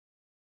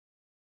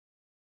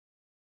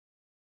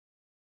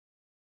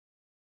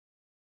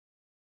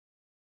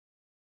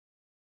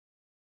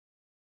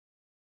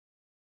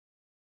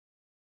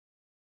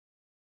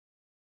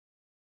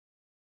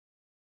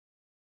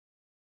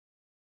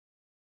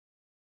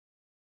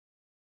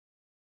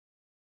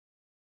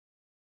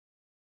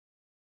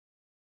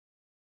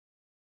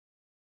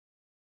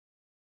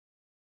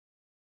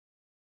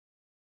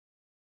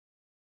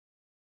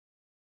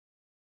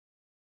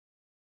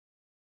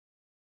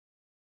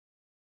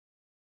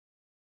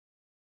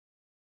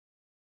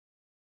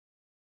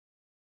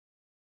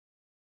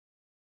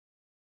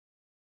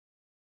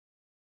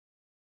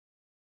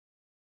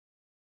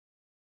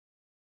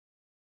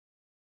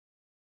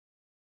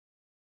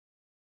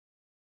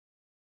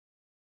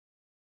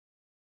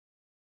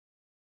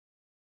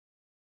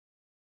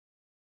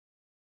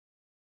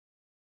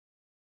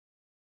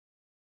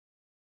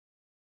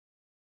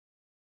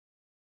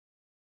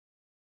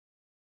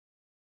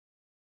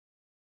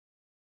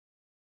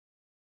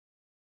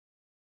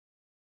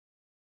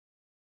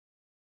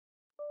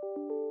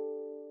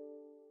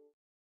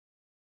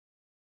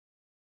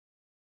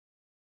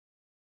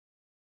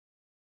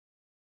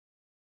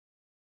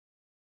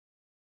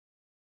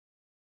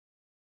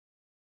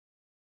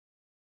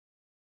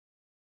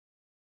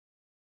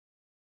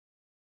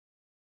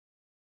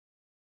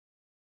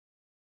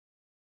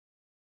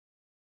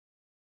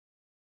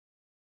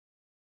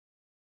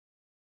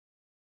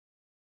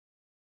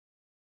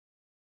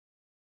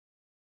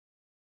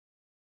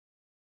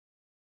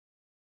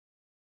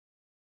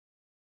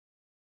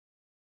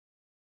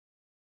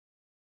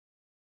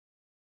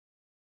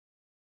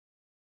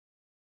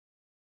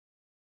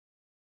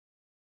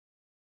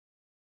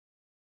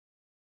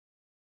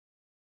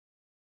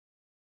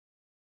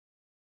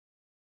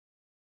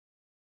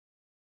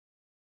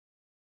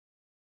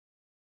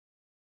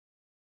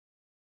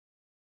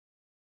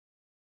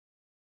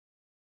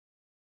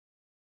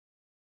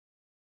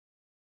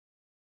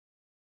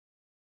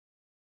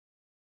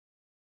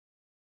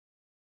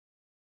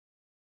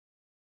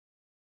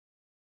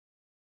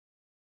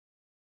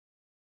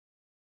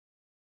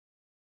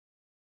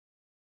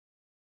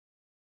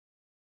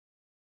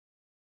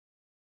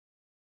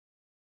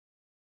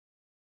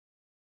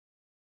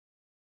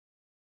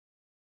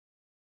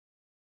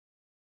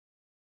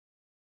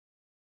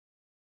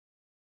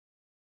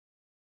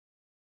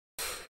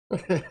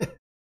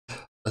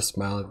I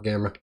smile at the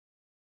camera.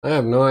 I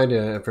have no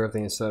idea if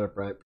everything is set up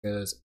right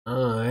because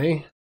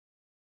I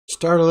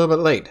started a little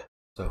bit late.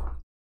 So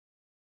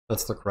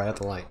let's look right at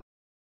the light.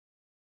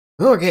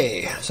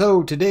 Okay,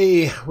 so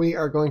today we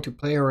are going to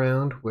play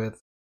around with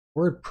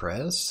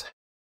WordPress.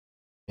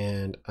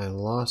 And I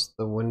lost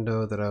the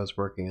window that I was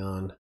working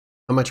on.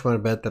 How much you want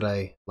to bet that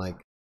I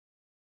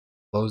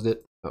closed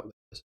it? Oh,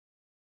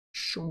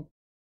 sure.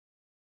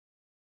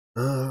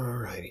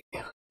 Alrighty,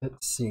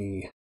 let's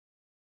see.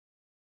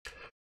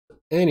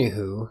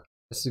 Anywho,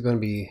 this is going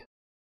to be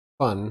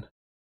fun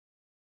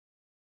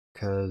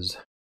because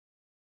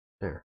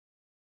there.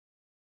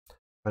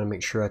 Trying to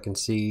make sure I can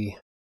see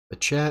the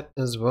chat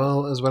as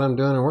well as what I'm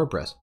doing in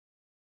WordPress.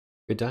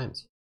 Good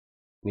times.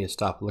 Need to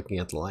stop looking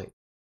at the light.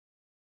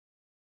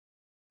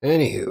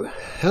 Anywho,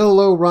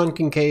 hello Ron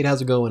Kincaid,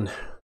 how's it going?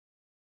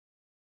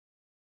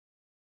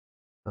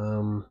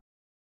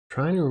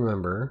 Trying to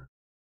remember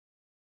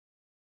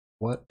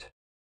what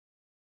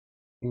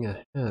thing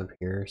I have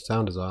here.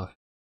 Sound is off.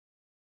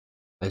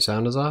 My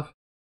sound is off?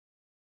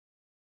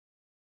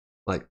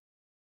 Like,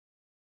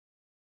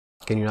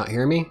 can you not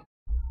hear me?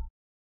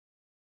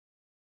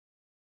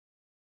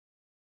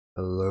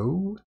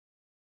 Hello?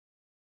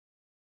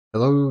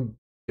 Hello,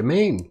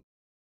 Jermaine.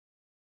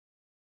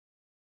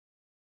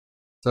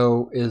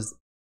 So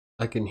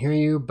I can hear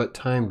you, but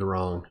timed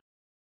wrong.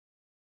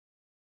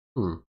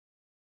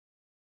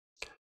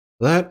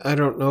 That I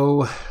don't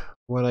know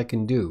what I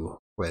can do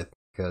with,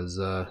 because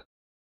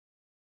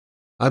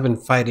I've been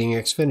fighting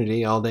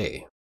Xfinity all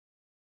day.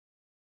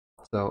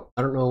 So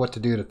I don't know what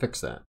to do to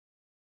fix that.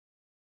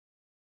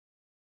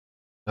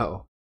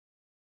 Uh-oh.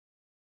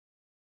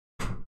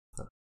 Sorry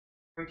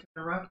to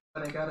interrupt,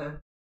 but I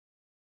gotta.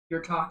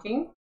 You're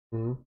talking?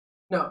 Mm-hmm.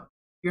 No,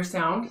 your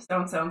sound.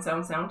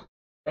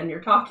 Then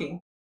you're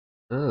talking.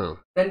 Oh.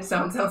 Then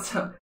sound.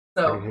 So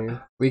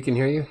we can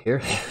hear you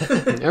here.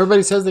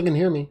 Everybody says they can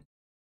hear me.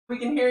 We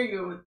can hear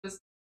you. Just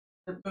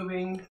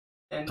moving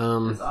and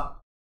it's off.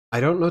 I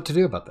don't know what to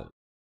do about that.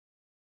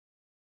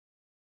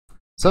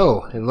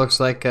 So it looks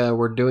like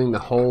we're doing the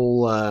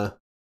whole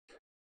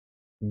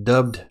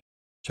dubbed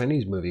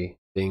Chinese movie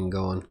thing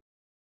going.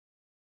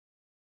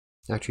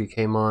 Actually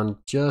came on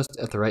just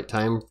at the right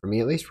time for me,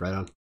 at least right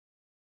on.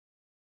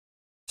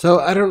 So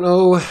I don't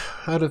know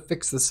how to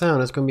fix the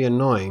sound. It's going to be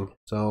annoying.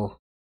 So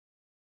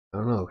I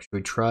don't know. Should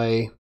we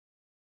try?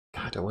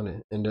 God, I want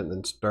to end it and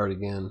then start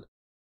again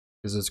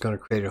because it's going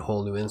to create a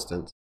whole new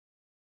instance.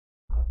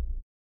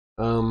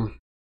 I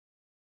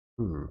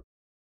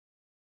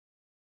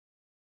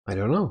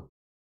don't know.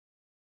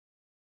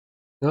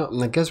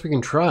 Well, I guess we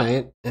can try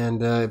it,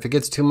 and if it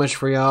gets too much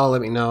for y'all,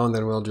 let me know, and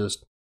then we'll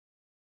just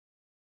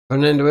put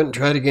an end to it and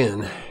try it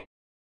again.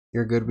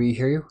 You're good, we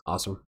hear you?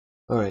 Awesome.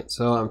 Alright,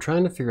 so I'm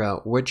trying to figure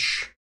out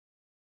which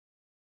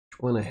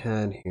one I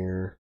had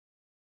here.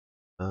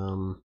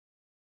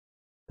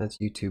 That's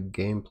YouTube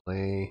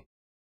gameplay,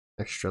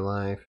 extra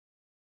life.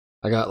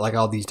 I got like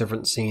all these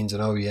different scenes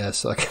in OBS,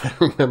 so I can't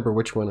remember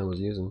which one I was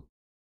using.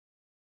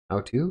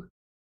 How to?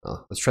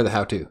 Oh, let's try the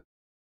how to.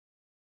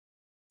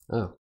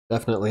 Oh,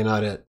 definitely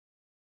not it.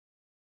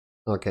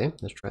 Okay,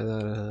 let's try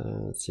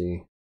that. Let's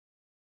see.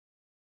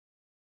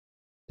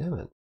 Damn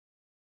it.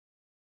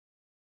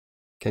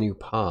 Can you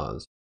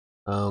pause?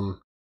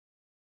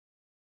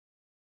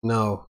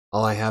 No,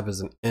 all I have is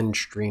an end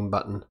stream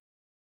button.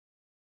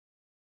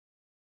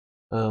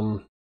 I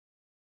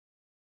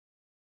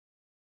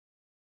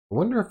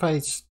wonder if I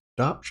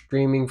stop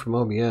streaming from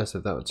OBS,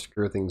 if that would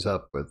screw things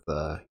up with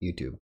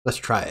YouTube. Let's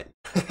try it.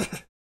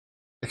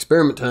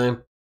 Experiment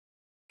time.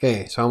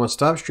 Okay, so I'm going to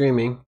stop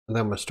streaming, and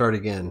then I'm going to start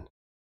again.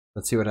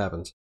 Let's see what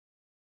happens.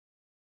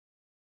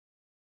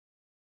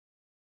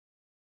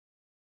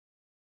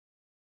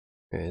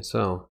 Okay,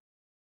 so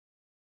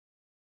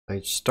I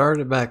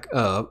started back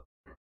up.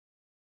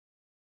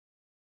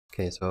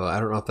 Okay, so I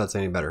don't know if that's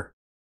any better.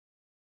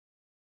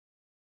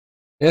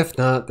 If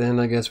not, then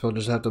I guess we'll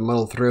just have to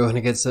muddle through, and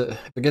if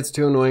it gets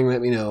too annoying,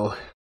 let me know.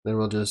 Then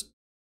we'll just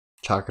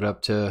chalk it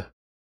up to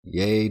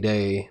yay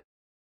day.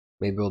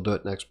 Maybe we'll do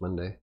it next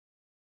Monday.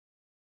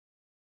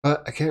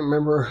 But I can't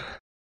remember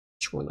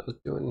which one I was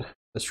doing.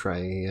 Let's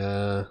try,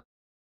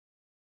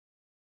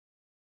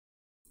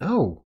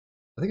 oh,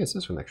 I think it's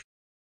this one actually.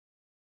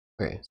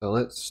 Okay, so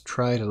let's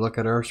try to look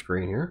at our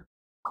screen here.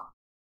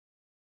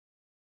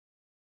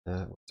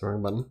 What's the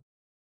wrong button?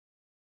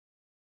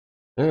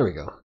 There we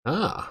go.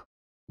 Ah,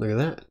 look at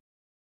that.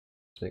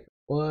 Let's make it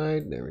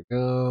wide. There we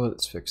go.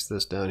 Let's fix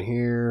this down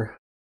here.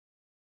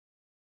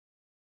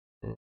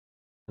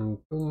 And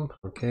boom.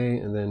 Okay,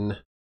 and then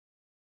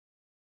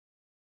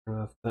turn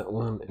off that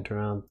one and turn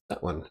on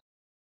that one.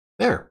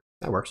 There,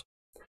 that works.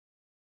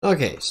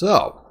 Okay,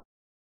 so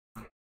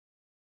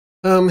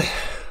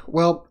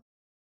well,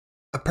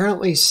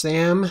 apparently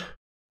Sam,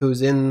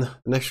 who's in the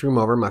next room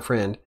over, my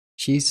friend,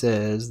 she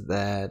says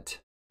that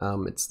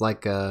it's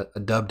like a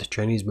dubbed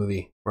Chinese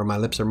movie where my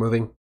lips are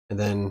moving and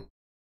then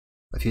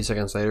a few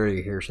seconds later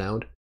you hear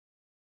sound.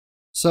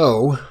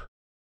 So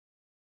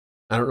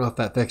I don't know if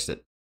that fixed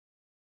it.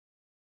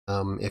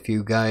 If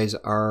you guys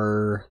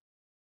are,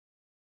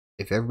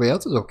 if everybody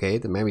else is okay,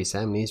 then maybe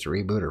Sam needs to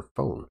reboot her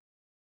phone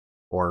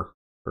or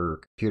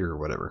her computer or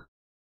whatever.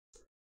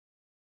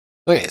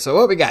 Okay, so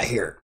what we got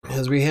here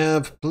is we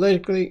have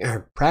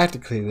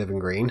practically living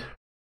green,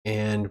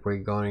 and we're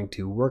going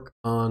to work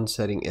on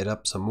setting it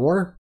up some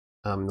more.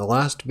 The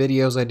last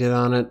videos I did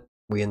on it,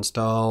 we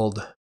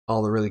installed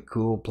all the really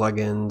cool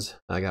plugins.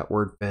 I got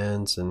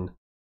WordPress and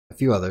a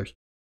few others.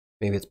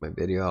 Maybe it's my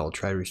video. I'll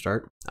try to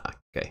restart.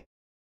 Okay.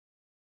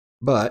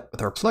 But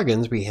with our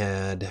plugins, we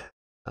had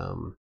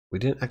we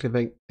didn't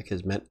activate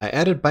Kismet. I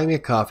added Buy Me a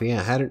Coffee.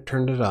 I hadn't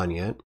turned it on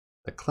yet.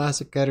 The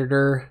classic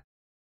editor.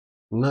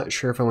 I'm not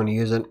sure if I want to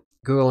use it.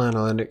 Google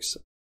Analytics,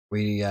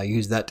 we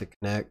use that to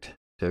connect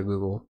to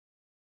Google.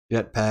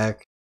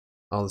 Jetpack,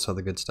 all this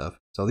other good stuff.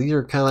 So these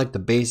are kind of like the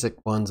basic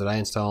ones that I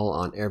install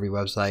on every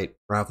website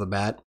right off the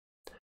bat.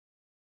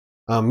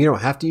 You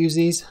don't have to use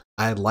these.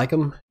 I like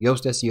them.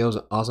 Yoast SEO is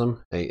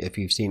awesome. If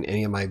you've seen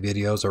any of my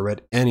videos or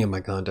read any of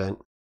my content,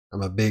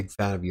 I'm a big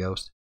fan of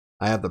Yoast.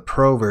 I have the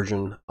pro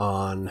version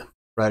on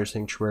Writer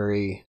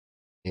Sanctuary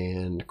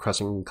and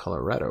Crossing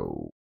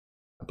Colorado,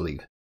 I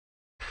believe.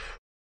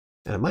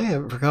 And I might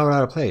have it for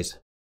Colorado Place.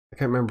 I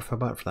can't remember if I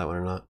bought it for that one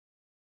or not.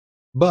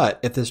 But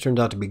if this turns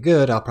out to be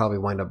good, I'll probably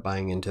wind up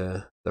buying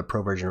into the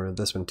pro version of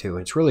this one too.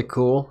 It's really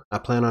cool. I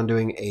plan on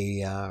doing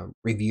a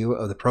review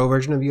of the pro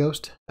version of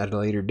Yoast at a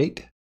later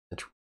date.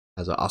 It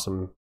has an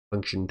awesome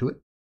function to it.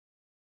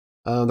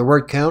 The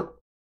word count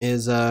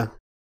is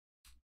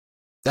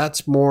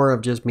that's more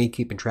of just me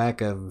keeping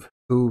track of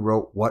who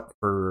wrote what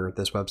for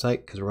this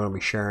website, because we're going to be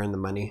sharing the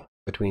money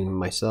between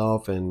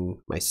myself and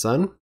my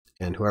son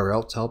and whoever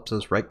else helps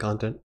us write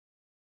content.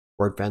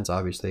 WordPress,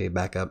 obviously,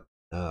 backup.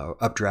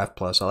 Updraft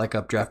Plus. I like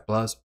Updraft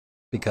Plus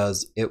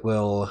because it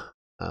will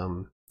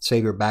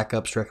save your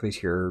backups directly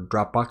to your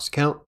Dropbox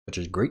account, which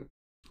is great.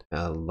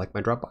 Like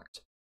my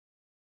Dropbox.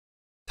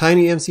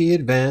 TinyMC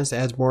Advanced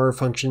adds more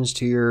functions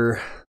to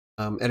your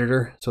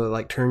editor, so it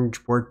like turns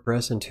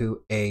WordPress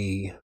into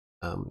a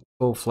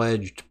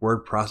full-fledged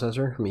word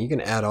processor. I mean, you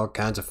can add all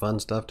kinds of fun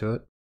stuff to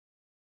it.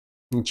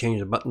 You can change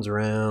the buttons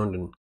around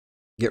and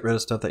get rid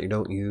of stuff that you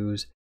don't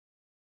use.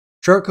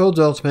 Shortcodes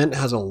Ultimate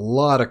has a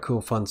lot of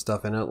cool fun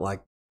stuff in it,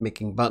 like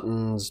making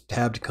buttons,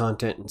 tabbed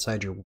content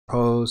inside your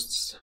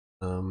posts.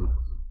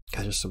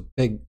 Got just some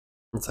big,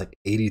 it's like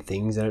 80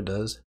 things that it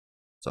does.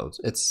 So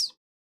it's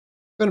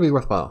going to be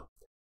worthwhile.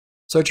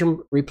 Search and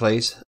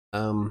replace.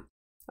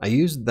 I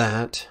used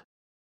that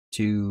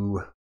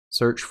to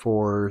search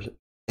for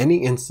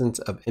any instance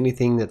of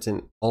anything that's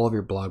in all of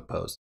your blog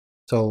posts.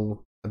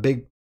 So a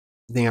big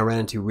thing I ran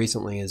into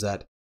recently is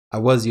that I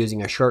was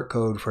using a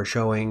shortcode for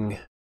showing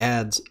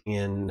ads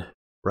in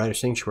Writer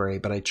Sanctuary,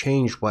 but I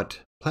changed what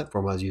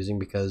platform I was using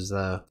because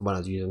the one I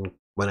was using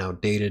went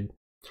outdated.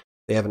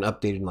 They haven't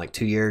updated in like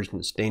 2 years, and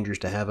it's dangerous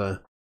to have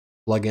a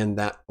plugin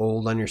that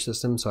old on your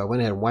system. So I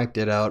went ahead and wiped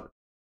it out,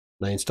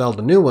 and I installed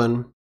a new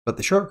one, but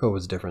the shortcode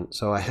was different.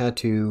 So I had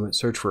to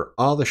search for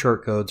all the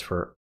shortcodes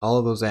for all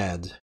of those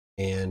ads.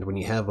 And when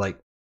you have like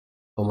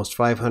almost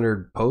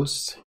 500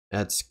 posts,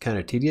 that's kind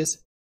of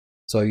tedious.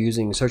 So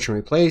using search and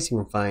replace, you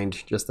can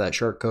find just that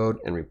shortcode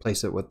and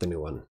replace it with the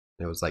new one.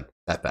 It was like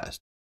that fast.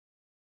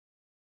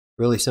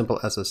 Really simple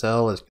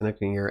SSL is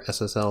connecting your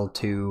SSL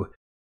to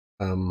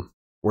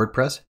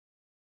WordPress.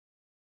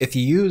 If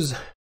you use,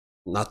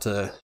 not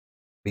to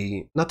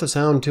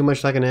sound too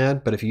much like an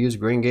ad, but if you use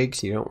Green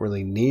Geeks, you don't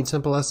really need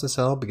simple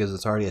SSL because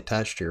it's already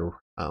attached to your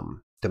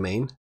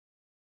domain.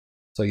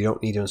 So you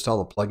don't need to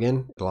install the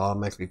plugin. It'll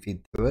automatically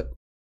feed through it.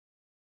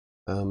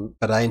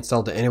 But I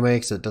installed it anyway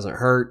because it doesn't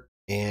hurt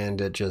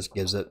and it just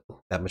gives it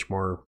that much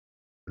more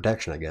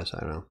protection, I guess. I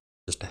don't know.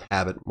 Just a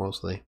habit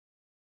mostly.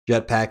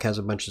 Jetpack has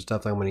a bunch of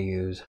stuff I'm going to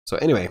use. So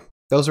anyway,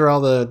 those are all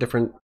the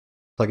different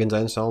plugins I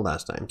installed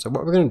last time. So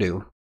what we're going to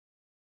do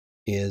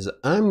is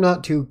I'm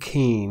not too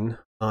keen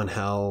on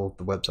how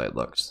the website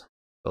looks.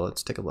 So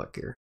let's take a look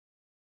here.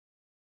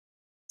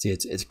 See,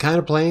 it's kind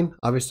of plain,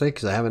 obviously,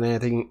 because I haven't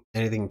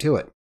anything to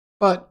it.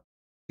 But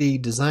the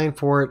design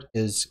for it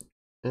is,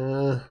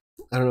 I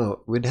don't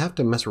know, we'd have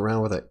to mess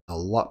around with it a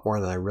lot more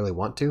than I really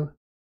want to.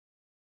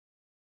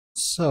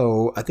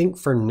 So I think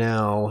for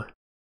now,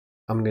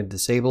 I'm going to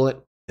disable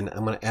it and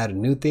I'm going to add a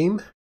new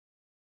theme.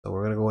 So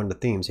we're going to go into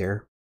themes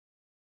here.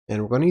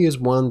 And we're going to use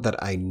one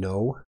that I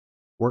know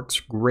works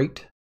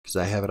great because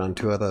I have it on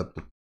two other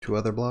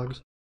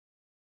blogs.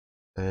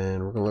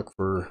 And we're going to look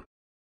for,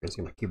 you can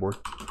see my keyboard,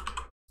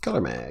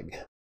 Color Mag.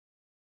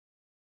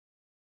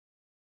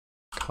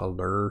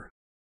 Color.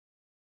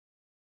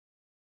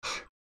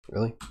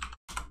 Really?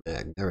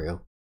 Mag. There we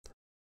go.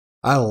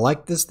 I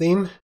like this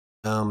theme.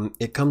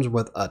 It comes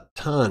with a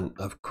ton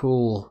of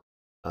cool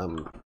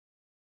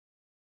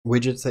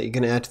widgets that you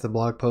can add to the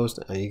blog post.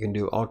 You can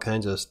do all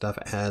kinds of stuff.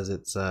 It has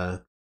its my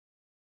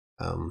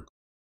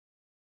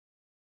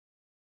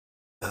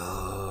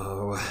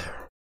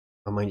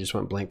mind just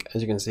went blank.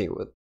 As you can see,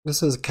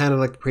 this is kind of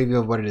like the preview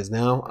of what it is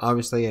now.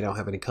 Obviously, I don't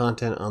have any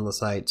content on the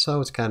site,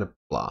 so it's kind of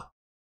blah.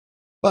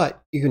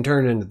 But you can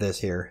turn it into this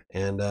here,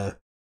 and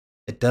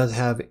it does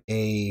have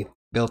a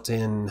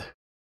built-in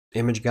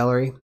image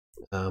gallery,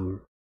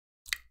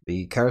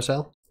 the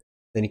carousel.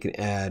 Then you can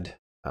add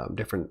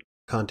different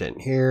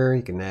content here.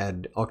 You can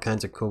add all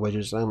kinds of cool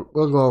widgets.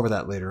 We'll go over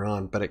that later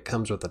on, but it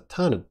comes with a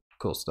ton of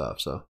cool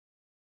stuff. So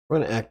we're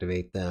going to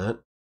activate that.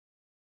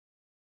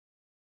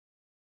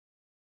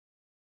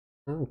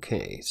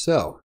 Okay,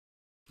 so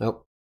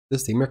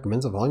this theme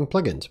recommends the following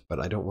plugins, but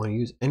I don't want to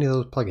use any of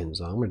those plugins,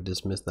 so I'm going to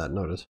dismiss that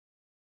notice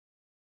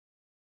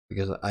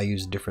because I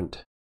use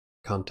different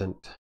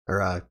content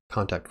or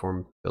contact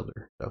form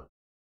builder. So,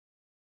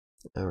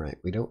 all right,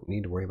 we don't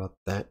need to worry about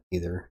that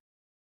either.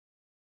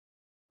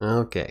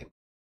 Okay,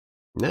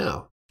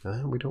 now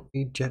we don't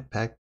need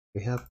Jetpack.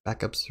 We have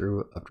backups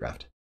through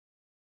Updraft.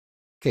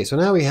 Okay, so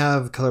now we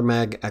have Color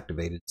Mag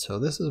activated. So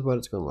this is what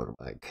it's going to look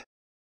like.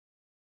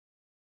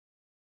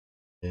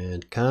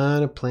 And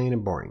kind of plain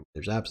and boring.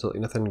 There's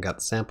absolutely nothing. Got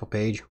the sample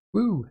page.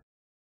 Woo!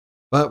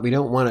 But we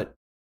don't want it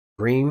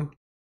green.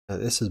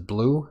 This is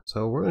blue,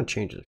 so we're going to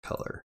change the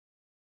color.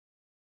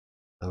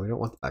 We don't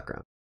want the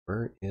background.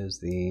 Where is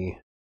the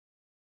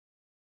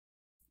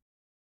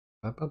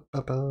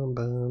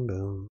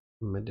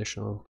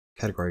additional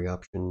category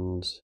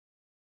options?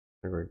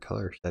 Category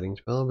color settings.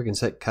 Well, we can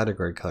set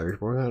category colors.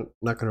 We're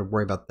not going to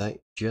worry about that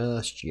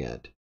just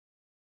yet,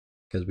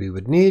 because we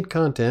would need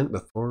content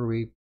before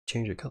we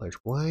change the colors.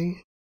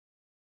 Why?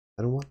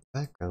 I don't want the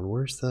background.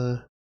 Where's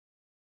the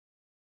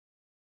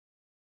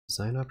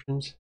design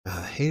options?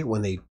 I hate it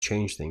when they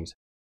change things.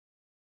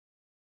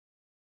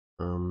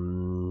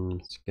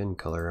 Skin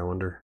color, I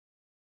wonder.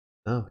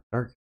 Oh,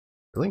 dark.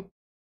 Really?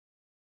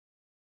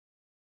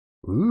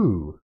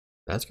 Ooh,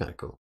 that's kind of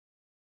cool.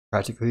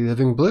 Practically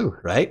living blue,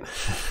 right?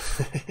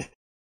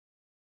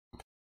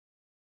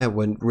 That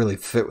wouldn't really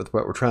fit with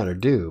what we're trying to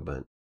do,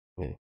 but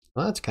okay.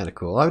 Well, that's kind of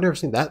cool. I've never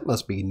seen that.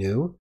 Must be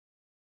new.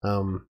 I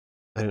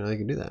didn't know you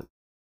could do that.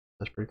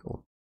 That's pretty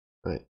cool.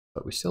 All right,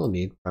 but we still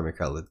need primary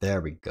color.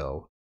 There we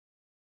go.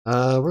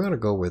 We're gonna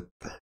go with.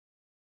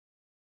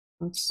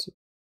 Let's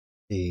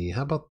see.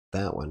 How about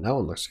that one? That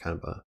one looks kind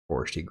of a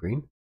foresty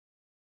green.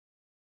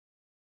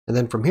 And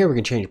then from here we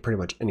can change pretty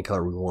much any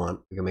color we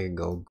want. We can make it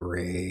go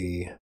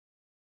gray,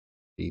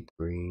 deep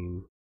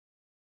green,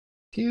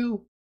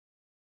 teal.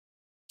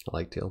 I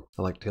like teal.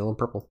 I like teal and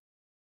purple.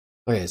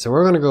 Okay, so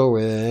we're gonna go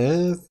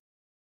with.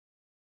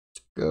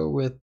 Let's go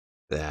with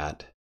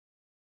that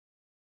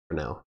for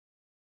now.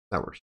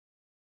 That works.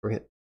 We're gonna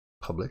hit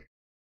publish.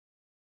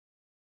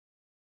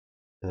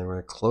 And then we're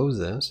going to close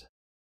this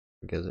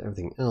because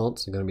everything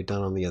else is going to be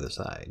done on the other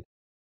side.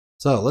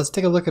 So let's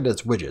take a look at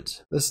its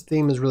widgets. This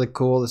theme is really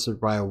cool. This is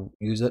why I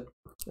use it.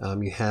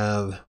 You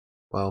have,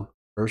 well,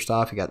 first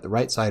off, you got the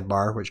right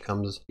sidebar, which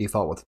comes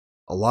default with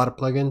a lot of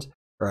plugins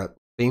or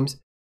themes.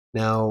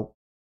 Now,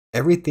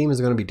 every theme is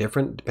going to be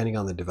different depending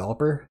on the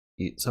developer.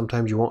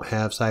 Sometimes you won't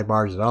have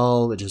sidebars at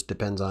all. It just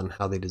depends on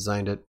how they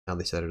designed it, how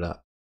they set it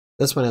up.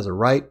 This one has a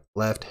right,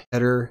 left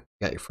header.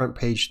 You got your front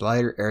page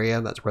slider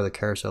area. That's where the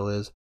carousel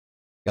is.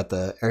 Got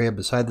the area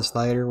beside the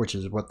slider, which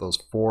is what those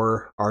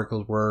 4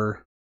 articles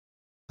were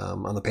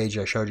on the page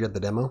I showed you at the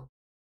demo.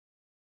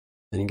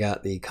 Then you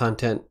got the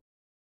content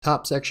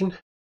top section.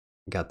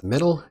 You got the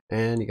middle,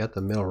 and you got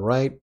the middle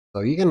right.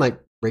 So you can like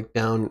break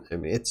down. I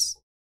mean, it's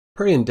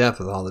pretty in depth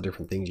with all the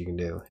different things you can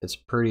do. It's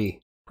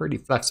pretty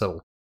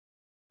flexible.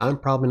 I'm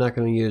probably not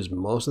going to use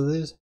most of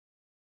these.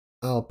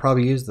 I'll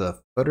probably use the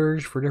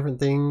footers for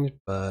different things,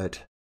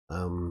 but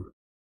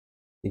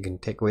you can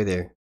take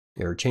away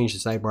or change the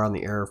sidebar on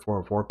the error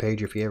 404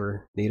 page if you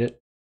ever need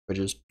it, which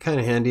is kind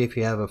of handy if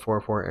you have a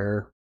 404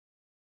 error.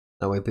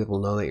 That way people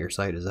know that your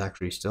site is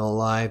actually still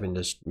alive and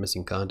just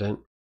missing content.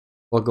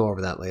 We'll go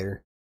over that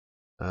later.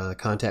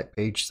 Contact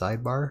page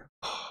sidebar.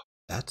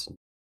 I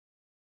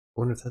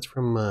wonder if that's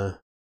from the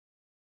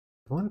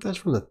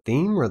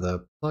theme or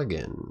the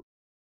plugin.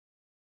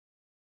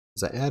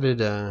 Because I added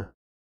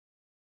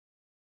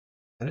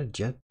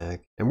Jetpack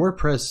and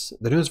WordPress.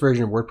 The newest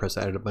version of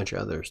WordPress added a bunch of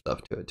other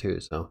stuff to it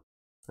too. So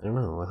I don't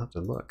know. I'll have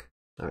to look.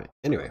 All right.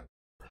 Anyway,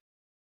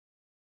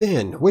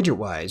 then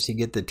widget-wise, you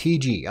get the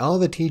TG. All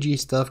the TG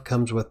stuff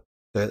comes with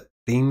the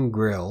Theme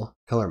Grill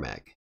Color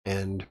Mag,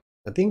 and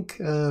I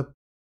think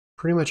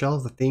pretty much all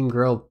of the Theme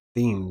Grill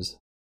themes,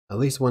 at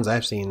least the ones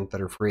I've seen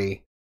that are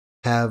free,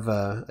 have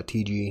a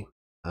TG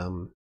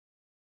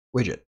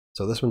widget.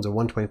 So this one's a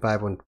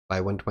 125 by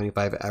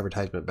 125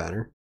 advertisement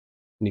banner,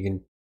 and you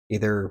can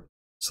either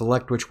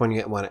select which one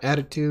you want to add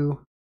it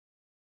to,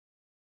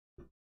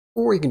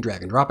 or you can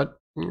drag and drop it.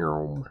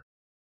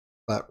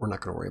 But we're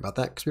not going to worry about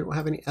that because we don't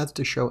have any ads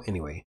to show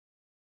anyway.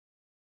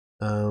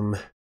 Then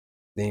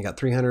you got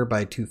 300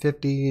 by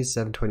 250,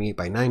 728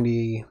 by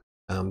 90.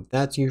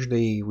 That's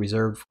usually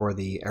reserved for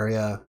the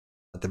area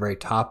at the very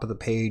top of the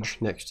page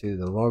next to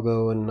the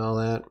logo and all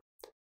that.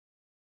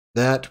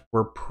 That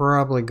we're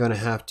probably going to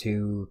have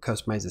to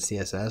customize the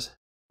CSS.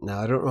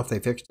 Now, I don't know if they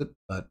fixed it,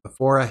 but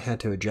before I had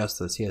to adjust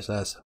the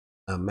CSS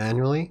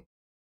manually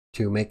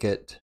to make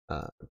it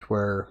to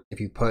where if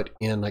you put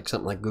in like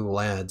something like Google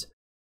Ads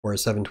or a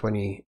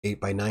 728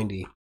 by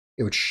 90,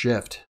 it would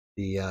shift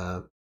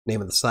the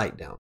name of the site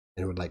down.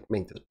 and it would like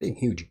make this big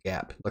huge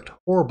gap. It looked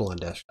horrible on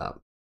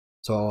desktop.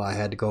 So I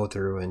had to go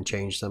through and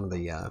change some of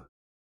the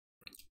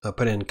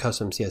put in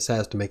custom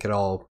CSS to make it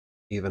all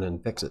even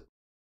and fix it.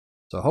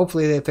 So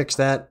hopefully they fix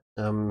that.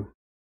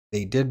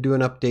 They did do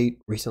an update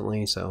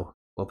recently, so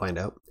we'll find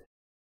out.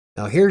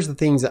 Now here's the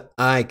things that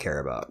I care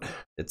about.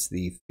 It's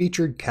the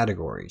featured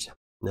categories.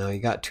 Now you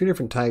got two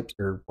different types,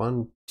 or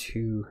 1,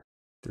 2,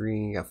 3,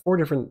 you got 4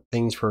 different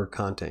things for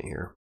content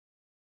here.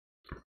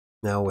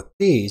 Now with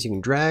these, you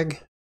can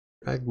drag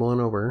one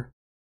over,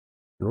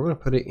 and we're going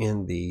to put it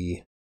in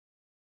the,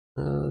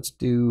 let's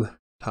do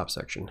top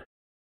section.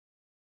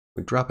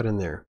 We drop it in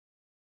there.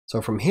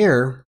 So from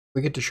here,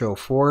 we get to show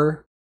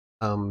 4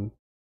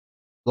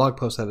 blog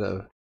posts out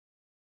of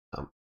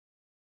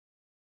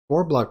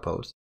 4 blog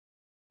posts,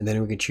 and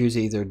then we can choose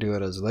to either do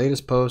it as the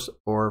latest post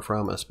or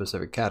from a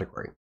specific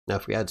category. Now,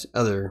 if we add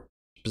other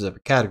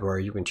specific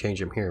categories, you can change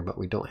them here, but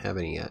we don't have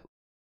any yet.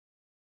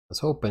 I was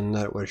hoping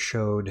that it would have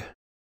showed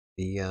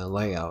the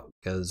layout,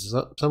 because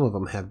some of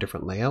them have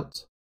different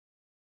layouts.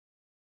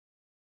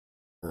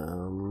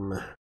 I'm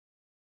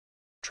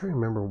trying to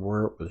remember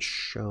where it was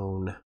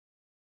shown.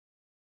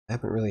 I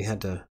haven't really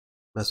had to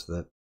mess with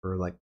it for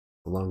like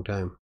a long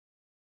time.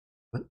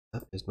 But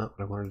that is not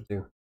what I wanted to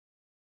do.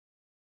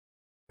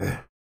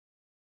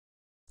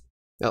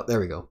 Oh, there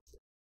we go.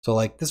 So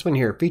like this one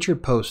here,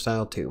 featured post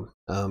style 2.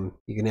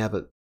 You can have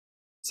it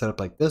set up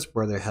like this,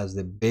 where there has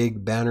the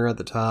big banner at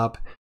the top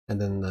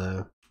and then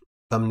the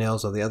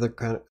thumbnails of the other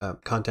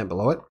content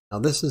below it. Now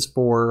this is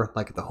for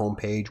like the home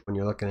page when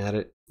you're looking at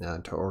it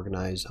to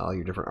organize all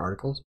your different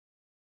articles.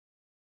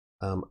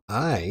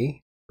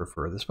 I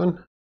prefer this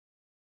one.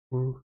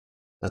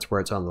 That's where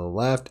it's on the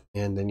left,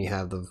 and then you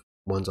have the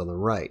ones on the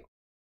right,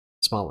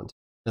 small ones.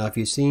 Now if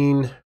you've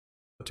seen,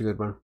 what's a good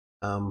one?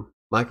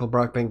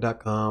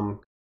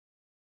 michaelbrockbank.com,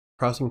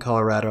 Crossing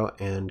Colorado,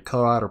 and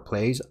Colorado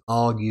Plays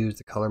all use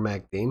the Color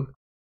Mag theme,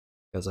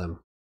 because I'm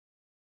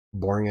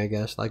boring, I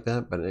guess, like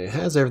that, but it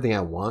has everything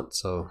I want,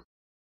 so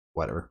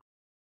whatever.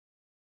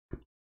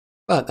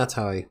 But that's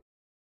how I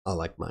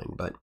like mine,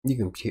 but you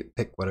can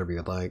pick whatever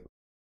you like.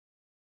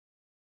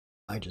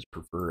 I just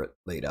prefer it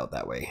laid out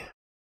that way.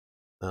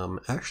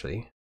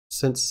 Actually,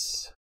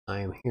 since I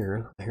am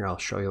here, I'll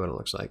show you what it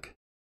looks like.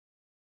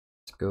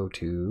 Let's go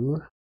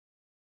to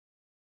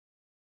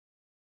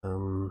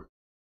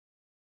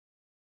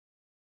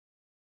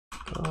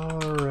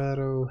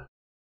Colorado.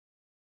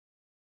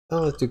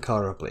 Oh, let's do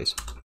Colorado Plays.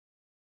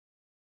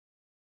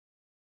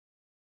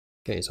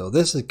 Okay, so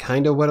this is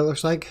kind of what it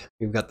looks like.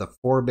 You've got the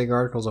 4 big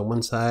articles on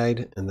one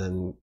side, and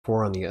then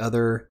 4 on the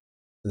other.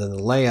 And then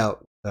the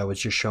layout that I was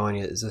just showing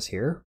you is this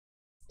here.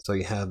 So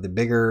you have the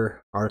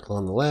bigger article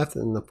on the left,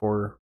 and the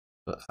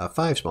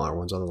 5 smaller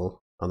ones on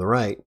the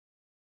right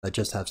that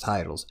just have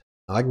titles.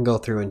 Now I can go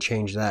through and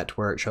change that to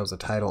where it shows the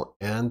title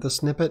and the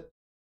snippet,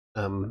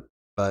 or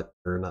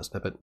not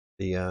snippet,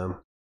 the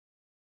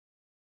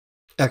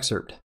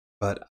excerpt.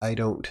 But I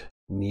don't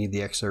need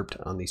the excerpt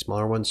on the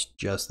smaller ones,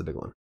 just the big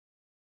one.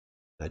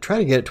 I try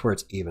to get it to where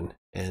it's even,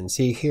 and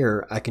see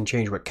here I can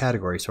change what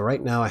category. So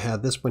right now I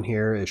have this one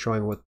here is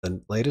showing with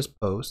the latest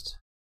post,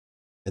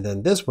 and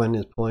then this one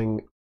is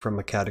pulling from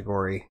a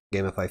category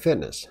Gamify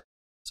Fitness.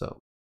 So,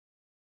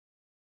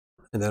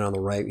 and then on the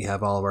right we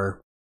have all of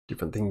our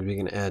different things we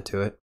can add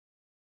to it.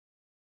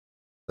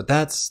 But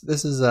this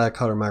is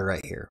Color Mag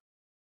right here,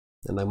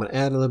 and I'm going to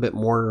add a little bit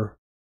more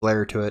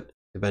flair to it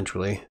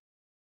eventually.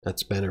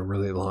 That's been a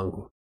really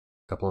long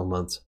couple of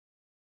months.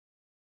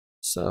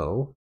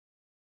 So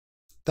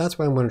that's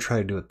what I'm going to try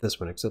to do with this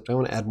one, except I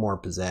want to add more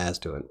pizzazz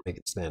to it, make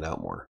it stand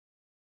out more.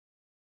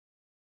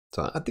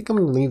 So I think I'm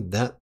going to leave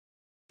that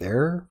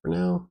there for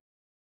now.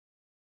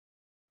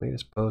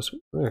 Latest post.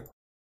 The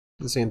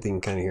same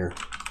thing kind of here.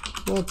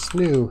 What's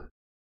new?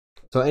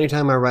 So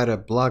anytime I write a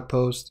blog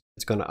post,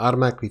 it's going to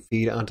automatically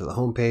feed onto the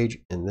home page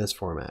in this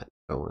format.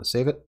 So I want to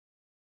save it.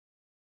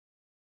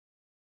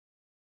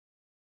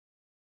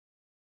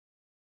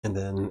 And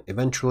then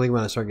eventually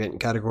when I start getting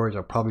categories,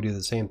 I'll probably do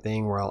the same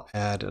thing where I'll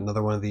add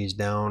another one of these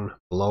down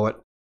below it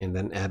and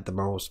then add the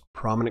most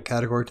prominent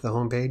category to the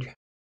home page.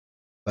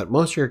 But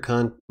most of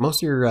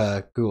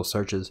your Google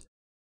searches,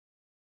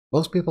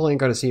 most people ain't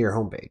going to see your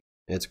homepage.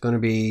 It's going to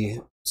be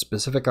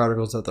specific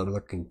articles that they're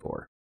looking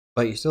for.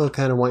 But you still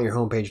kind of want your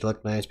homepage to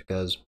look nice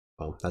because,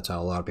 well, that's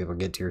how a lot of people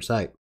get to your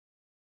site.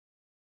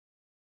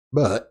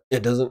 But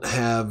it doesn't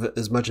have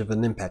as much of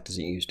an impact as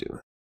it used to.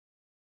 At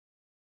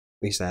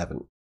least I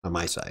haven't on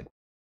my side.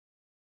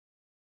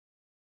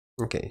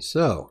 Okay,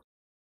 so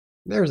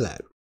there's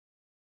that.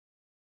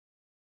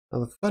 Now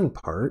the fun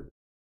part,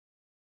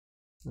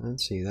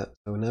 let's see that.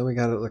 So now we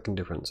got it looking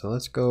different. So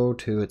let's go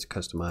to its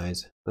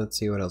customize. Let's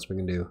see what else we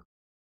can do.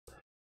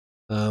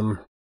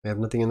 We have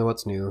nothing in the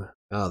what's new.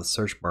 Oh, the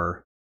search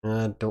bar.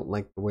 I don't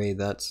like the way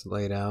that's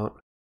laid out.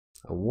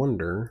 I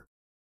wonder.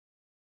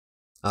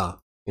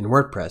 In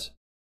WordPress,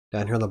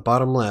 down here on the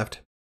bottom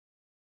left,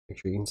 make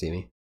sure you can see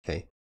me.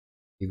 Okay,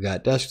 you've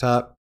got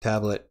desktop,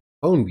 tablet,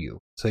 phone view.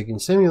 So you can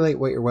simulate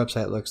what your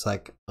website looks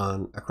like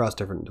across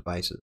different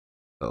devices.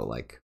 So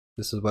like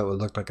this is what it would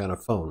look like on a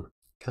phone.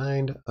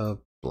 kind of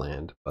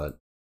bland, but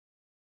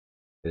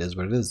it is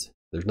what it is.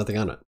 There's nothing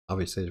on it.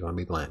 Obviously, it's going to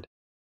be bland.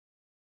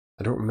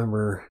 I don't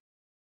remember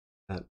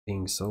that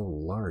being so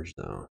large,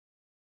 though.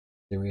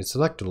 Then we can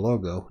select a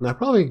logo, and I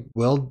probably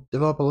will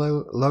develop a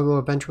logo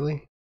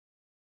eventually.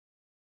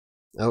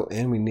 Oh,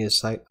 and we need a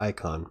site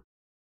icon.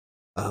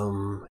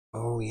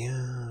 Oh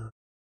yeah.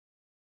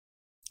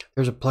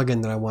 There's a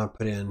plugin that I want to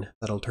put in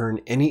that'll turn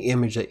any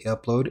image that you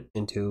upload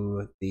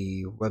into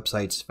the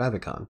website's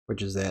favicon,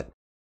 which is that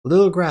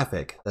little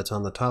graphic that's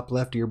on the top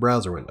left of your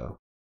browser window.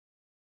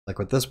 Like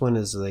with this one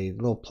is the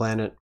little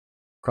planet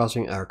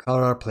crossing our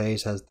Colorado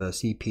Place, has the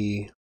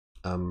CP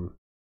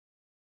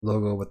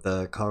logo with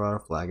the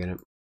Colorado flag in it.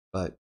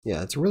 But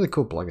yeah, it's a really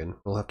cool plugin.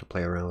 We'll have to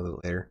play around with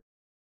it later.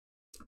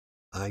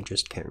 I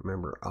just can't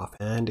remember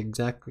offhand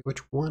exactly which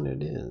one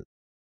it is.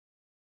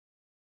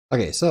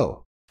 Okay,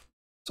 so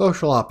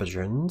social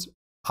options.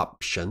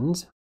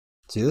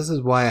 See, this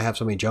is why I have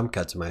so many jump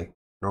cuts in my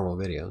normal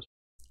videos.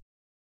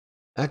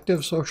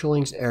 Active social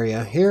links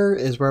area. Here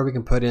is where we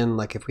can put in,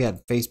 like if we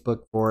had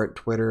Facebook for it,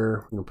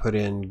 Twitter, we can put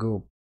in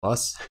Google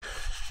Plus.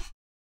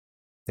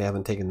 They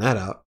haven't taken that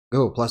out.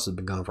 Google Plus has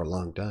been gone for a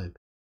long time.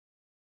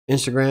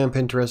 Instagram,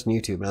 Pinterest, and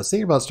YouTube. And I was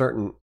thinking about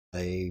starting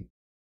a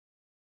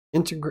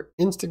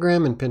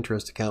Instagram and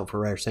Pinterest account for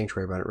Writer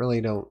Sanctuary, but I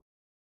really don't.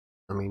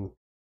 I mean,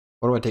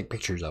 what do I take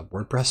pictures of?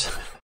 WordPress?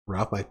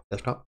 Right off my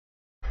desktop?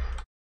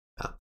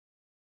 Yeah.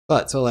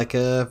 But, so like,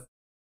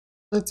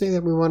 let's say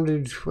that we want to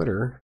do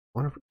Twitter.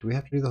 Do we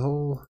have to do the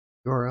whole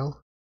URL?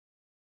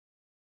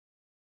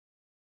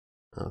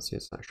 Oh, see,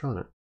 it's not showing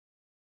it.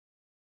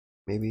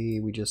 Maybe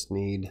we just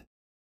need...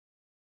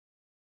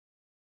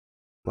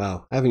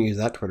 Wow, I haven't used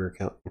that Twitter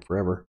account in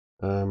forever.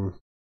 What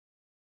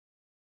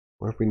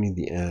if we need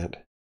the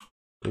ad?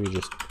 Maybe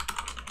just...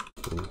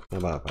 How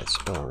about if I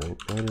spell it right?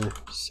 Writer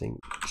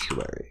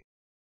Sanctuary.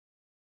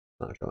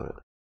 Not showing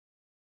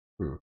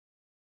it.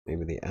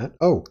 Maybe the ad.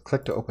 Oh,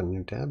 click to open a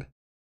new tab.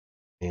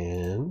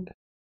 And...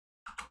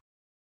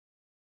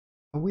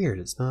 Oh, weird,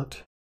 it's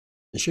not...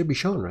 It should be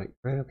shown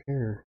right up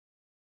here.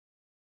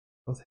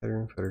 Both header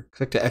and footer.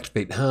 Click to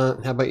activate. Huh?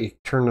 How about you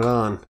turn it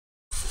on?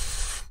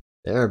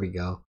 There we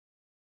go.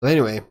 So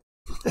anyway,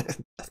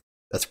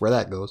 that's where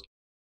that goes.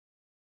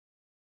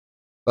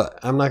 But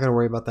I'm not going to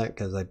worry about that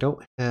because I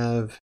don't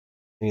have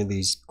any of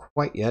these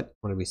quite yet.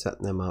 I'm going to be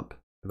setting them up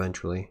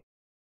eventually.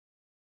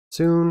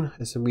 Soon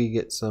as we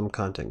get some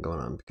content going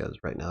on, because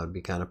right now it'd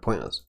be kind of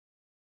pointless.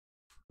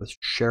 Let's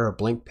share a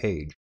blank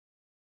page.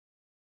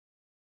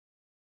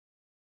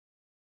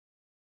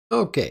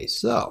 Okay,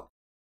 so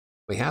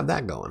we have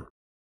that going.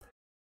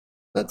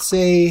 Let's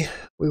say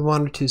we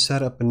wanted to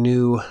set up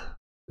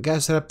we got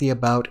to set up the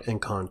about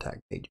and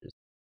contact pages.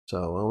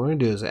 So what I'm going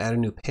to do is add a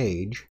new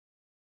page.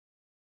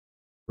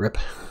 Rip.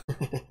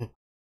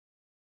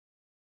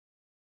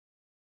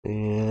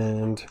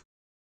 And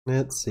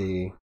let's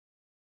see.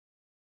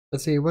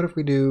 What if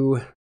we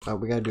do,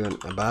 we got to do an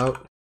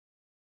about.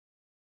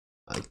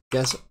 I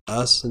guess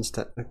us, since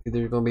technically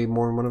there's going to be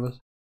more than one of us.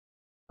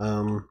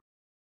 I'm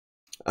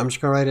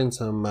just going to write in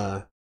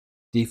some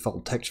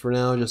default text for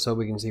now, just so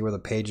we can see where the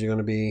page is going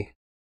to be.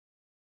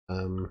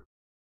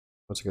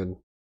 What's good?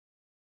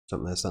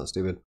 Something that's not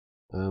stupid.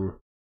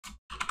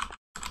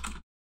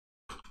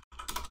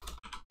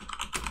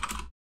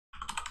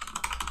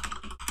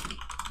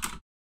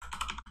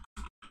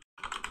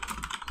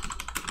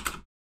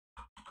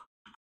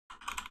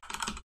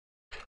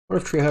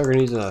 What if Treehugger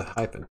needs a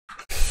hyphen?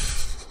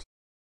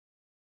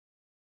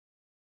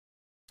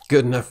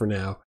 Good enough for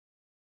now.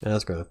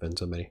 That's going to offend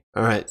somebody.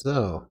 Alright,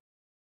 so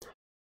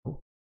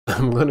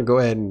I'm going to go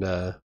ahead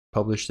and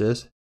publish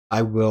this.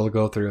 I will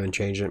go through and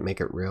change it and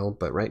make it real,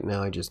 but right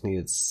now I just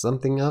needed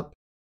something up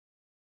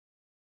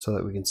so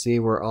that we can see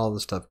where all the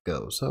stuff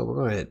goes. So we're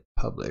going to hit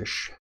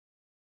publish.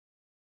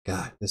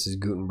 God, this is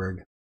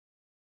Gutenberg.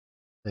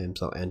 I am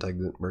so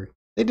anti-Gutenberg.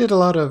 They did a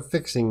lot of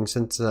fixing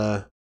since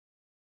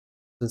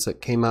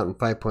it came out in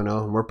 5.0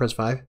 and WordPress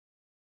 5.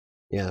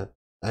 Yeah,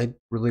 I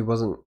really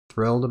wasn't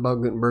thrilled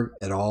about Gutenberg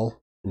at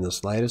all in the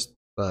slightest,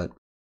 but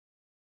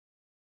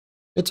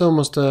it's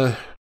almost a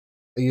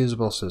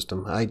usable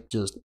system.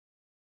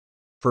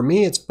 For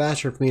me, it's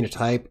faster for me to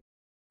type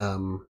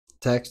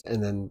text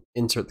and then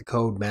insert the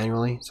code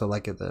manually. So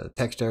like at the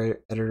text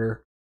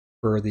editor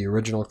for the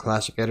original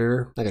classic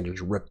editor, I can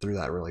just rip through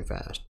that really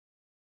fast.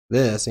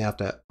 This, you have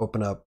to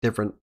open up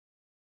different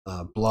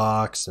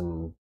blocks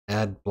and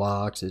add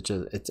blocks.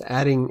 It's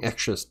adding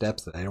extra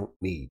steps that I don't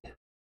need.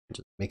 It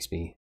just makes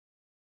me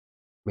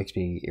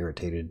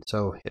irritated.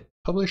 So hit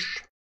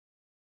publish.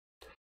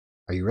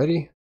 Are you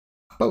ready?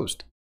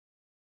 Post.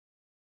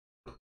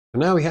 So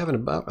now we have an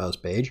about us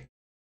page.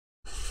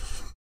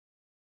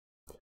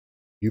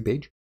 View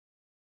page.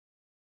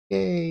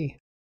 Yay.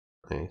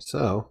 Okay,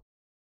 so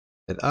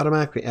it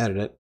automatically added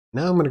it.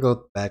 Now I'm going to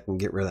go back and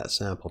get rid of that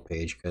sample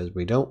page because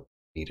we don't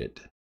need it.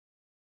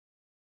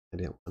 I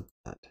didn't want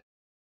that.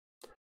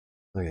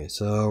 Okay,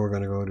 so we're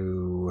going to go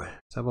to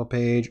sample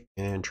page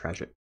and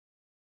trash it.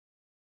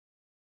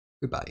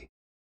 Goodbye.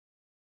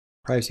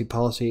 Privacy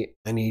policy.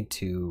 I need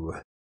to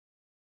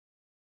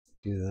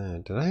do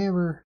that. Did I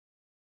ever?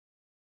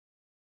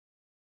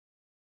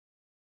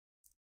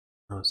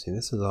 Oh, see,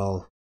 this is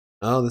all.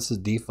 Oh, this is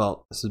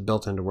default. This is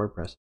built into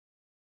WordPress.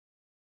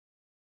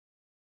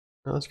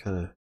 Oh, that's kind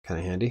of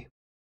handy.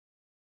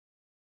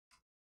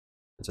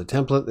 It's a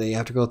template that you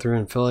have to go through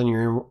and fill in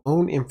your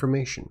own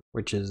information,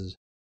 which is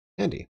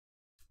handy.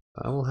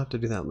 I will have to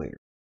do that later.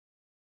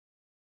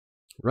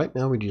 Right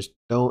now, we just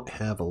don't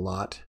have a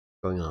lot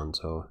going on,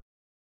 so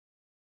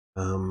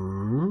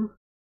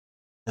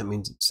that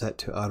means it's set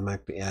to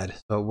automatically add.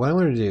 So what I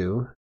want to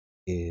do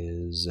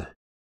is,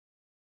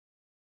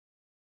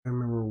 I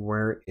remember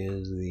where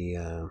is the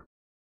I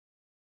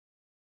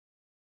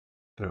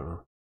don't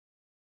know,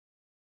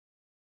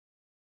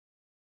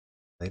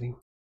 lighting.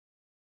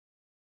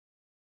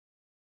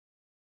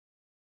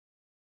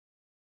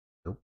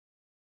 Nope.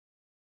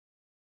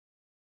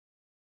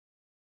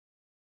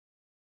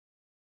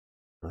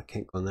 I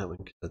can't go on that one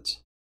because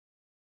that's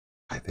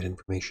private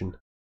information.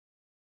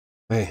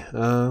 Okay.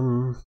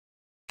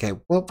 Okay.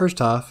 Well,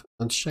 first off,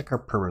 let's check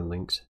our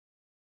permalinks.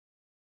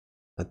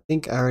 I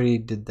think I already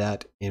did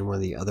that in one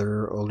of the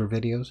other older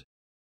videos.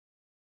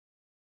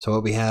 So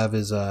what we have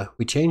is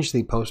we changed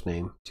the post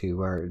name to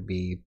where it would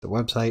be the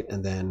website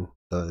and then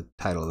the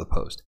title of the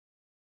post.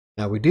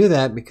 Now we do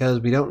that because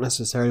we don't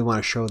necessarily want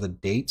to show the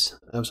dates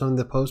of some of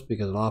the posts,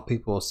 because a lot of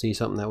people will see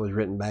something that was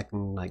written back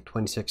in like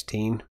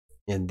 2016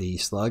 in the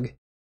slug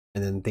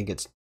and then think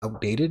it's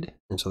outdated,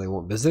 and so they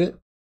won't visit it.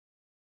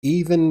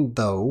 Even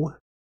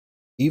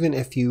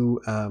if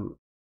you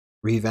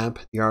revamp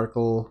the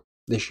article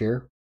this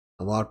year,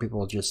 a lot of people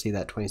will just see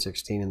that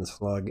 2016 in the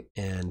slug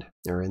and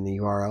or in the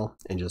URL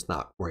and just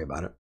not worry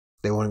about it.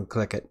 They won't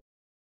click it.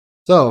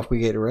 So if we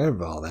get rid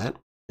of all that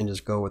and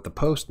just go with the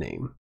post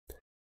name,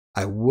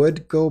 I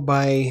would go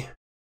by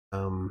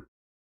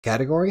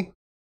category,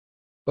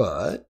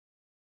 but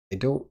I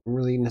don't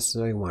really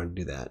necessarily want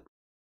to do that.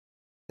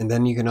 And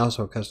then you can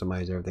also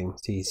customize everything.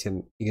 So you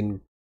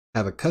can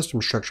have a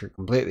custom structure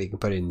completely. You can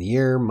put it in the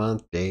year,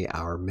 month, day,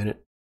 hour,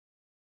 minute.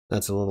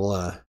 That's a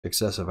little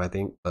excessive, I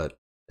think, but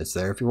it's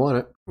there if you want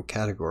it. And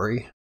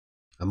category,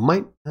 I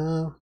might,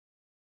 I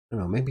don't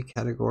know, maybe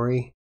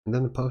category and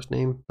then the post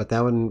name, but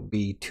that wouldn't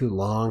be too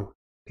long.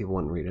 People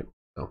wouldn't read it.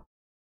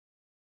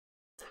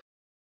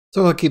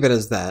 So I'll keep it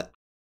as that,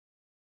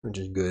 which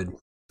is good.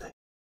 Let's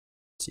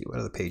see, what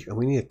other page? Oh,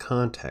 we need a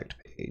contact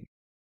page.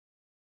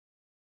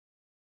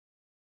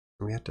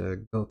 We have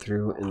to go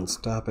through and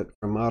stop it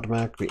from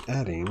automatically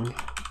adding.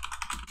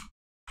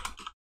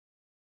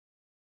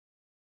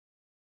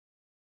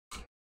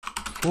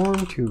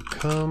 Form to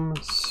come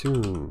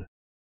soon.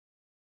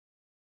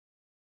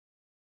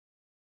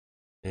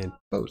 And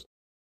post.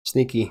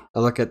 Sneaky. I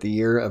look at the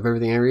year of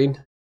everything I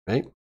read,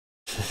 right?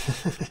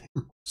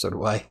 So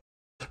do I.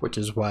 Which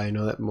is why I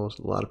know that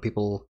a lot of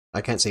people,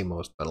 I can't say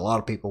most, but a lot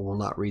of people will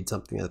not read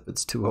something if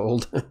it's too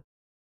old.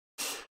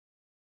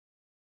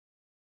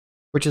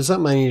 Which is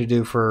something I need to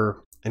do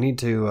for, I need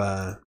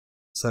to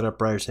set up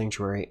Writer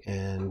Sanctuary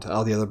and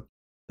all three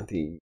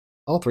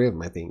of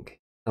them, I think.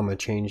 I'm going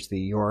to change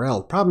the URL.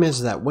 The problem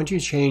is that once you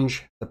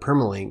change the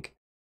permalink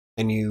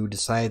and you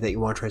decide that you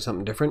want to try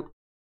something different,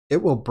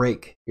 it will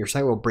break. Your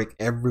site will break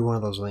every one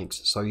of those links.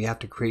 So you have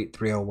to create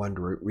 301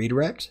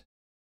 redirects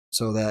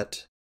so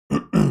that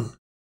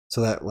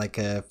like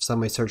if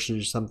somebody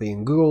searches something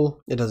in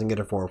Google, it doesn't get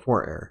a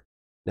 404 error.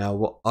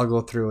 Now I'll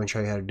go through and show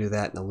you how to do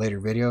that in a later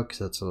video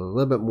because it's a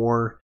little bit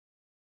more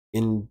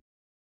in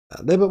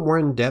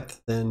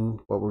depth than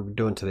what we're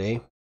doing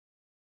today.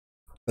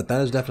 But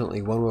that is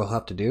definitely one we'll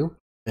have to do,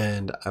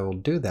 and I will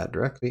do that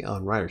directly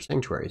on Writer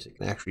Sanctuary, so you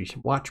can actually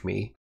watch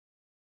me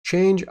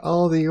change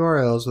all the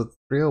URLs with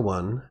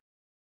 301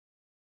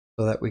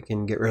 so that we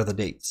can get rid of the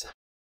dates.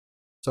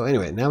 So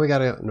anyway, now we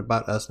got an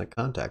about us and a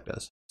contact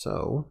us.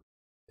 So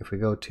if we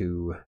go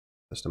to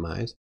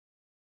customize,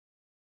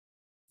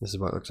 this is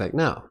what it looks like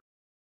now.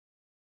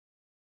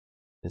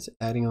 It's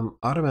adding them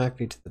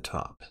automatically to the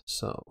top.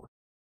 So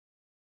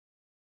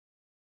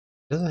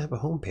it doesn't have a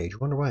home page.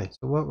 Wonder why.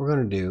 So what we're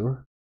going to do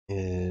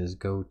is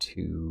go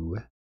to,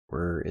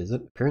 where is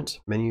it? Appearance,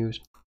 menus.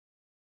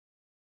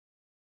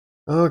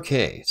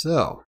 Okay,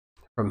 so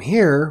from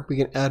here we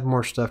can add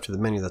more stuff to the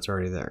menu that's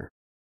already there.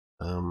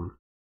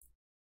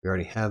 We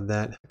already have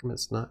that. How come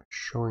it's not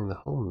showing the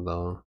home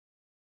though?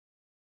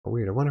 Oh,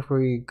 weird. I wonder if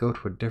we go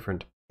to a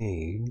different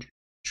page.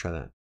 Let's try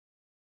that.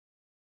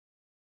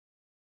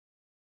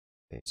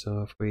 Okay,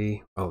 so if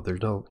we, oh,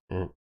 there's no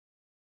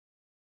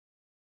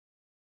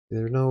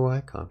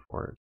icon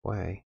for it.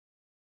 Why?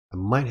 I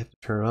might have to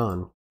turn it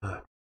on.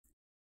 It's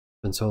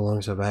been so long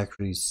since I've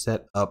actually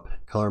set up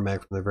Color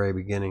Mag from the very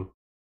beginning.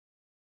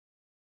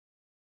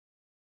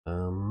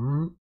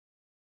 I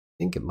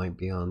think it might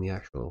be on the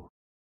actual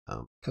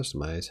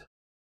customize.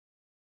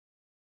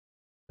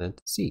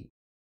 Let's see.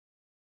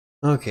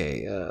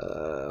 Okay,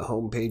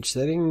 homepage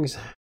settings.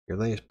 Your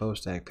latest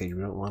post tag page.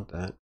 We don't want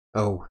that.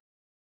 Oh,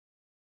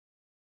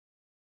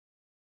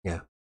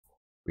 yeah,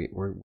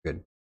 we're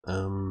good.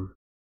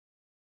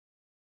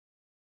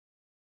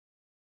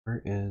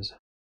 Where is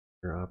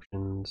your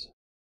options?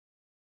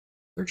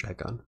 search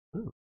icon.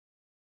 Oh.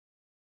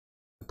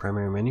 The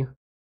primary menu.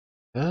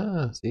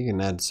 Ah, so you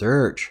can add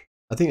search.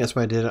 I think that's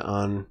why I did it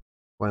on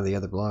one of the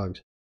other blogs.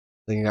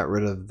 I think I got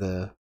rid of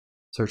the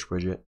search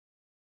widget.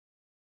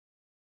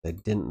 I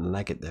didn't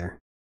like it there.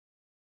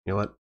 You know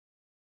what?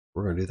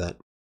 We're going to do that.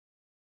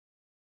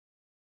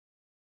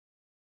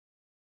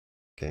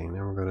 Okay,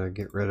 now we're going to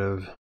get rid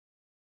of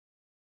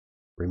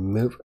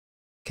remove.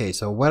 Okay,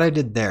 so what I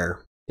did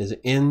there is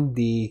in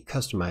the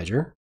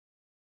customizer,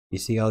 you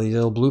see all these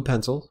little blue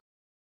pencils.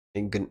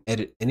 And you can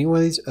edit any one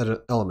of these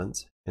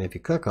elements. And if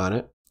you click on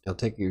it, it'll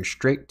take you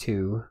straight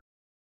to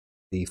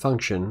the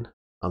function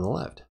on the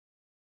left.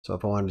 So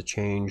if I wanted to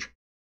change,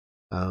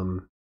 say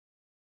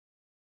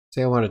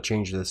I want to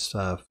change this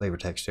flavor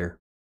text here.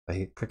 If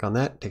I click on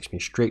that, it takes me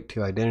straight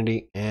to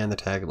identity and the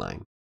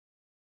tagline.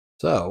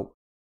 So,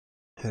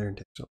 header and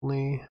text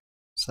only,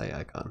 site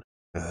icon.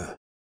 God,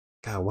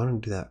 I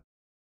want to do that.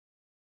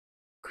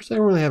 Of course, I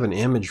don't really have an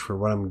image for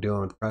what I'm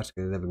doing with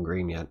Practically Living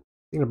Green yet. I'm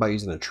thinking about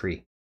using a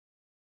tree,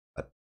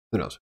 but who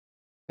knows.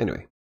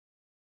 Anyway,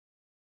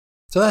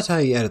 so that's how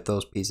you edit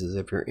those pieces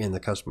if you're in the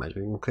customizer.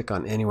 You can click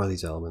on any one of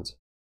these elements.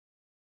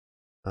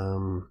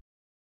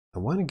 I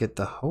want to get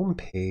the home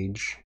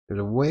page. There's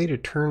a way to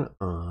turn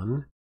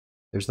on.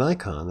 There's an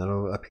icon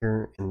that'll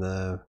appear in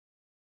the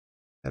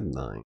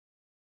headline.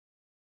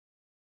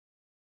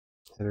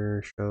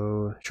 Header,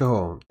 show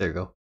home. There you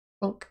go.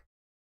 Bonk.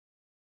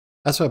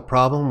 That's a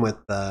problem with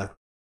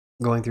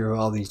going through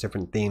all these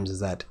different themes, is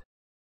that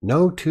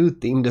no two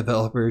theme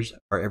developers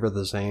are ever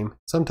the same.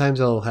 Sometimes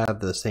they'll have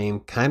the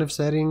same kind of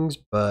settings,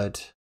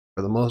 but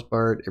for the most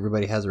part,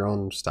 everybody has their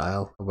own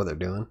style of what they're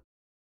doing.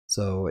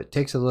 So it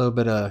takes a little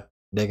bit of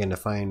digging to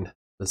find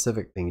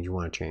specific things you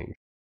want to change.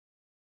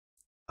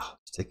 Oh,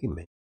 sticky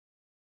menu.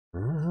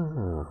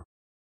 Oh.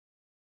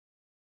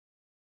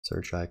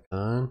 Search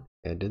icon.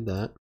 Yeah, I did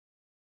that.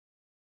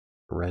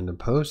 Random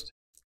post.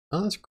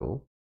 Oh, that's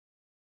cool.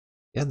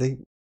 Yeah,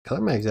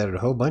 Color Mag's added a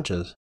whole bunch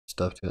of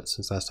stuff to it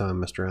since last time I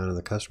messed around in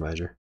the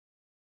customizer.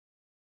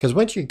 Because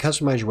once you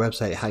customize your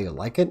website how you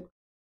like it,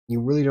 you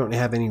really don't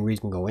have any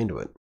reason to go into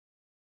it.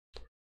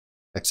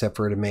 Except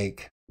for to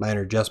make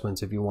minor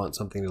adjustments if you want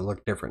something to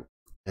look different.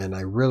 And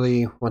I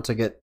really, once I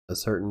get a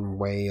certain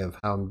way of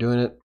how I'm doing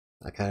it,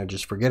 I kind of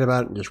just forget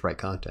about it and just write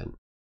content.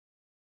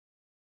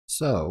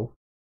 So,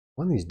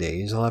 one of these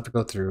days, I'll have to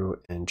go through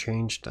and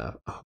change stuff.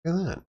 Oh, look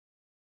at that.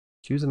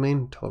 Choose the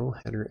main total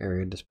header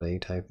area display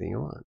type that you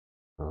want.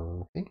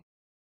 Okay.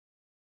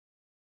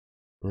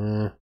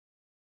 And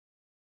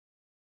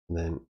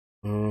then,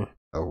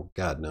 oh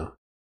God, no.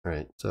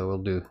 Alright, so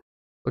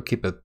we'll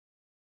keep it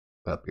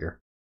up here.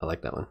 I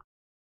like that one.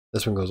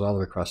 This one goes all the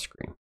way across the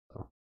screen.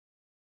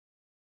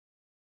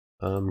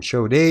 So.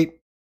 Show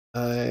date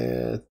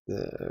from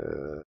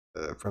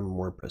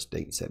WordPress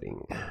date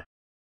setting.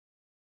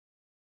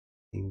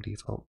 Theme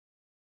default.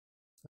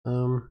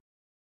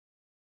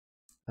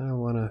 I don't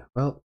want to.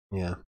 Well,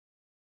 yeah.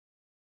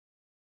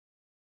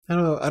 I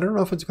don't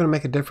know if it's going to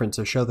make a difference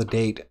to show the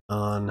date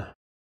on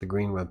the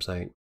green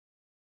website,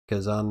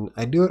 because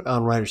I do it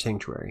on Writer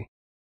Sanctuary,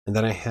 and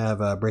then I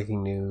have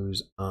breaking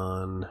news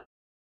on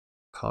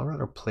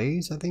Colorado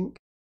Plays, I think.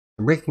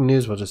 And breaking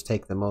news will just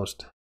take the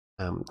most.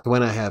 The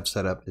one I have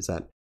set up is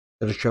that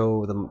it'll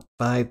show the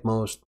 5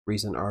 most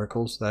recent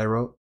articles that I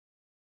wrote,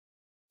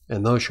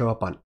 and those show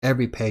up on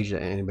every page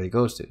that anybody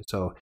goes to.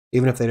 So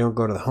even if they don't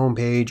go to the home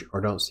page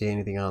or don't see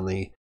anything on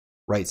the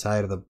right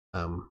side of the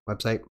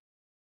website,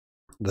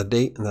 the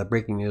date and the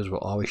breaking news will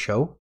always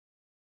show.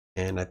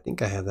 And I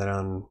think I have that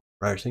on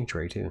Writer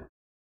Sanctuary too.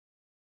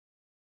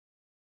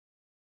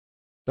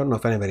 Don't know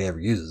if anybody ever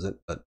uses it,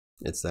 but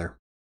it's there.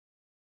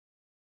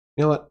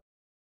 You know what?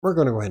 We're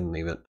going to go ahead and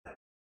leave it.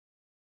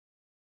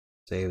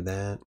 Save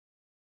that.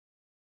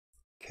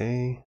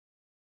 Okay.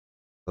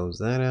 Close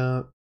that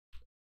out.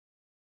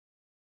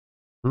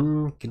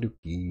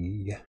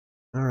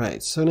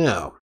 Alright, so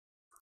now,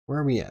 where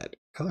are we at?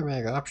 Color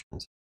Mag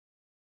options. Is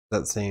that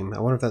the same? I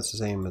wonder if that's the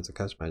same as the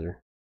customizer.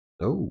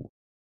 Oh.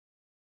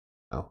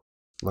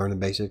 Learn the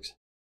basics.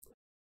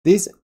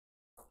 This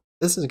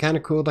is kind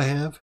of cool to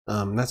have.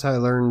 That's how I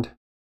learned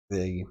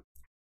the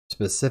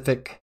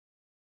specific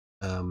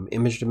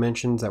image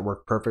dimensions that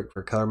work perfect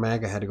for Color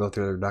Mag. I had to go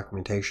through their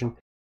documentation.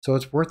 So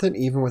it's worth it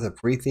even with a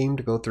free theme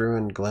to go through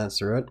and glance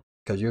through it,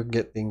 because you'll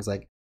get things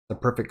like the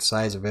perfect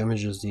size of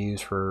images to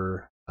use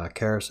for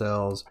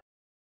carousels,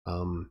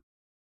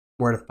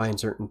 where to find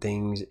certain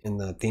things in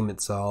the theme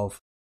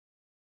itself.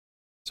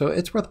 So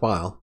it's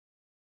worthwhile.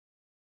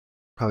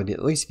 Probably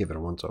at least give it a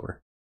once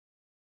over.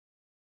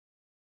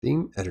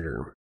 Theme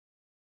editor.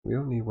 We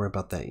don't need to worry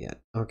about that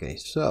yet. Okay,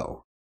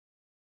 so.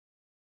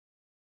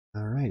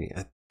 Alrighty,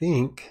 I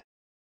think.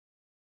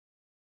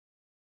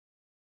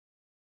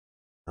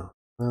 Oh,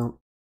 well.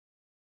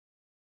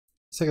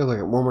 Let's take a look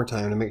at it one more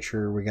time to make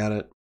sure we got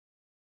it.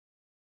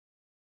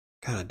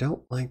 God, I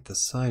don't like the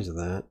size of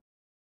that.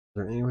 Is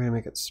there any way to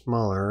make it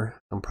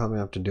smaller? I'm probably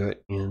going to have to do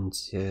it in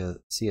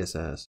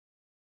CSS.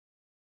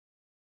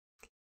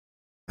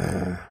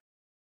 I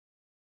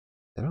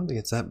don't think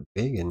it's that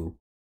big in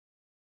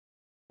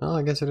Oh,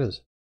 I guess it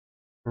is.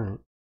 All right.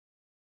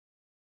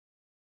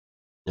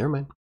 Never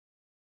mind.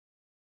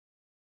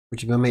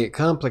 Which is going to make it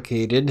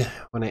complicated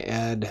when I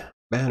add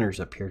banners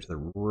up here to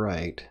the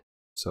right.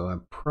 So I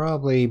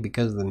probably,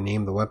 because the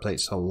name of the website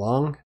is so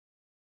long,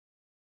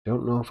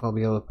 don't know if I'll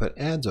be able to put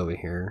ads over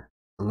here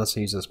unless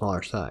I use a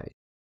smaller size,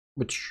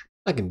 which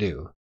I can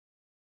do.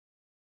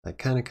 That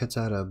kind of cuts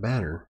out a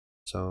banner.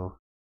 So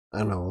I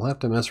don't know, we'll have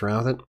to mess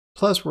around with it.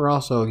 Plus, we're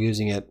also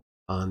using it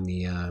on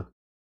the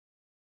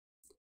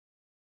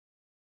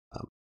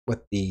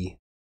with the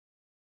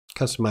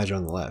customizer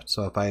on the left.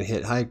 So if I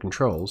hit hide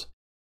controls,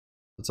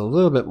 it's a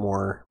little bit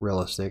more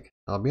realistic.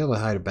 I'll be able to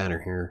hide a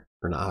banner here,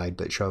 or not hide,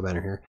 but show a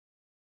banner here.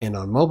 And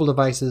on mobile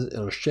devices,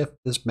 it'll shift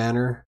this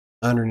banner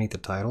underneath the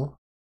title.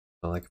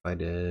 So like if I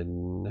did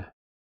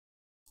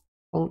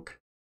bonk,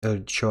 it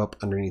would show up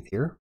underneath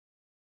here.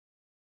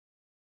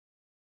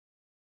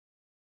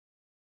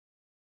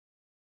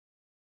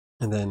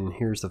 And then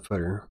here's the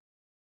footer.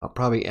 I'll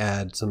probably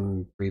add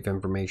some brief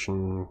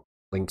information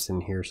links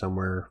in here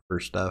somewhere for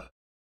stuff.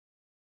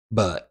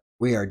 But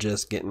we are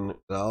just getting it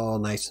all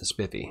nice and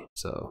spiffy.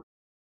 So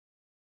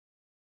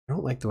I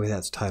don't like the way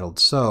that's titled.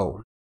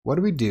 So what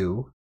do we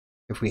do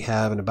if we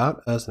have an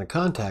About Us and a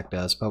Contact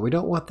Us, but we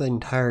don't want the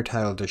entire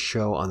title to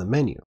show on the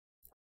menu?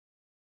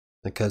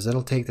 Because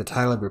it'll take the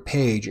title of your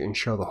page and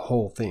show the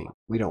whole thing.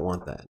 We don't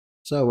want that.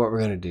 So what we're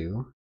going to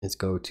do is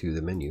go to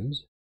the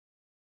menus.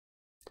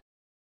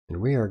 And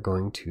we are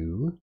going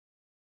to,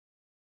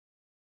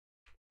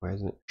 why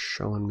isn't it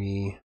showing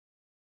me?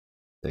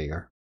 There you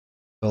are.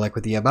 So like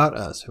with the About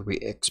Us, if we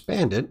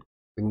expand it,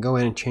 we can go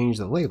in and change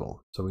the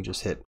label. So we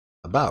just hit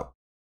About.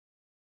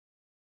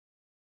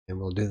 And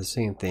we'll do the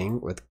same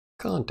thing with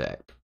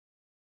Contact.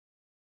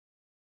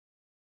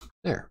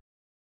 There.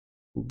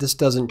 This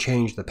doesn't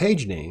change the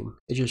page name.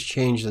 It just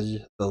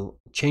changes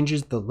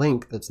the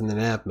link that's in the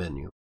nav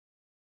menu.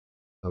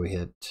 So we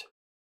hit,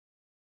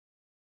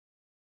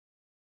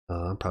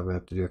 I'll probably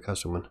have to do a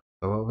custom one.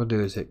 So what we'll do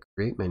is hit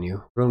create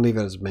menu. We're going to leave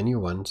it as menu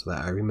 1 so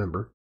that I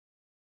remember.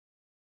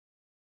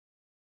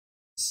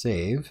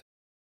 Save.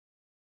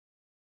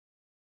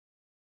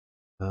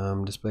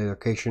 Display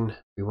location.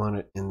 We want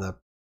it in the,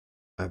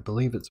 I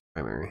believe it's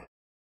primary.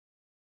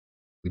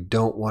 We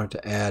don't want it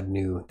to add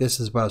new. This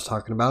is what I was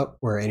talking about,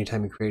 where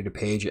anytime you created a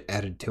page, it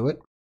added to it.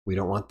 We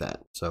don't want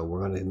that. So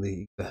we're going to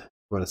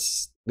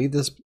leave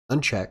this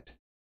unchecked.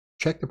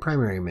 Check the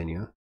primary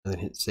menu and then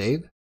hit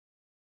save.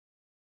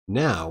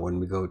 Now, when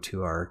we go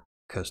to our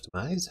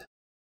customize,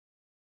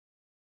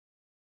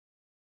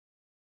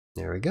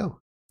 there we go.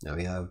 Now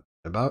we have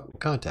about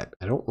and contact.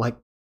 I don't like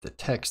the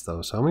text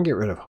though, so I'm going to get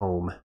rid of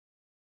home.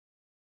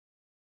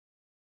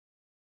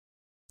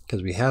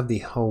 Because we have the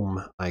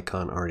home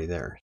icon already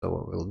there. So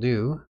what we'll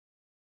do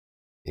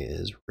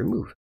is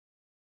remove.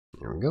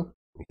 There we go.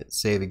 We hit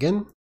save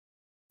again.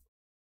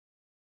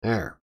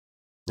 There.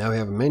 Now we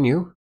have a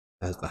menu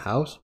as the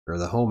house or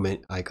the home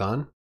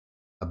icon,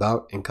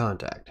 about and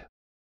contact.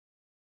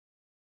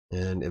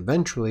 And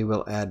eventually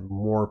we'll add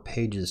more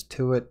pages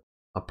to it.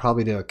 I'll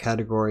probably do a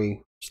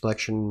category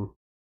selection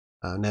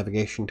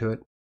navigation to it.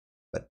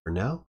 But for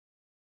now,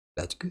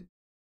 that's good.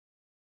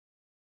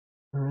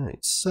 All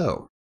right,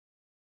 so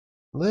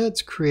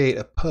let's create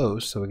a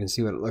post so we can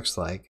see what it looks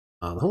like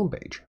on the home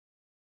page.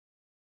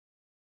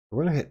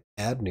 We're going to hit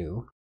add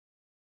new.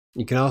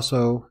 You can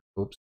also,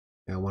 oops,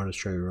 I wanted to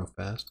show you real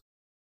fast.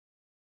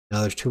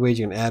 Now there's 2 ways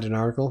you can add an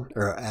article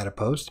or add a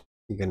post.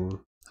 You can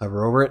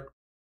hover over it,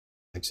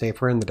 like say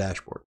if we're in the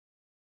dashboard.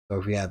 So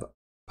if we have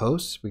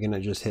posts, we can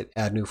just hit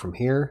add new from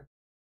here,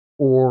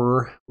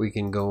 or we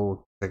can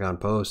go click on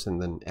post and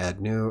then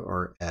add new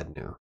or add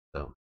new.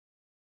 So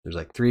there's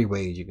like 3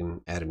 ways you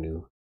can add a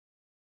new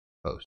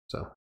post.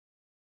 So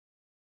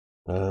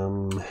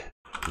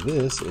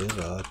this is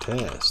a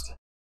test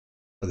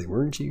of the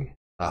emergency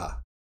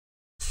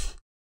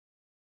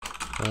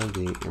of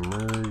the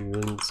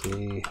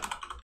emergency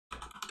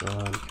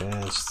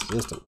broadcast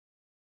system.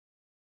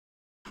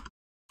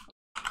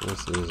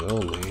 This is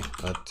only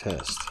a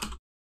test.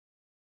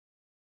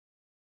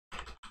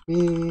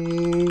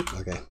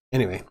 Okay,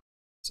 anyway,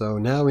 so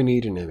now we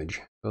need an image.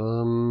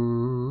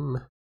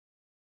 God,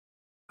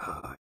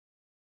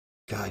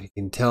 you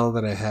can tell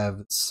that I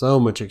have so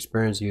much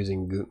experience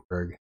using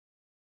Gutenberg.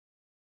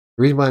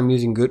 The reason why I'm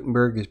using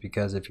Gutenberg is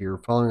because if you're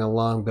following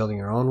along building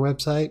your own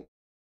website,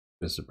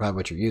 this is probably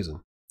what you're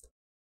using.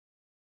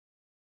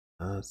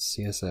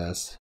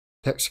 CSS,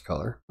 text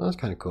color. Oh, that's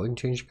kind of cool. You can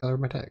change the color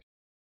of my text.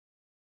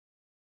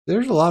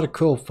 There's a lot of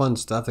cool, fun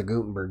stuff that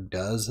Gutenberg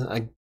does.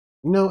 I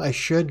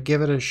should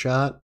give it a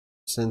shot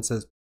since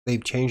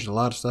they've changed a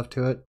lot of stuff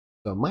to it.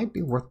 So it might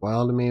be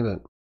worthwhile to me,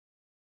 but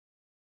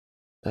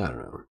I don't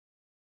know.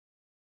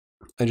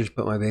 I just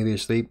put my baby to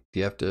sleep.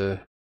 Do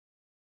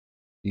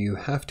you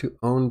have to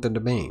own the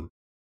domain?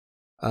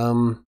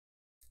 For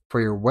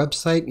your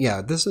website,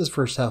 yeah, this is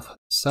for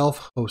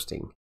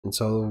self-hosting. And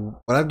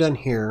so what I've done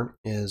here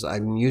is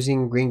I'm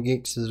using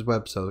GreenGeeks'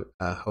 web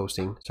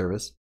hosting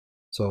service.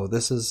 So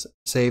this is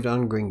saved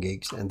on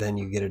GreenGeeks, and then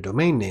you get a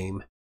domain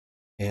name.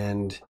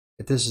 And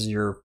if this is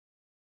your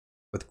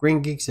with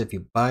Green Geeks, if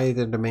you buy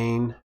the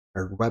domain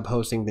or web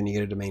hosting, then you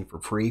get a domain for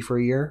free for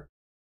a year,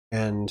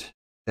 and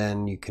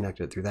then you connect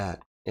it through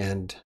that.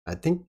 And I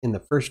think in the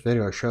first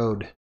video I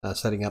showed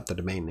setting up the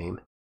domain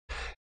name.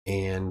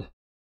 And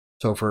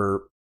so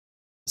for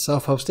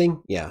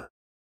self-hosting, yeah,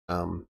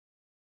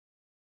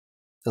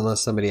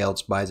 unless somebody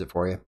else buys it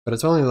for you, but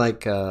it's only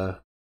like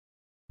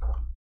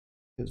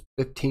it's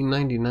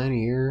 $15.99 a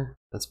year.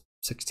 That's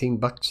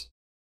 $16.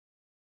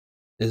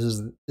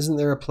 Isn't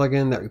there a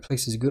plugin that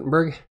replaces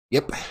Gutenberg?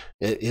 Yep,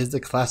 it is the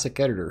Classic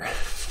Editor.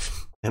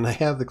 And I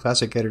have the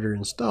Classic Editor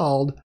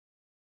installed,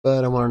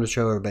 but I wanted to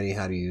show everybody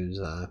how to use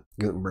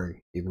Gutenberg,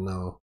 even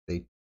though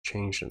they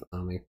changed it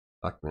on the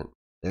document.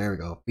 There we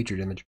go, featured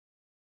image.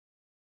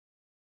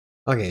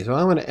 Okay, so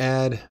I'm going to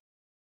add,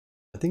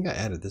 I think I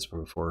added this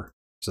one before,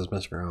 because I was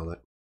messing around with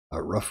it.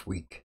 A rough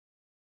week.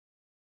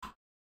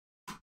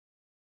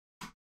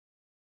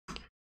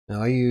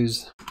 Now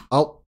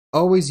I'll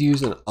always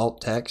use an alt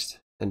text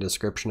and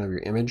description of your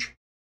image.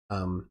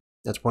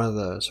 That's one of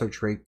the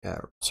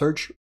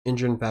search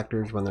engine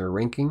factors when they're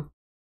ranking.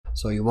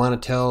 So you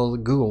want to tell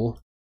Google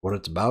what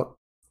it's about,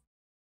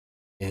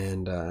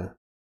 and you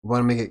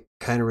want to make it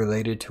kind of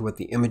related to what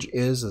the image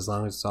is, as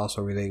long as it's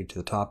also related to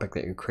the topic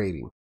that you're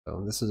creating.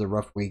 So this is a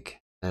rough week,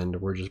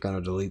 and we're just going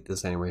to delete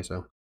this anyway.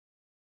 So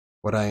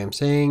what I am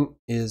saying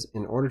is,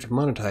 in order to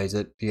monetize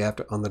it, you have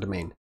to own the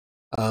domain.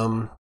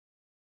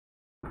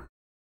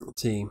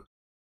 Let's see.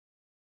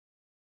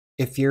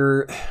 It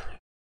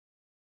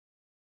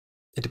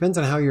depends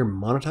on how you're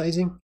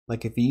monetizing.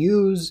 Like if you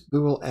use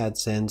Google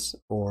AdSense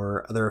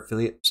or other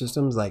affiliate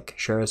systems like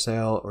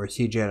ShareASale or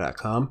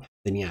CJ.com,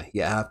 then yeah,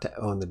 you have to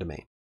own the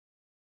domain.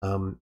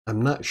 I'm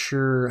not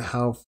sure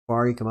how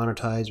far you can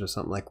monetize with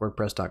something like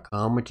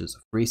WordPress.com, which is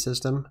a free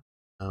system.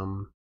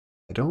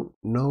 I don't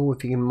know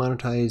if you can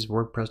monetize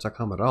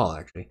WordPress.com at all,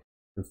 actually.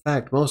 In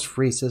fact, most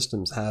free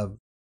systems have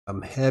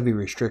heavy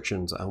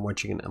restrictions on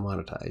what you can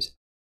monetize.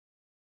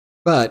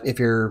 But if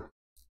you're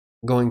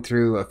going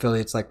through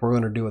affiliates like we're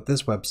going to do with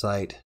this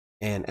website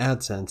and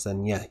AdSense,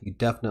 then yeah, you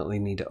definitely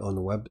need to own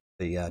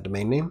the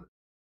domain name.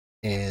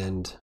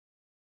 And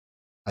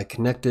I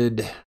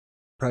connected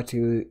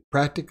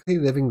Practically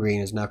Living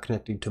Green is now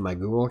connected to my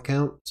Google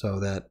account so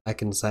that I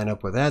can sign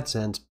up with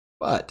AdSense,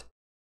 but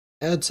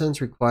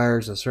AdSense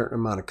requires a certain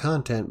amount of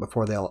content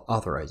before they'll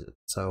authorize it.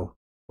 So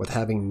with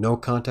having no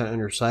content on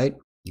your site,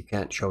 you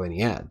can't show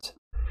any ads.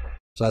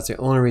 So that's the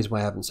only reason why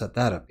I haven't set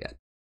that up yet.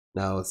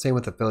 Now, same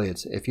with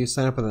affiliates. If you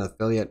sign up with an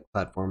affiliate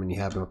platform and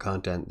you have no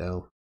content,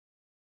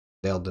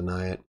 they'll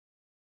deny it.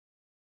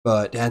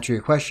 But to answer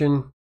your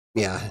question,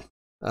 yeah,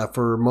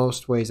 for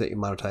most ways that you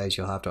monetize,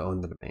 you'll have to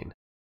own the domain.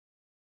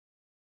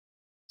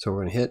 So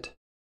we're going to hit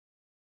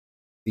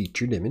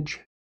featured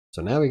image.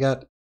 So now we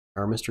got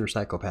our Mr.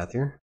 Psychopath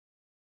here.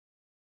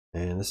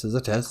 And this is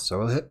a test, so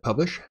we'll hit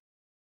publish.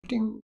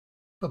 Ding,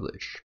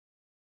 publish.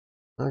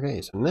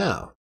 Okay, so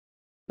now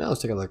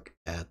let's take a look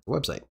at the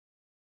website.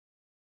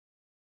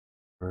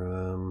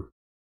 I'll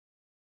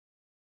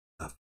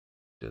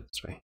do it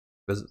this way.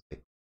 Visit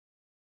site.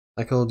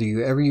 Michael, do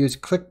you ever use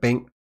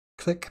ClickBank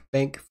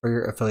for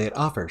your affiliate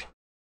offers?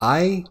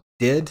 I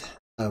did.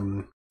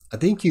 I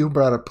think you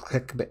brought up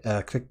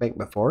ClickBank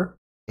before,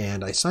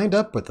 and I signed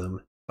up with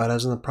them, but I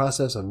was in the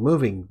process of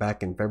moving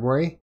back in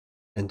February,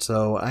 and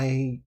so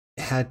I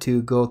had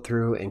to go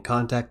through and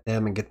contact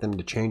them and get them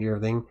to change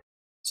everything.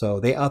 So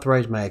they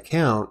authorized my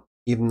account,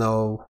 even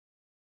though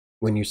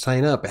when you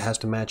sign up, it has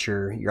to match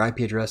your IP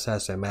address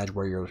has to match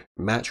where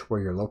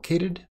you're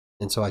located.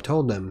 And so I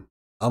told them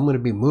I'm going to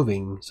be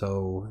moving,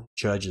 so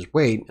should I just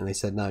wait? And they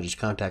said no, just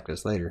contact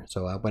us later.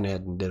 So I went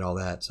ahead and did all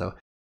that. So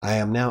I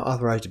am now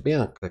authorized to be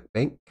on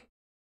ClickBank.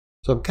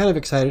 So I'm kind of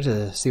excited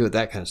to see what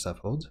that kind of stuff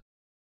holds.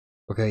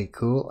 Okay,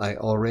 cool. I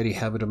already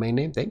have a domain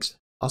name. Thanks.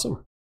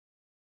 Awesome.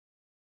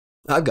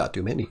 I've got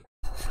too many.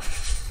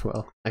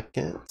 Well, I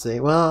can't say.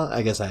 Well,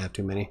 I guess I have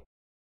too many.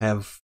 I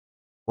have,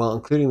 well,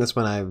 including this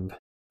one, I have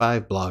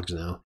 5 blogs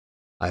now.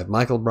 I have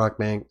Michael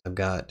Brockbank. I've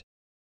got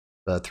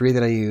the 3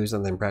 that I use,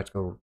 and then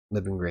Practical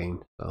Living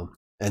Green. So,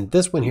 and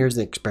this one here's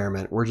the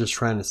experiment. We're just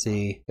trying to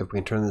see if we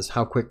can turn this,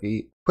 how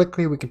quickly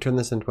we can turn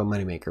this into a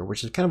moneymaker,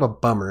 which is kind of a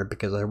bummer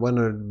because I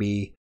wanted it to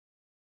be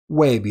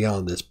way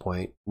beyond this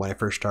point when I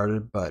first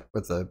started. But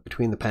with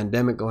between the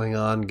pandemic going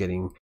on,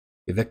 getting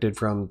evicted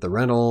from the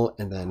rental,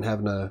 and then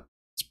having to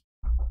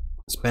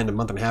spend a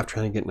month and a half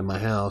trying to get into my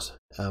house,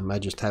 I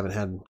just haven't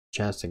had a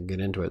chance to get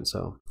into it.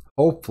 So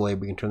hopefully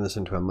we can turn this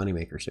into a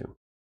moneymaker soon.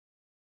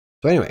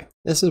 So anyway,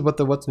 this is what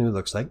the what's new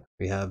looks like.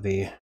 We have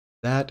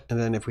that, and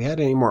then if we had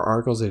any more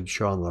articles, it'd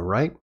show on the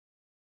right.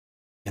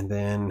 And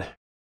then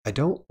I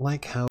don't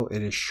like how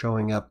it is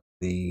showing up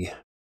the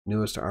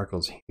newest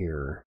articles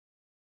here.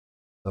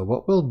 So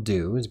what we'll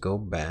do is go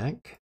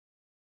back.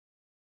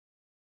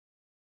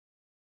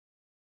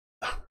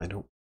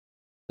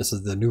 This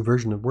is the new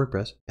version of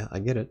WordPress. Yeah, I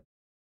get it.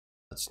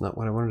 That's not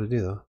what I wanted to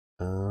do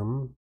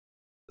though.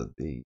 I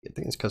think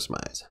it's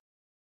customize.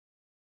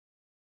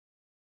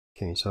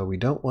 Okay, so we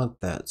don't want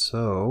that.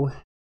 So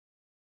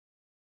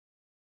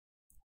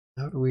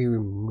how do we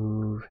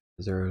remove,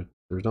 is there a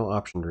There's no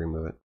option to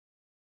remove it.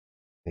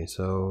 Okay,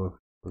 so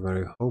we're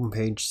going to home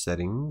page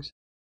settings.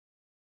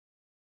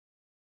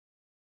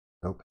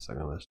 Nope, it's not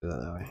gonna let us do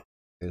that way.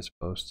 Latest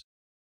post.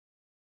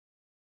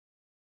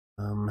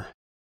 What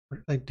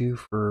did I do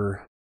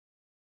for? I'm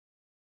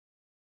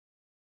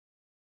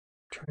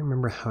trying to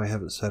remember how I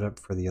have it set up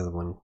for the other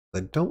one.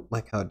 I don't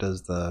like how it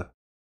does the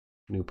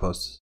new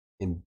posts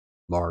in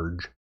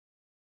large.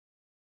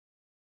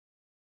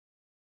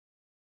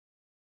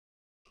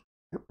 I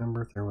can't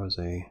remember if there was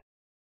a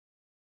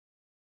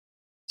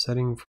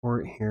setting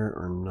for it here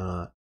or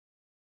not.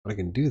 What I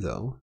can do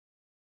though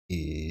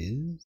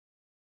is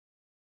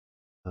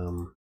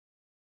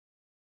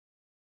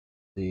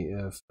see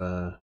if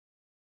Writer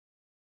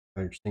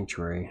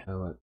Sanctuary,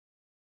 how it.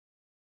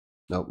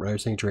 Nope, Writer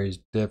Sanctuary is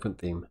different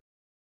theme.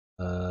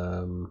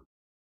 Alright.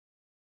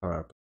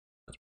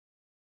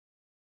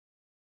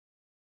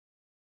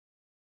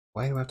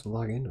 Why do I have to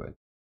log into it?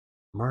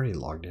 I'm already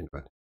logged into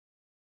it.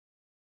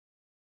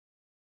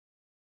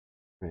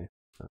 Okay.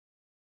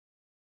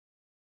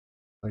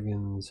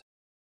 Plugins,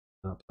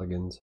 not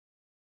plugins.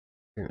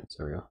 Appearance,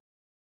 there we go.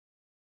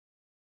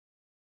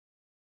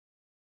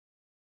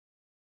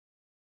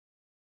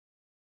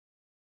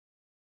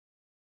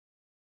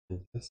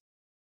 Is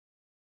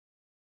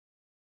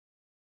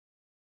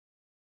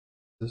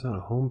this on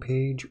a home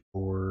page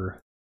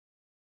or?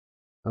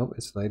 Oh,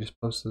 it's the latest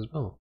post as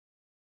well.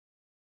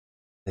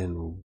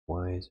 Then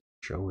why is it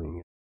showing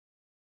it?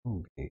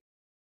 Home page.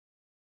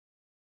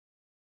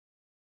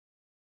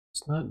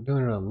 It's not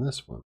doing it on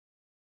this one.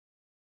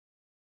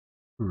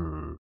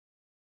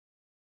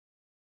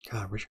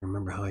 God, I wish I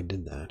remember how I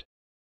did that.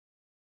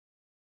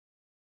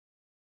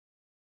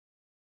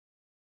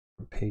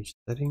 Page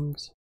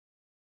settings.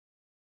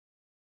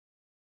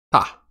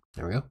 Ah,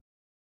 there we go.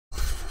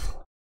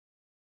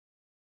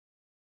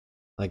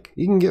 Like,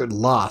 you can get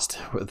lost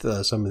with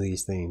some of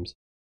these themes.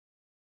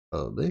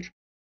 Publish.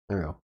 There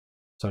we go.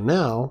 So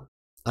now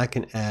I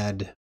can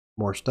add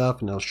more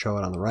stuff and it'll show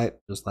it on the right,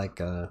 just like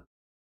I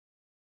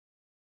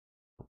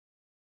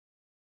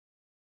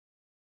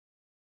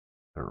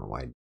don't know why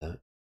I did that.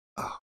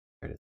 Oh,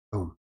 there it is.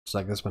 Boom. Just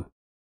like this one.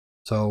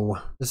 So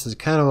this is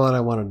kind of what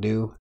I want to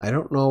do. I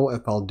don't know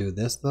if I'll do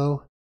this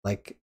though.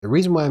 Like, the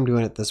reason why I'm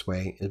doing it this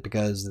way is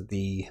because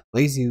the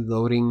lazy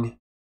loading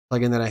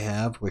plugin that I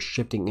have was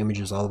shifting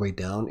images all the way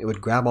down. It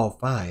would grab all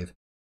 5,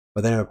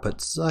 but then it would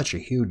put such a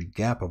huge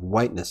gap of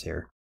whiteness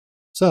here.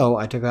 So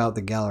I took out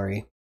the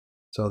gallery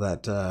so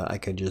that I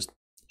could just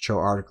show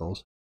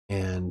articles,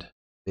 and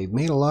they've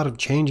made a lot of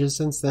changes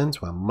since then,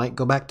 so I might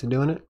go back to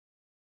doing it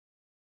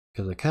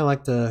because I kind of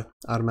like the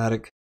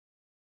automatic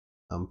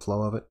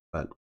flow of it.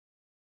 But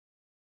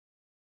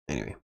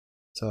anyway,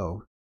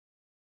 so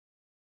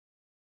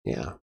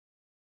yeah,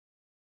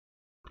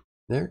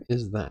 there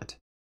is that.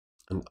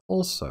 And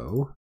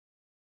also,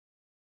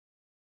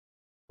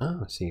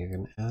 oh, see, I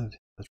can add,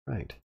 that's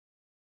right.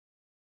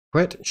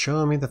 Quit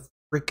showing me the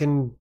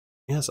freaking,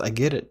 yes, I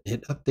get it.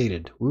 It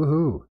updated.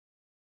 Woohoo.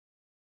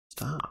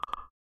 Stop.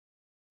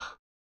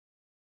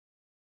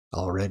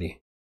 Already.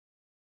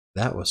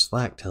 That was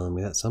Slack telling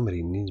me that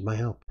somebody needs my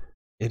help.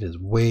 It is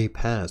way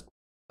past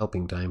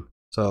helping time.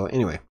 So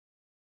anyway,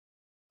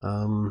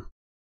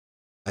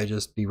 I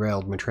just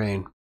derailed my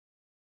train.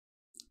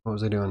 What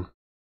was I doing?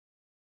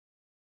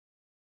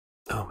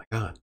 Oh my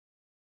god.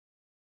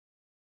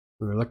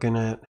 We were looking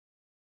at,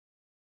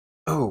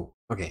 oh,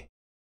 okay.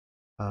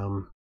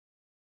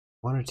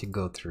 Wanted to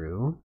go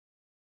through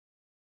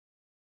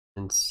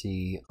and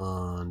see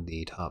on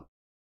the top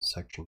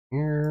section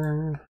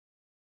here.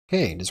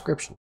 Okay,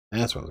 description.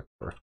 That's what I'm looking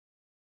for.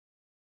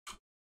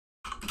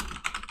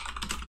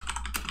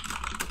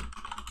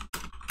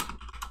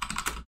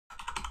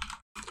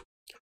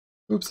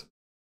 Oops.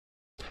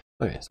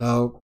 Okay,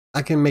 so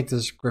I can make the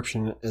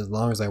description as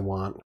long as I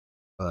want,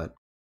 but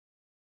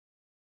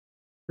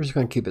we're just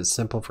going to keep it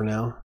simple for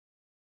now.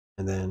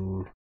 And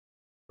then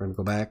we're going to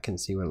go back and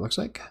see what it looks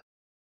like.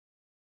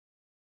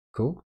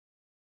 Cool.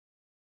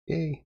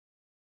 Yay.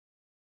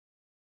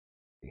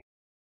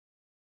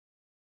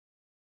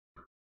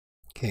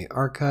 Okay,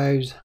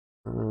 archives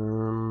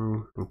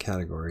and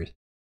categories.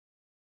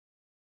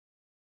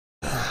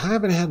 I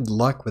haven't had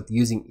luck with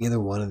using either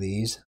one of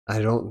these. I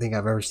don't think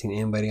I've ever seen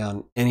anybody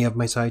on any of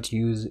my sites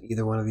use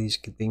either one of these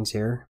things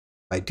here.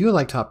 I do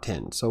like top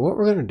 10. So what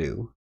we're going to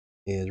do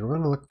is we're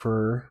going to look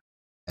for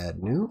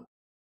add new.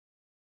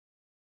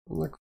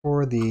 Look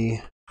for the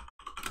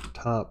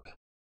top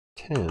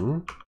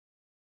 10.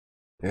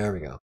 There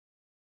we go.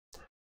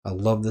 I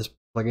love this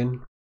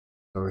plugin.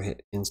 So we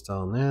hit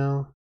install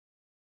now.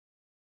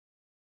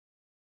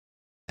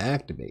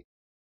 Activate.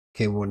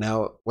 Okay, well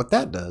now what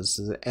that does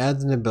is it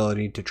adds an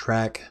ability to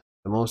track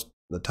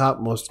the top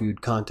most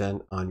viewed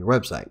content on your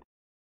website.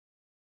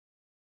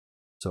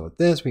 So with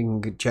this, we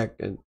can check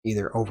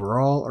either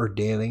overall or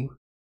daily.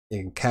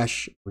 You can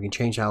cache. We can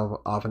change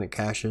how often it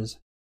caches.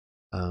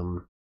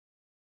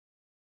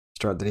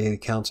 Start the daily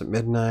counts at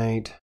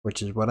midnight,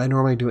 which is what I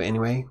normally do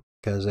anyway.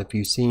 Because if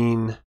you've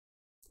seen,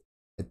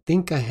 I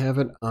think I have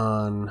it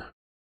on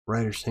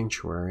Writer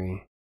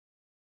Sanctuary.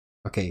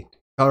 Okay,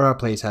 Colorado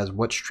Place has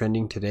what's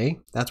trending today.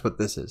 That's what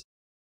this is.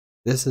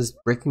 This is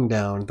breaking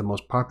down the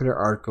most popular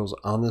articles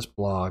on this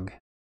blog,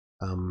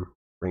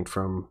 ranked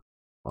from,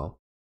 well,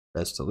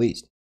 best to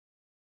least,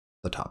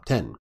 the top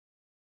 10.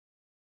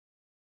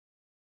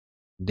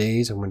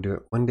 Days, I'm going to do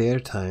it one day at a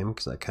time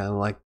because I kind of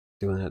like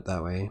doing it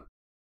that way.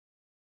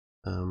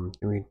 And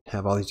we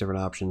have all these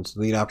different options.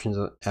 Delete options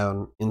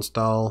on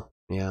install.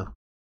 Yeah.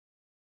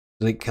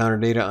 Delete counter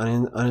data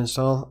on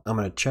uninstall. I'm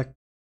going to check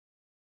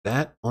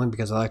that only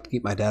because I like to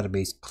keep my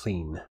database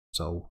clean.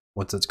 So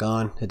once it's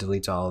gone, it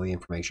deletes all the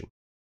information.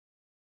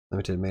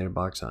 Limited meta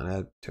box on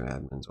add to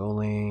admins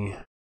only.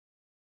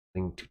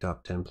 Link to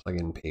top 10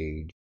 plugin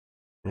page.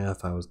 Yeah,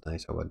 if I was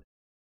nice, I would.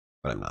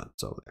 But I'm not,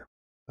 so there.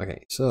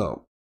 Okay,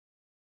 so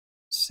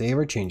save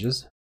our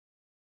changes.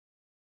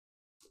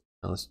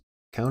 Now let's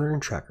counter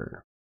and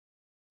tracker.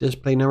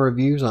 Display number of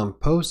views on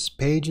posts,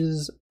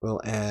 pages.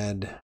 We'll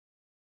add.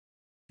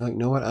 Oh, you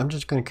know what? I'm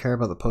just going to care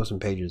about the posts and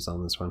pages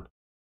on this one.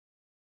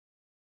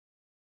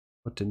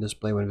 What to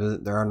display when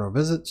visit? There are no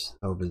visits.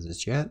 No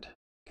visits yet.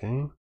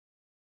 Okay.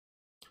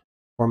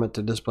 Format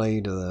to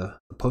display to the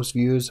post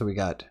views. So we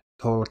got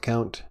total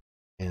count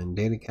and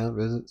daily count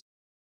visits.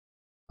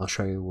 I'll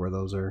show you where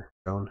those are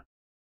shown.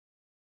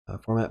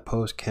 Format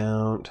post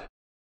count.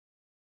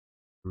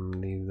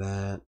 Leave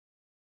that.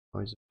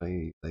 Always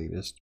display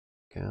latest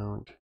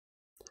count.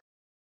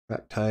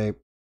 Track type.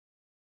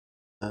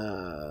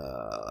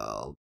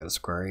 I'll get a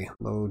query.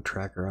 Load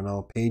tracker on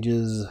all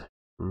pages.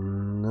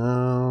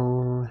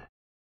 No.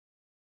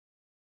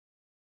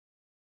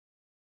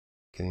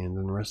 Okay, and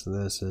then the rest of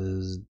this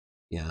is,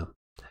 yeah.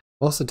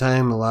 Most of the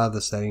time, a lot of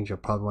the settings you'll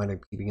probably wind up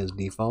keeping as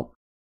default.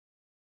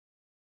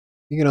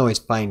 You can always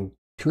fine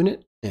tune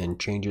it and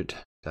change it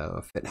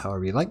to fit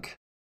however you like.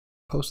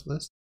 Post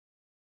list.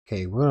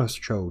 Okay, we're going to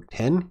show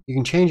 10. You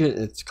can change it.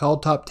 It's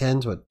called top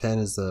 10, so 10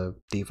 is the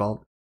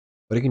default.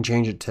 But you can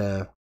change it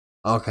to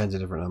all kinds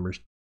of different numbers.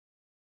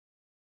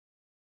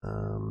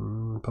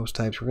 Post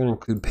types, we're going to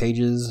include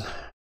pages.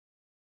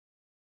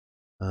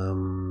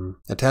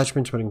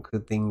 Attachments would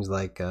include things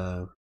like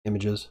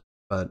images,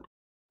 but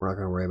we're not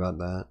going to worry about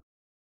that.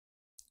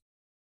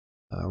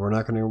 We're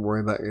not going to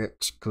worry about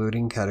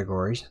excluding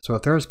categories. So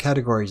if there's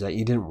categories that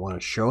you didn't want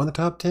to show in the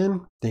top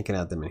 10, you can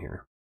add them in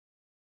here.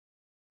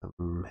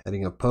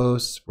 Heading of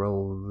posts,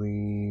 we'll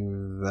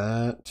leave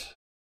that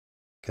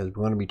because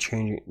we want to be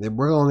changing.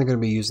 We're only going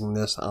to be using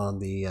this on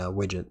the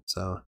widget,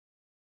 so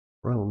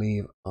we're going to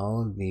leave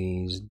all of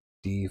these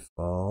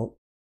default.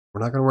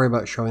 We're not going to worry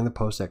about showing the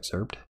post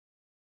excerpt,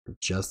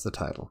 just the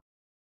title.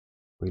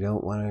 We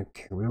don't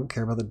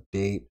care about the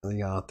date of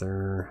the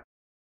author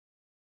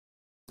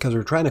because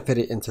we're trying to fit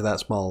it into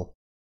that small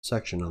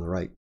section on the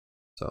right.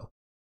 So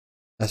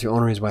that's the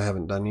only reason why I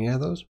haven't done any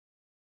of those.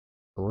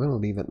 So we're going to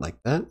leave it like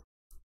that.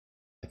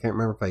 I can't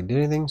remember if I did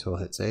anything, so I'll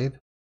hit save.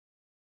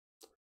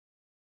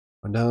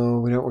 No,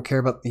 we don't care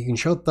about, you can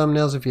show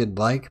thumbnails if you'd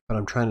like, but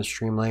I'm trying to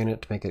streamline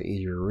it to make it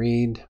easier to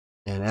read,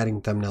 and adding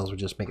thumbnails would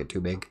just make it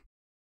too big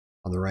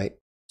on the right.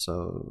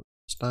 So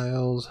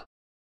styles.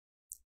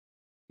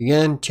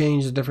 Again,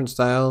 change the different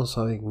styles,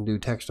 so you can do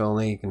text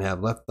only. You can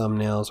have left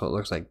thumbnail, so it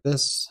looks like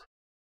this.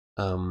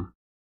 I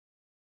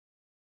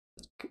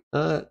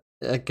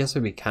guess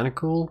it'd be kind of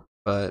cool,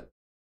 but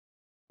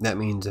that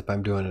means if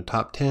I'm doing a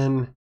top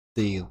 10,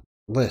 the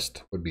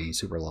list would be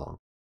super long,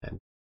 and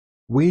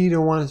we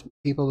don't want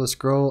people to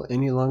scroll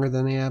any longer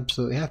than they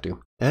absolutely have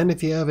to. And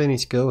if you have any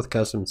skill with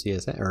custom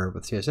CSS or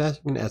with CSS,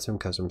 you can add some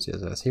custom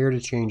CSS here to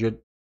change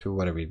it to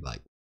whatever you'd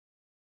like.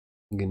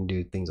 You can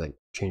do things like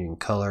changing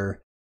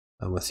color.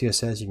 With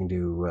CSS, you can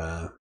do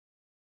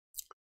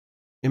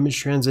image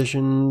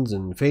transitions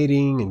and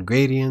fading and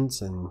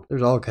gradients, and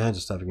there's all kinds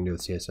of stuff you can do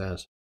with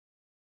CSS.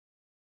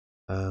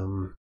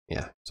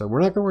 Yeah, so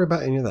we're not going to worry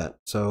about any of that.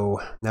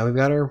 So now we've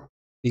got our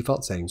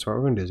default settings. So what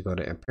we're going to do is go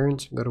to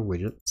Appearance, go to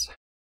Widgets.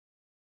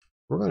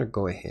 We're going to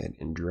go ahead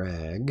and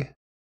drag,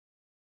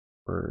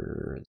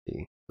 where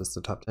is this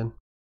the top 10?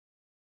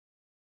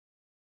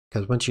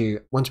 Because once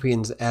we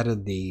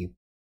added the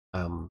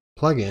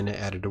plugin, it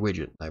added a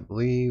widget, I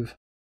believe.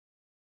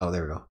 Oh,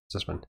 there we go. It's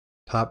this one.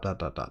 Top ...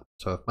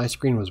 So if my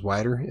screen was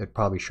wider, it'd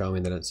probably show me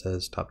that it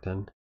says top 10.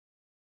 I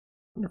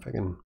wonder if I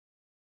can.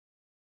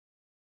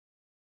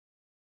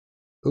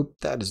 Oop,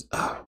 that is,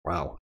 oh,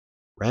 wow.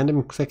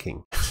 Random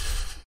clicking.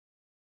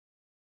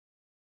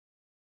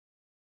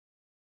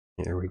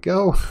 Here we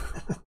go.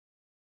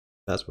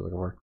 That's what we're going to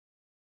work.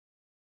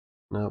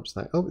 Nope, it's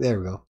not. Oh, there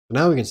we go. So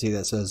now we can see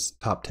that says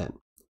top 10.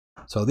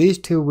 So these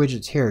two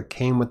widgets here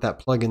came with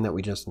that plugin that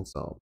we just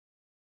installed.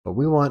 But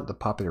we want the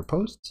popular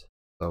posts.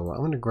 So I'm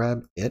going to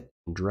grab it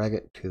and drag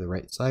it to the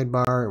right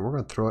sidebar, and we're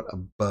going to throw it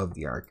above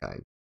the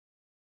archive.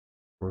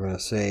 We're going to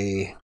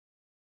say,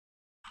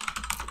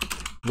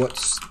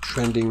 what's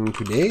trending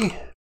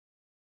today?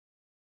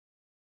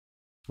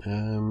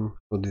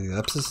 We'll do the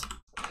ellipsis.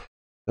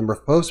 Number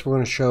of posts, we're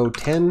going to show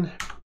 10.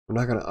 We're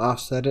not going to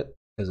offset it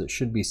because it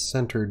should be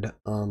centered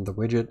on the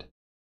widget.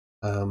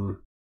 We're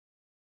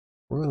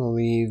going to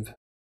leave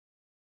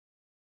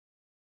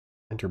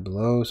enter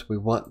below. So we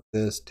want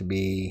this to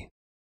be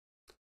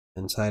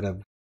inside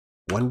of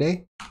 1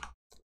 day.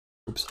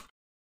 Oops.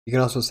 You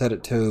can also set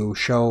it to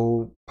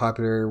show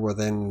popular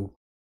within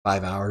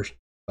 5 hours,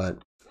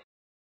 but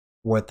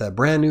with a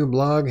brand new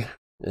blog,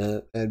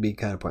 that'd be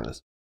kind of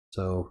pointless.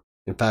 So,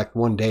 in fact,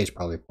 1 day is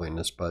probably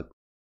pointless, but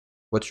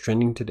what's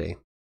trending today?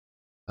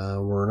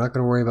 We're not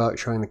going to worry about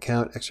showing the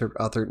count, excerpt,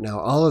 author. Now,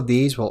 all of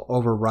these will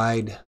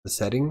override the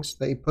settings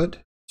that you put,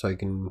 so you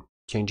can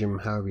change them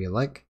however you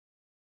like.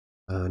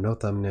 No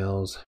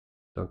thumbnails,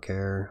 don't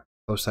care.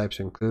 Post types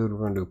include, we're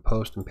going to do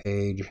post and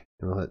page,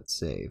 and we'll hit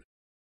save.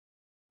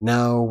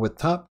 Now, with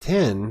top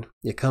 10,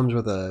 it comes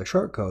with a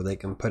shortcode they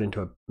can put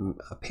into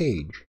a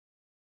page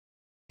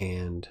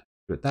and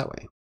do it that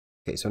way.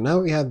 Okay, so now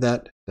we have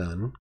that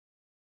done.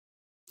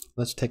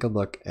 Let's take a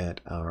look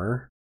at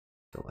our,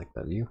 don't like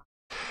that view.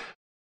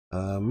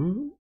 I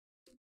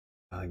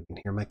can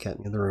hear my cat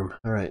in the other room.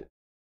 All right,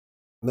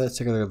 let's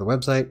take a look at the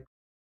website.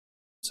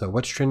 So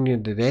what's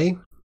trending today?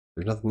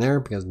 There's nothing there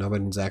because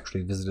nobody's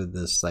actually visited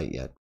this site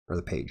yet, or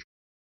the page.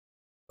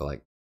 So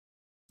like,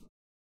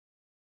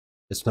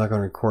 it's not going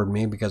to record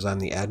me because I'm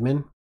the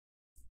admin,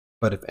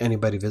 but if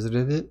anybody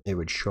visited it, it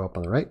would show up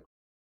on the right.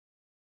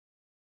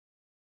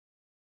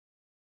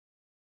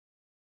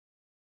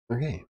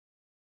 Okay,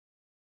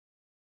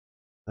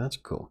 that's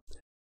cool.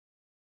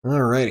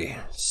 Alrighty,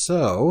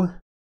 so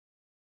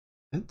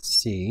let's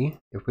see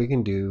if we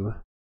can do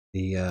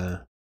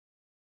the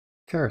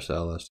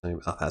carousel this time.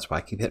 Oh, that's why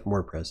I keep hitting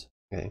WordPress.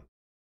 Okay,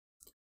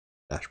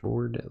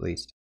 dashboard at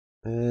least.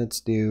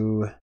 Let's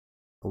do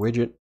a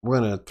widget. We're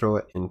going to throw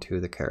it into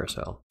the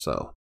carousel.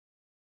 So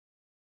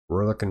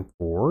we're looking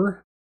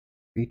for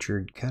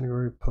featured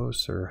category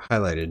posts or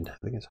highlighted. I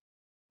think it's,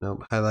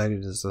 nope,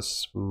 highlighted is a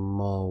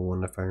small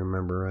one if I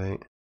remember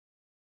right.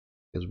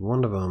 Because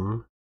one of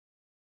them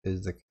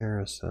is the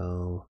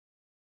carousel.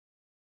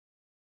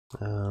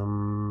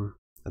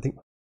 I think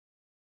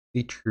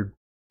featured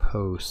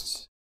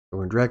posts. So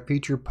we're going to drag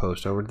featured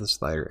post over to the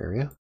slider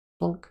area.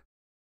 Plonk.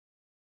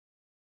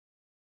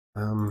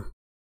 We're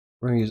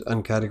going to use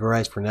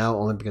uncategorized for now,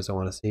 only because I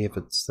want to see if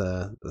it's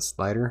the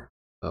slider.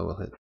 So we'll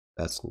hit,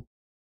 that's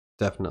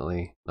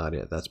definitely not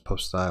it. That's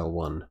post style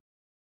 1.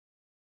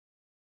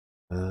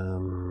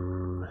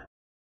 Was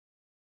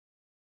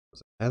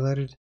it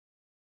highlighted?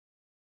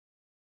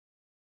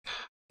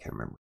 Can't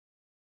remember.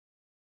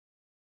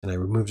 And I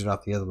removed it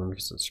off the other one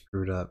because it's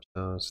screwed up.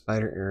 So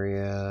slider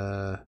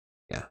area,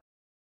 yeah.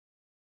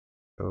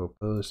 Go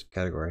post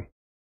category.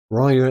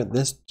 We're only doing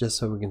this just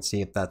so we can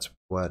see if that's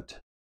what,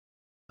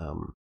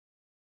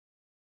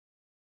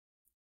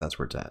 that's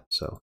where it's at.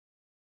 So,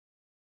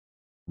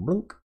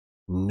 blunk.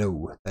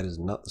 No, that is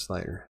not the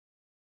slider.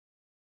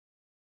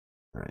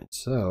 All right,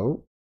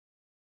 so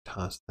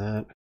toss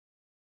that.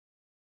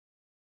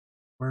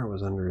 Where it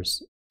was under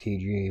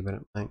TG, but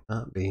it might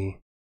not be.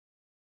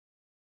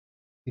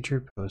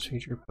 Featured post,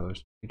 featured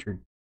post,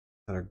 featured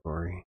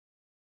category.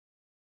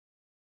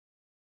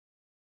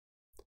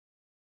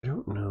 I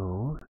don't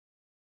know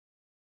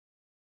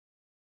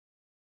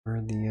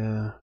where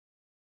the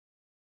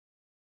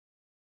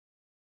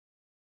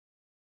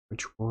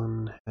which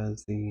one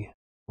has the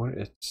what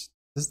it's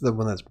this is the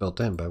one that's built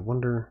in, but I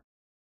wonder.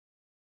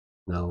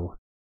 No,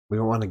 we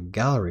don't want a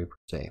gallery per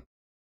se.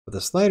 What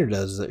the slider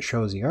does is it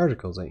shows the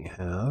articles that you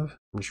have.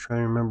 I'm just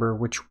trying to remember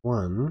which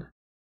one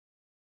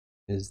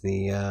is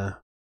the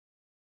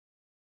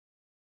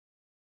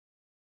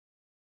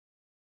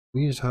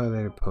we used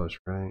highlighted post,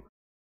 right?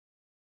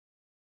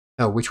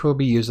 Oh, which will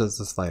be used as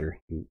the slider,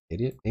 you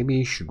idiot. Maybe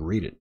you should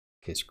read it.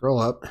 Okay, scroll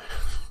up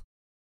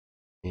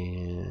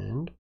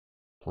and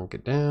plunk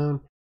it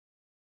down.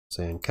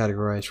 Saying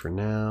categorize for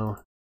now.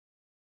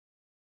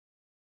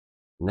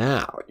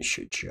 Now it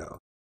should show.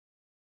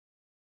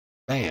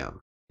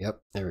 Bam. Yep,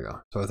 there we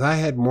go. So if I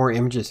had more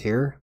images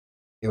here,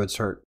 it would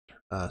start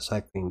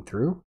cycling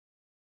through.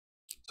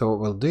 So what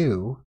we'll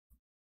do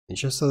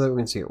is just so that we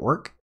can see it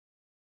work,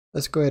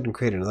 let's go ahead and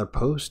create another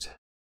post.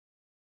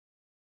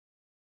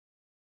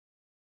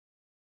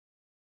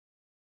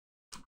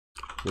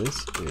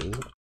 This is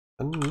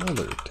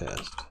another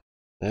test.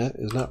 That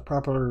is not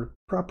proper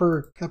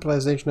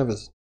capitalization of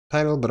his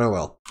title, but oh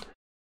well.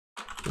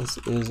 This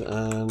is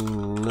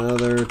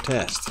another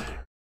test.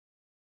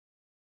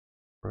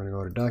 We're going to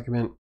go to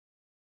document,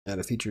 add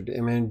a featured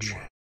image,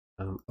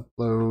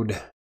 upload.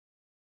 Let's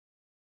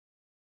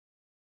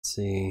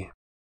see,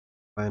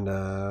 find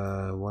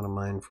one of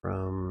mine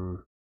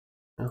from,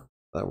 oh,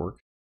 that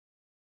works.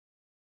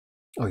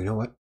 Oh, you know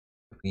what?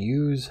 If we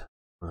use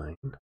mine,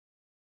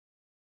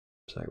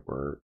 site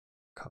work,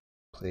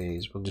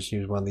 please, we'll just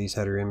use one of these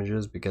header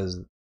images because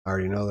I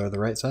already know they're the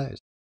right size.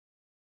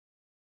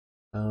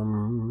 God,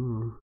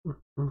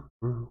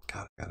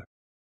 I gotta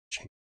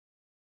change.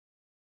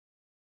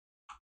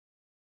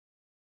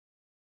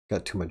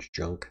 Got too much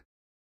junk.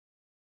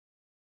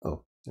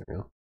 Oh, there we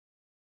go.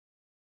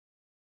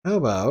 How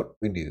about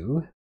we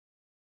do,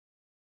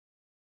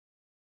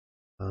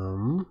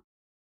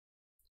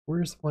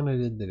 where's the one I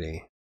did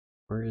today?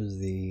 Where is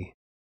the,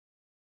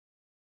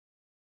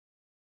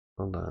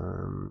 Hold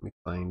on, let me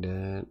find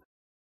it.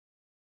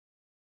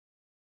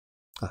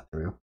 Ah, there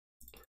we go.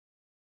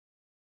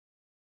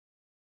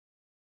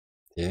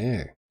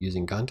 Yeah,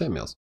 using content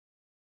mails.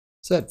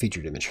 Set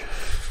featured image.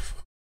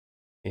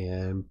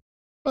 And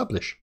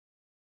publish.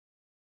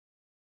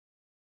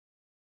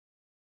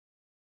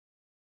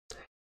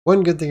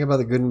 One good thing about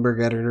the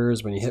Gutenberg editor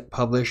is when you hit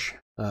publish,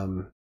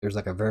 there's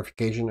like a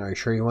verification. Are you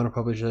sure you want to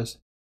publish this?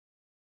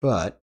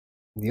 But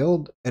the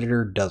old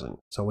editor doesn't.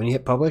 So when you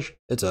hit publish,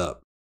 it's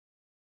up.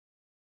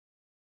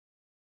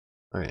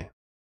 Okay.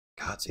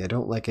 God, see, I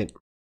don't like it.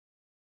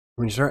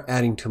 When you start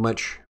adding too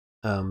much,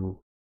 too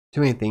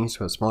many things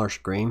to a smaller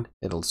screen,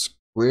 it'll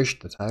squish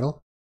the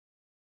title.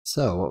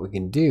 So what we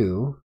can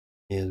do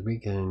is we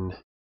can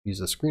use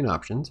the screen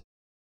options.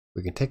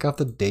 We can take off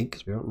the date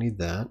because we don't need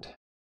that.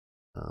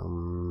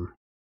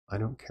 I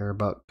don't care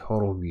about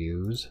total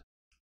views.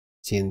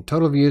 See, in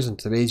total views and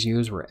today's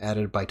views were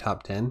added by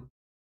top 10.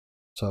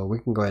 So we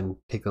can go ahead and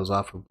take those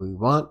off if we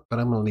want, but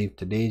I'm going to leave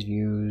today's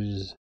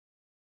views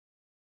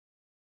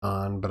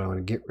on, but I'm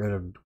going to get rid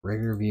of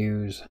regular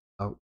views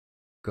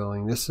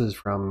outgoing. This is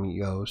from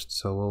Yoast,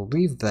 so we'll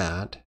leave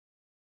that.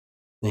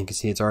 And you can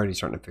see it's already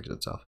starting to fix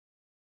itself.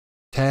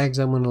 Tags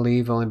I'm going to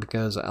leave only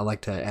because I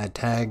like to add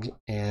tags,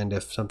 and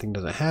if something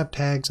doesn't have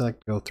tags, I like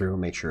to go through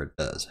and make sure it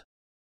does.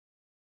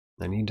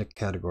 I need the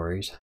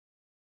categories.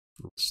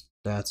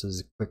 Stats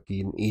is quick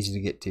and easy to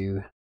get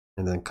to,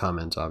 and then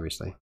comments,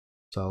 obviously.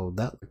 So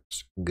that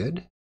looks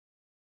good.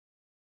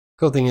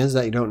 Cool thing is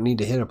that you don't need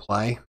to hit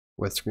apply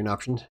with screen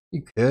options.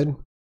 You could,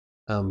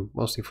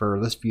 mostly for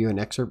list view and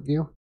excerpt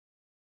view,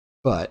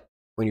 but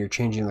when you're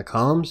changing the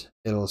columns,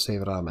 it'll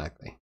save it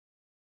automatically.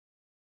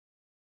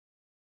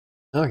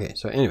 Okay,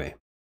 so anyway,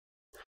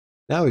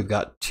 now we've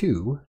got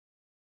 2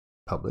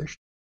 published.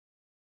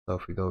 So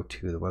if we go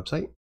to the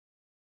website,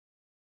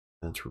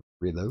 let's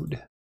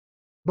reload.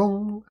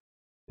 Boom.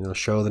 And it'll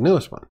show the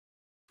newest one.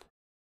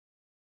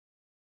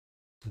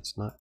 It's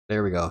not.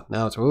 There we go.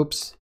 Now it's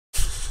whoops.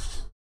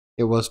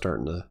 It was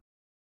starting to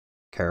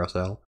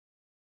carousel.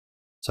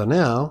 So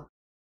now,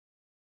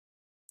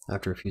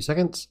 after a few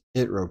seconds,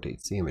 it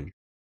rotates the image.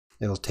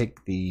 It'll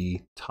take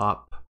the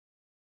top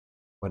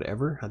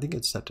whatever. I think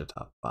it's set to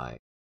top 5.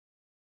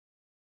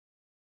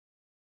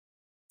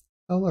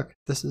 Oh look,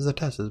 this is a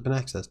test. It's been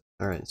accessed.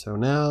 All right. So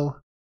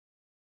now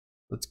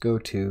let's go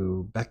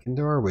back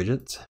into our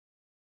widgets.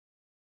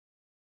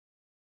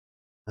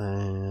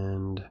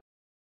 And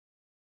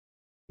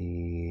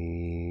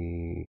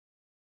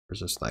where's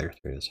the slider?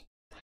 Here it is.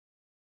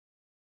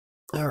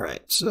 All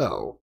right,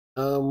 so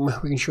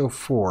we can show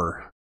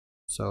 4.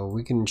 So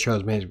we can show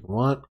as many as we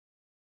want.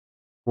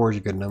 4 is a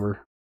good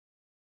number.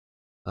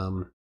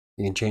 You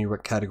can change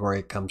what category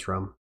it comes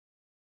from.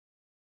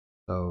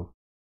 So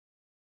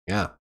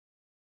yeah.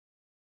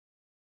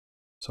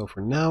 So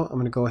for now, I'm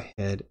going to go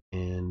ahead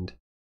and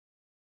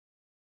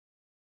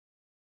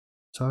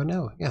so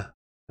now, yeah.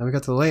 Now we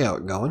got the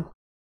layout going.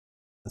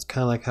 That's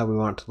kind of like how we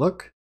want it to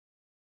look.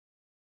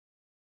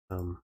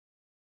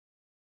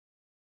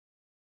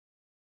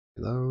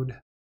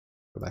 Reload,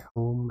 go back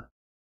home.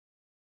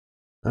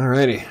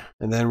 Alrighty,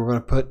 and then we're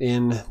going to put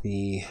in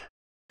the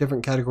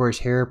different categories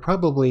here.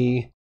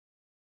 Probably,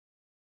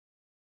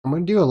 I'm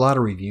going to do a lot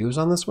of reviews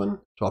on this one.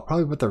 So I'll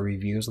probably put the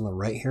reviews on the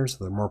right here so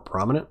they're more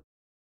prominent.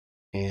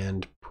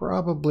 And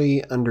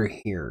probably under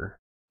here.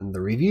 And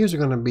the reviews are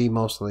going to be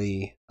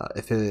mostly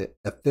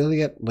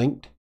affiliate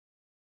linked.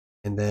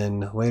 And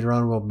then later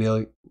on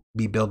we'll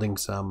be building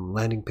some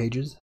landing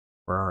pages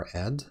for our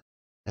ads.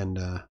 And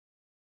I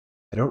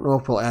don't know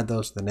if we'll add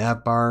those to the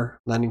nav bar.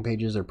 Landing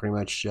pages are pretty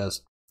much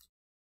just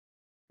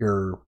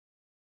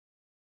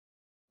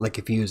like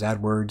if you use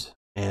AdWords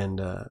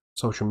and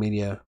social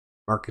media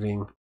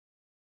marketing,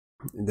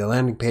 the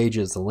landing page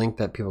is the link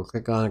that people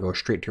click on and go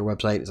straight to your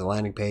website. It's a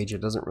landing page.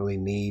 It doesn't really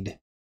need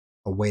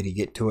a way to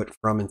get to it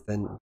from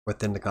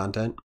within the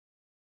content.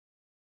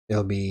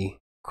 It'll be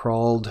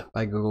crawled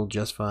by Google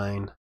just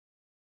fine,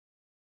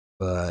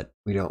 but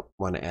we don't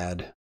want to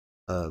add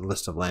a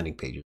list of landing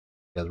pages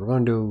because we're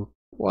going to do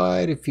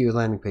quite a few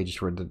landing pages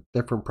for the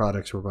different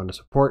products we're going to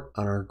support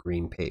on our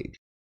green page.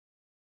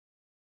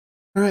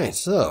 All right,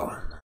 so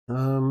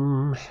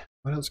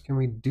what else can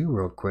we do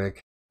real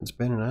quick? It's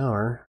been an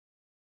hour.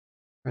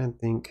 I'm trying to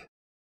think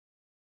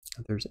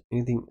if there's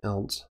anything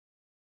else.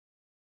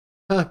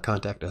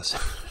 Contact us.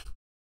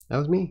 That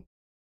was me.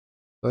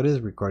 So it is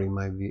recording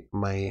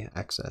my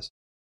access.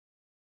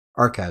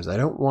 Archives. I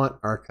don't want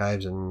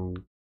archives, and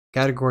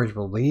categories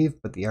we'll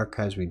leave, but the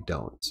archives we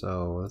don't.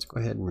 So let's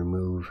go ahead and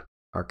remove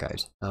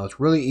archives. Now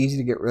it's really easy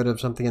to get rid of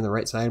something in the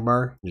right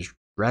sidebar. Just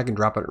drag and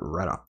drop it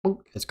right off. Boom,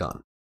 it's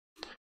gone.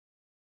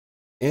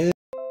 And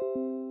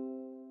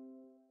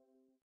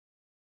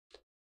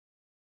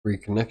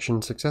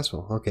reconnection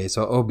successful. Okay,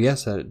 so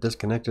OBS said it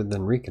disconnected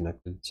then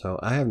reconnected. So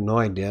I have no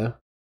idea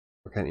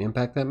what kind of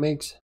impact that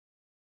makes.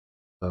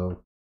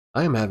 So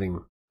I am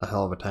having a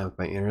hell of a time with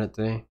my internet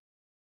today.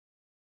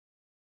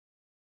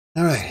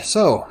 All right,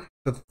 so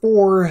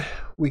before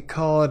we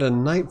call it a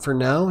night for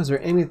now, is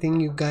there anything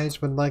you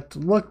guys would like to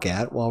look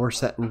at while we're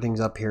setting things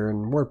up here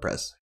in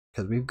WordPress?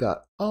 Because we've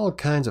got all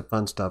kinds of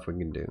fun stuff we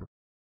can do.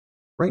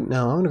 Right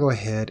now, I'm going to go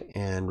ahead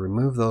and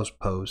remove those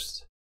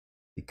posts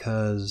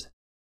because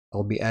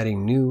I'll be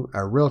adding new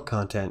real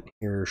content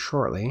here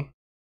shortly.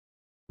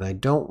 And I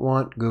don't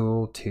want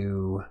Google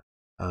to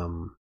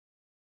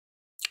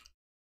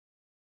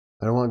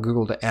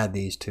add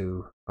these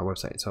to our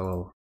website. So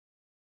I'll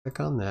click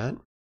on that,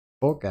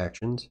 bulk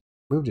actions,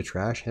 move to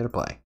trash, hit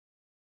apply.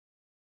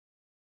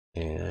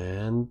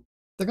 And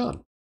they're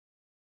gone.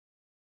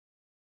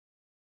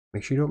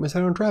 Make sure you don't miss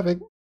out on traffic.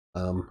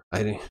 I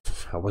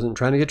wasn't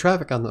trying to get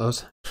traffic on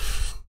those.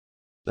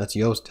 That's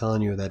Yoast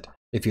telling you that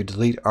if you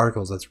delete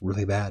articles, that's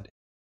really bad.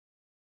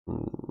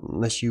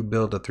 Unless you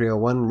build a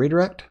 301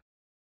 redirect.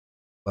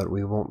 But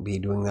we won't be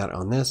doing that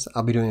on this.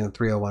 I'll be doing a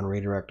 301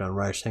 redirect on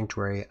Writer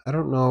Sanctuary. I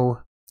don't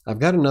know. I've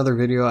got another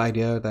video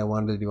idea that I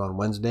wanted to do on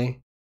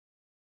Wednesday.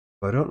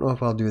 But I don't know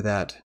if I'll do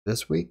that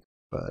this week,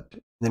 but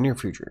in the near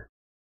future.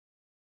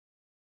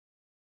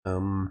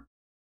 What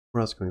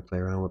else can we play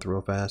around with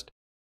real fast?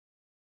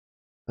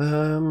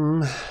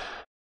 Is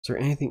there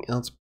anything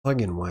else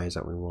plugin wise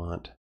that we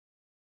want?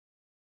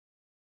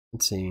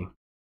 Let's see.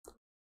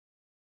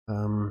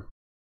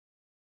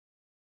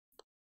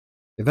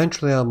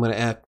 Eventually I'm going to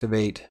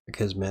activate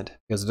Akismet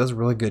because it does a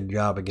really good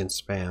job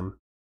against spam.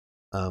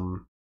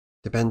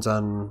 Depends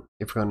on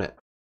if you're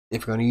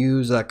going to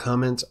use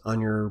comments on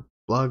your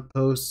blog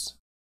posts.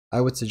 I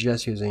would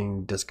suggest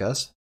using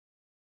Discuss.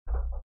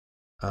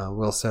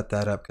 We'll set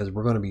that up because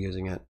we're going to be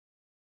using it.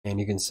 And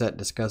you can set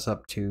Discuss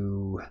up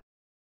to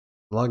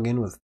log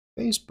in with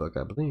Facebook,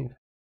 I believe.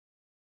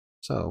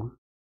 So,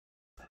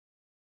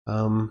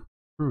 I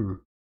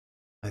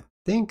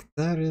think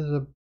that is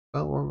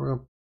about what we're going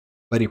to.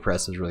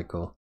 WordPress is really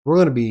cool. We're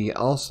going to be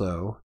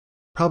also,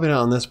 probably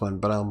not on this one,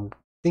 but I'm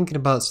thinking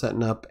about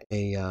setting up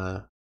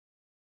a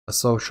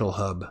social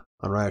hub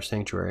on Writer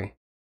Sanctuary.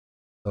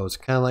 So it's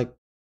kind of like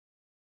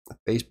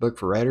Facebook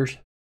for writers,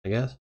 I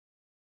guess.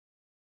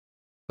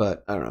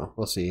 But I don't know.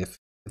 We'll see. If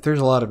there's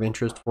a lot of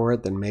interest for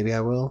it, then maybe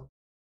I will.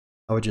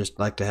 I would just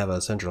like to have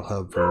a central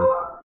hub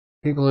for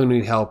people who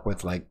need help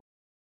with like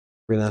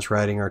freelance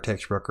writing or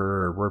Textbooker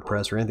or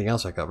WordPress or anything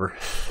else I cover.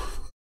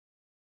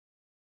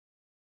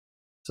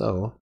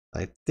 So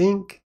I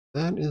think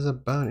that is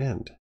about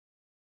it.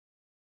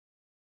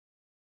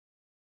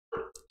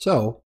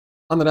 So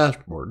on the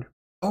dashboard,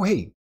 oh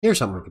hey, here's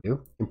something we can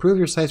do. Improve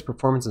your site's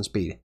performance and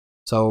speed.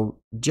 So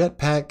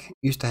Jetpack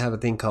used to have a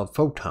thing called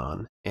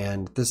Photon,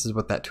 and this is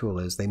what that tool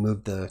is. They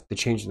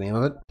changed the name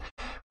of it.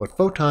 What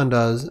Photon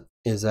does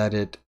is that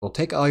it will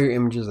take all your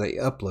images that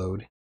you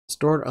upload,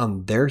 store it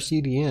on their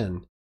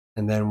CDN,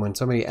 and then when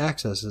somebody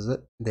accesses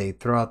it, they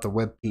throw out the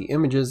WebP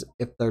images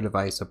if their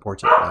device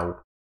supports it. Now,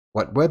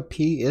 what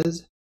WebP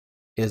is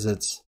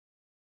it's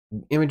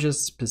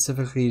images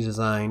specifically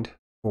designed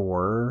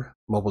for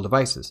mobile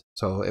devices.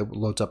 So it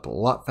loads up a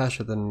lot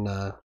faster than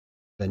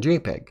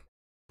JPEG.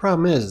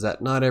 Problem is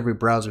that not every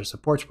browser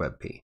supports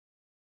WebP.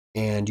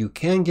 And you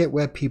can get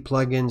WebP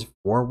plugins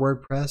for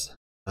WordPress,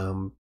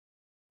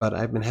 but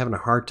I've been having a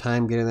hard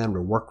time getting them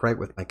to work right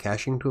with my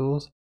caching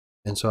tools.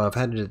 And so I've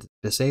had to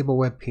disable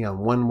WebP on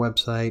one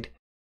website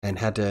and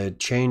had to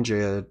change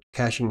a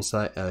caching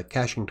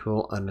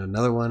tool on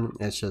another one.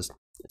 It's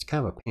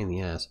kind of a pain in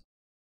the ass.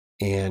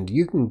 And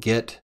you can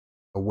get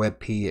a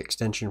WebP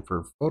extension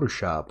for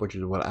Photoshop, which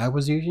is what I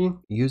was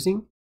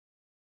using,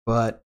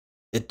 but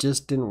it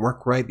just didn't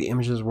work right. The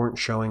images weren't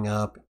showing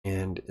up,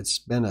 and it's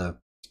been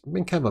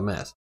kind of a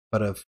mess.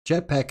 But if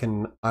Jetpack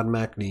can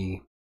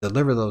automatically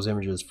deliver those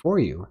images for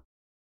you,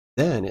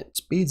 then it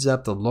speeds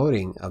up the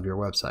loading of your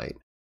website.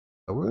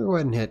 So we're going to go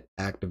ahead and hit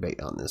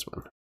activate on this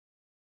one.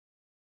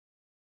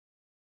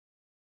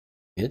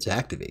 It's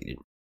activated.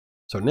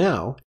 So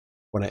now,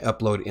 when I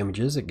upload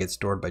images, it gets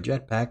stored by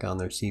Jetpack on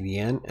their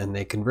CDN, and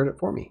they convert it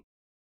for me,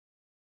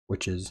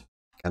 which is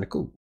kind of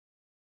cool.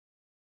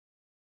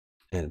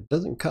 And it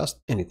doesn't cost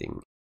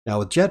anything. Now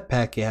with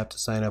Jetpack, you have to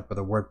sign up with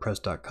a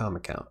WordPress.com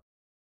account.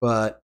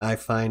 But I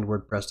find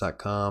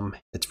WordPress.com,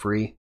 it's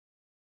free.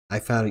 I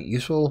found it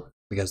useful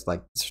because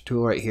like this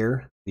tool right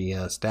here, the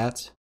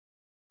stats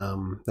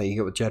that you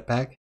get with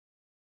Jetpack,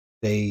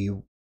 they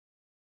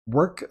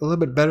work a little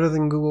bit better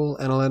than Google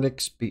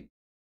Analytics,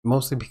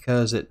 mostly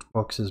because it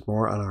focuses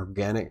more on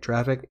organic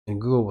traffic, and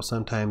Google will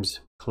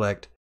sometimes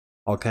collect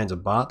all kinds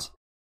of bots.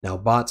 Now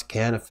bots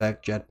can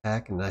affect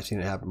Jetpack, and I've seen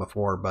it happen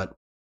before, but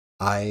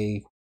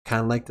I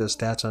kind of like the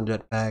stats on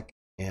Jetpack,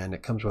 and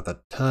it comes with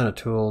a ton of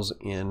tools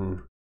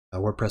in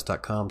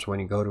WordPress.com. So when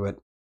you go to it,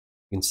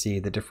 you can see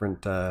the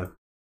different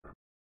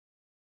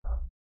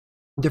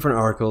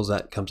articles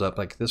that comes up,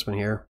 like this one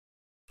here.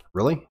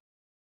 Really?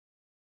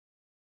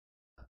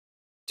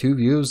 2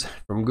 views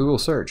from Google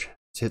search.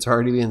 It's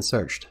already being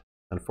searched.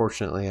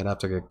 Unfortunately, I would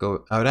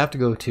have to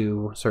go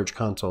to Search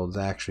Console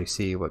to actually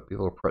see what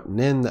people are putting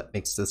in that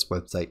makes this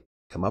website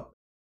come up,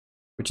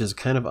 which is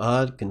kind of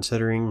odd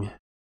considering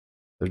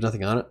there's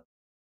nothing on it.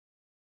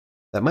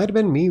 That might have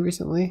been me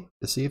recently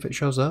to see if it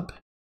shows up.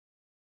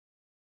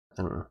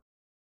 I don't know.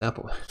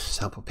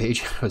 Sample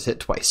page was hit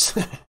twice.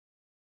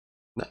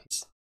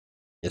 Nice.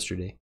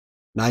 Yesterday.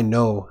 And I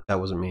know that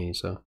wasn't me,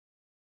 so.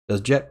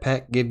 Does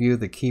Jetpack give you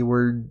the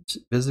keywords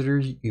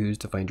visitors use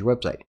to find your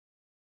website?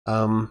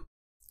 I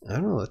don't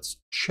know, let's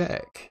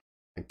check.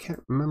 I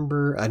can't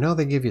remember. I know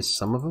they give you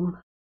some of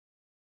them.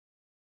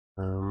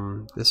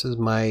 This is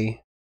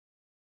my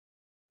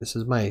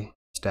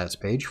stats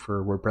page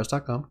for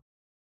WordPress.com.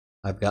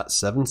 I've got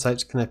 7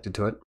 sites connected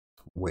to it.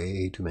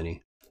 Way too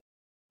many.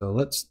 So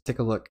let's take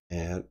a look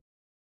at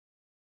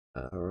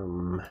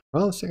well,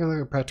 let's take a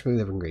look at Practically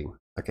Living Green.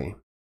 Okay.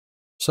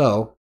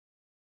 So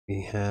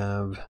we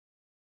have,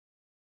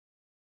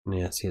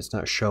 yeah, see, it's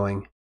not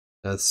showing.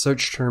 The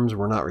search terms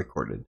were not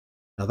recorded.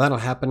 Now that'll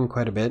happen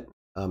quite a bit.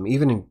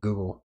 Even in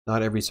Google,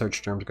 not every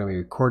search term is going to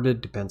be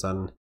recorded. Depends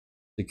on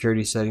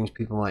security settings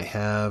people might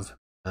have.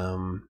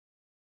 I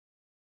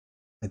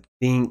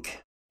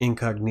think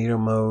incognito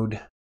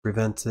mode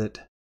prevents it.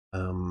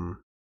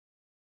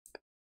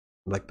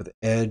 Like with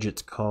Edge,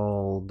 it's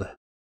called,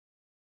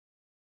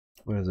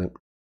 what is it?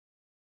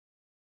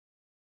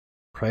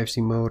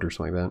 Privacy mode or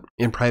something like that.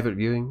 In private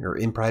viewing or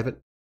in private.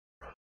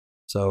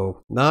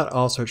 So not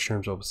all search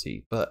terms will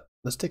see, but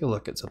let's take a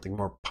look at something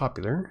more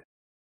popular.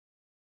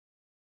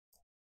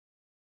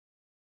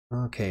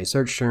 Okay,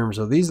 search terms.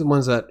 So these are the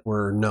ones that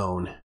were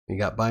known. We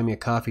got buy me a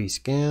coffee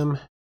scam,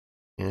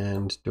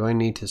 and do I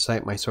need to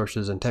cite my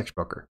sources in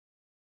Textbooker?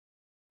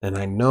 And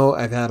I know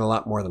I've had a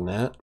lot more than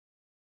that,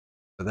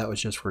 but that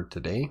was just for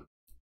today.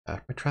 My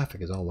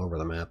traffic is all over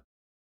the map.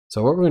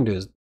 So what we're going to do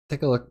is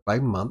take a look by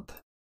month,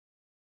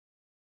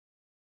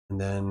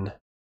 and then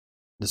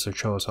this will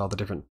show us all the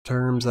different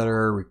terms that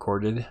are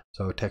recorded.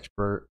 So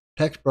Textbooker,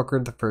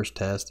 the first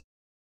test,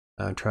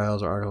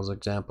 trials, articles,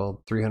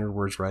 example, 300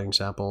 words writing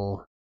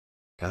sample.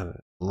 Got a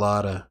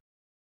lot of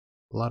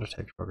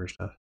Textbooker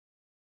stuff,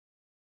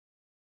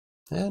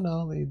 and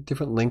all the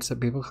different links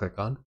that people click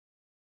on.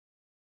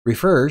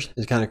 Refers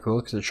is kind of cool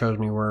because it shows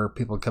me where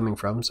people are coming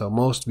from. So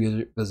most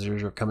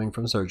visitors are coming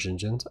from search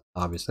engines,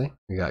 obviously.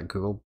 We got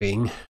Google,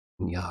 Bing,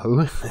 and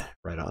Yahoo.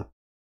 Right on.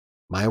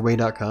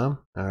 Myway.com.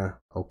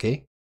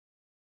 Okay.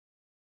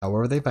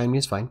 However they find me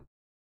is fine.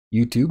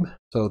 YouTube.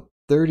 So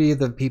 30 of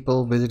the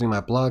people visiting my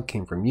blog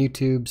came from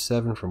YouTube,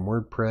 7 from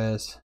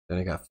WordPress. Then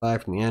I got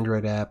 5 from the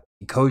Android app.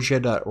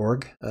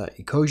 Ecosia.org.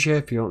 Ecosia,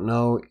 if you don't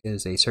know,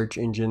 is a search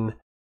engine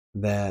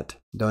that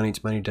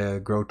donates money to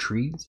grow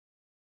trees.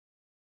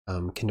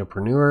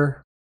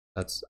 Kindlepreneur.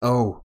 That's,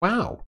 oh,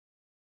 wow.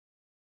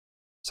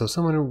 So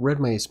someone who read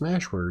my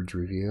Smashwords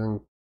review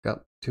and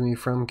got to me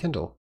from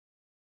Kindle.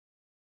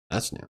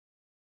 That's new.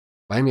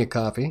 Buy me a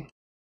coffee.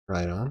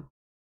 Right on.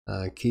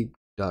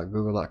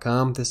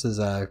 Keep.google.com. This is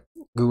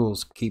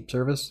Google's Keep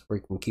service where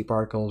you can keep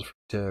articles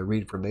to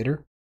read for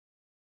later.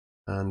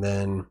 And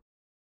then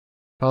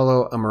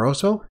Paulo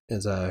Amoroso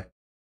is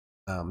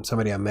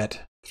somebody I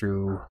met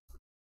through,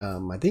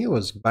 I think it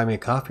was Buy Me a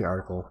Coffee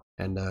article,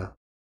 and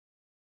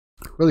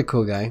really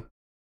cool guy.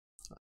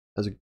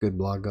 Has a good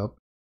blog up,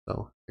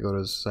 so I go to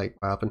his site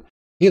quite often.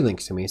 He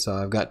links to me, so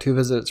I've got 2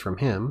 visits from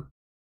him.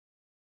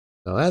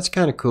 So that's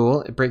kind of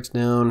cool. It breaks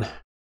down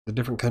the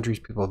different countries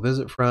people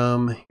visit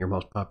from, your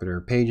most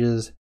popular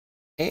pages,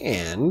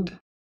 and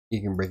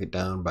you can break it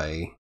down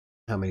by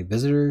how many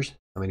visitors,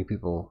 how many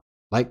people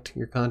liked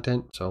your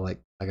content. So like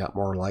I got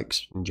more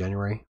likes in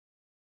January.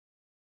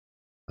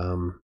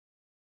 You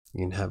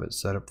can have it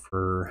set up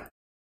for,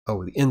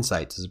 oh, the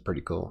insights is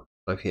pretty cool.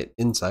 So if you hit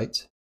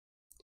insights,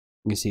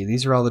 you can see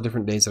these are all the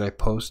different days that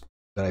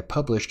I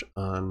published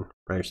on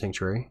Writer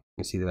Sanctuary. You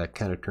can see that I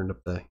kind of turned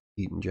up the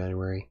heat in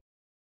January.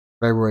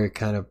 February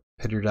kind of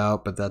petered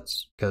out, but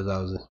that's because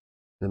I was in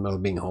the middle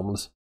of being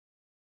homeless.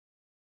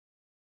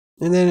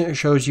 And then it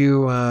shows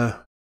you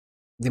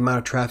the amount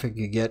of traffic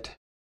you get,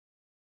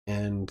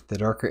 and the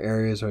darker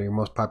areas are your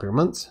most popular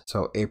months.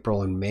 So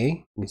April and May,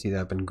 you can see that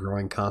I've been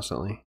growing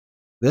constantly.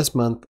 This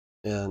month,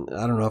 and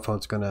I don't know if I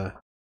want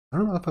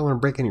to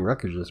break any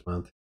records this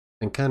month.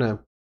 I'm kind of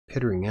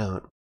petering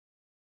out. Of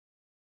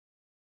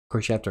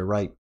course, you have to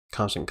write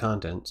constant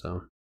content,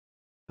 so,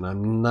 and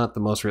I'm not the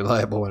most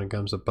reliable when it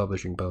comes to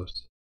publishing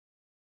posts.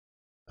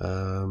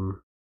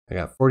 I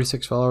got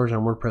 46 followers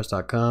on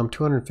WordPress.com,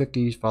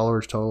 250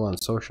 followers total on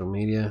social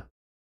media.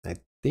 I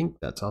think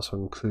that's also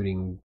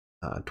including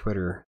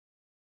Twitter.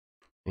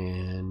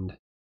 And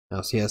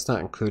now, see, that's not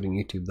including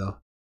YouTube though.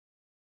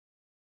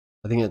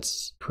 I think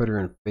it's Twitter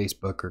and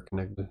Facebook are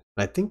connected.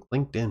 I think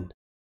LinkedIn.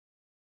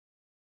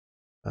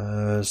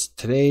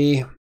 Today,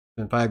 it's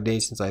been 5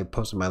 days since I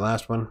posted my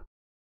last one.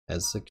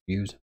 Has 6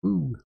 views.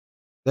 Ooh.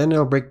 Then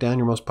it'll break down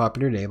your most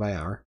popular day by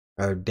hour,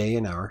 or day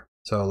and hour.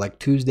 So like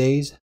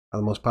Tuesdays are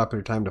the most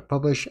popular time to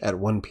publish at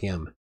 1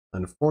 p.m.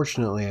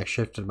 Unfortunately, I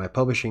shifted my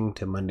publishing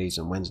to Mondays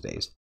and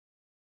Wednesdays.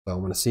 So I'm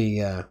going to see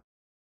if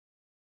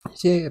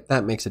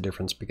that makes a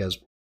difference, because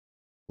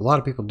a lot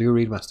of people do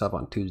read my stuff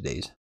on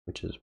Tuesdays,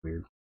 which is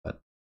weird, but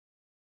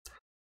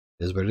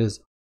it is what it is.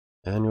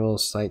 Annual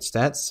site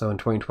stats. So in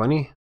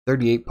 2020,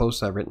 38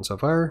 posts I've written so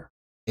far,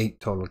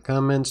 8 total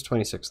comments,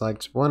 26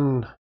 likes,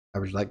 1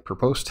 average like per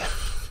post.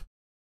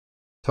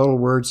 Total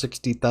words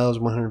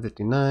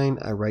 60,159.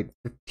 I write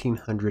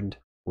 1,500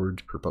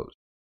 words per post.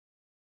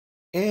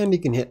 And you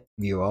can hit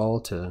view all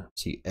to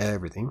see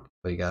everything.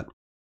 So you got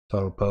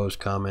total post,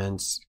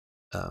 comments,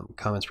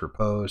 comments per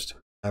post,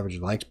 average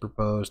likes per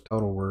post,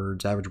 total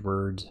words, average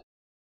words.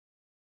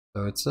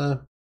 So it's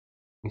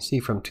you see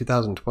from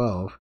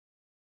 2012,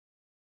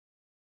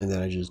 and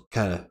then I just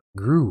kind of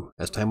grew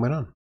as time went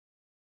on.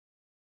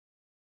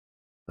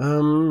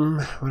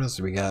 What else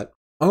do we got?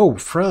 Oh,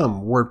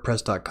 from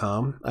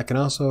WordPress.com, I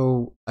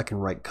can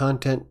write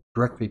content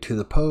directly to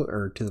the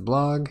to the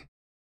blog.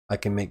 I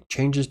can make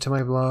changes to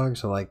my blog.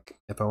 So, like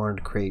if I wanted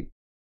to create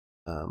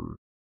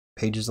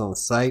pages on the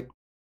site,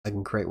 I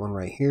can create one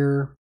right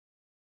here.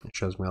 It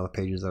shows me all the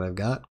pages that I've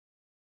got.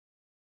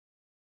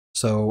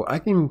 So I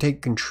can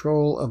take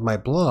control of my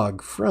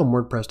blog from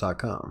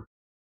WordPress.com.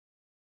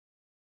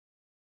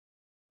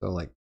 So,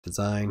 like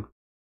design,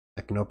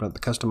 I can open up the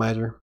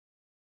customizer.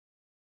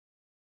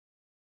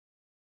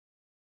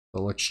 It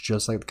looks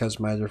just like the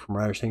customizer from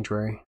Writer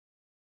Sanctuary.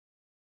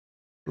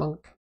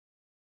 Plunk.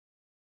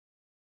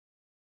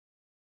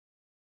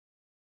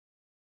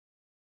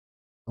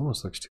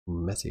 Almost looks too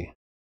messy.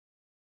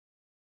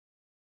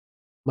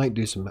 Might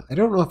do some. I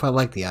don't know if I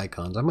like the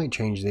icons. I might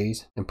change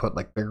these and put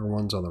like bigger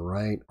ones on the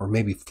right, or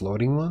maybe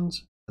floating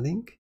ones. I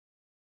think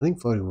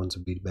floating ones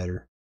would be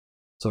better.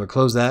 So I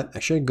close that. I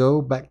should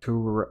go back to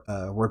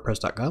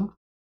WordPress.com.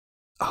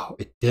 Oh,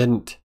 it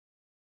didn't.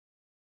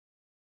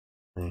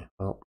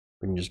 Well,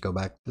 we can just go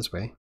back this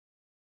way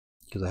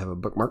because I have a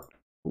bookmark.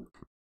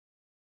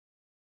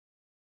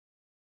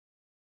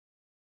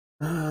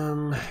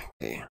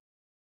 Okay.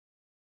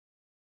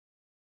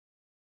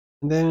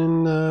 And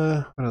then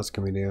what else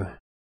can we do?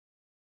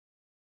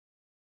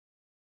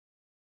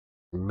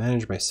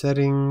 Manage my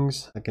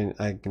settings. I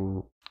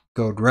can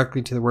go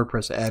directly to the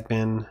WordPress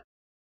admin.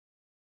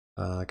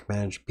 I can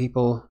manage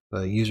people,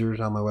 the users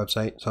on my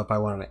website. So if I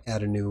wanted to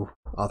add a new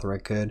author, I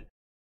could.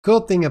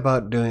 Cool thing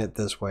about doing it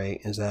this way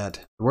is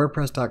that the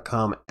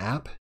WordPress.com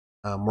app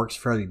works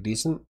fairly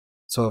decent.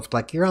 So if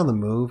like you're on the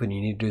move and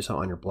you need to do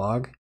something on your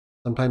blog,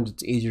 sometimes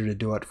it's easier to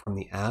do it from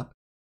the app.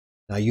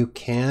 Now you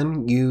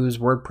can use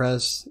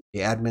WordPress, the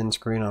admin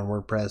screen on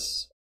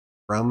WordPress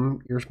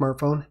from your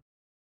smartphone,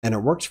 and it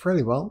works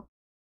fairly well.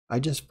 I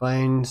just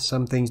find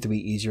some things to be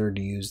easier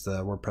to use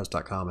the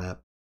WordPress.com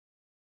app,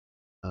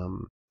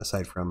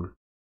 aside from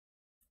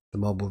the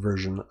mobile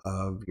version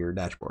of your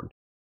dashboard,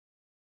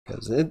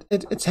 because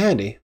it's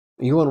handy.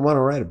 You wouldn't want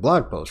to write a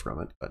blog post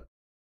from it, but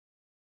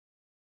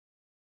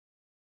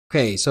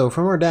okay. So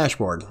from our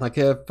dashboard, like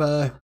if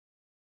I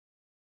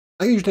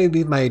usually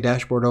leave my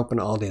dashboard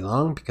open all day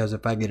long, because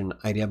if I get an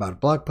idea about a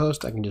blog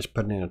post, I can just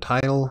put in a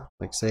title,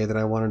 like say that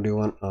I want to do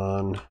one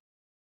on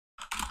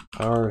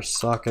power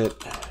socket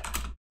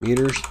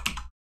meters,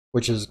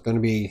 which is going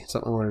to be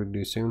something I want to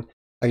do soon.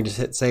 I can just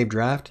hit save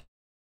draft,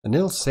 and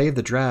it'll save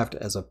the draft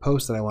as a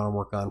post that I want to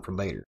work on for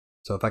later.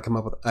 So if I come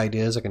up with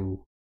ideas, I can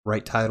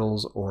write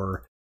titles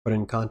or put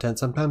in content.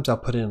 Sometimes I'll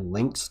put in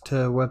links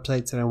to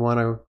websites that I want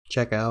to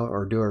check out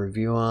or do a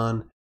review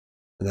on,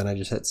 and then I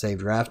just hit save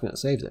draft and it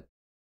saves it.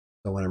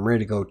 So when I'm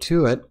ready to go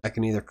to it, I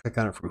can either click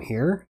on it from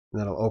here and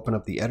that'll open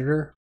up the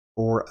editor,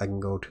 or I can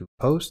go to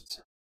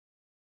posts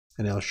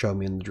and it'll show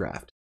me in the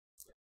draft.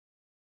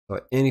 So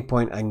at any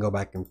point I can go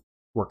back and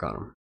work on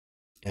them,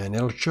 and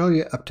it'll show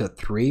you up to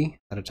 3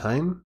 at a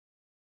time.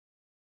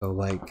 So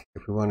like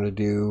if we wanted to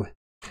do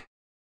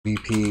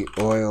BP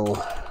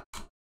oil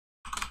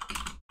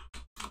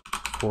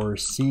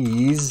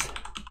foresees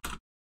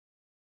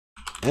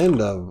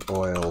end of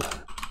oil,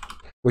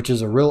 which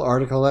is a real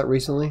article that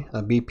recently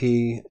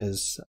BP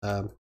is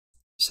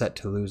set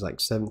to lose like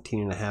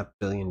 $17.5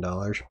 billion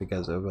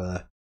because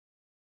of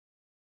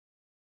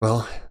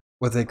well,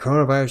 with the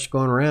coronavirus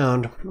going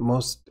around,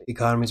 most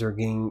economies are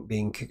being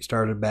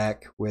kickstarted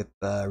back with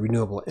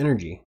renewable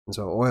energy, and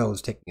so oil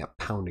is taking a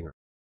pounding.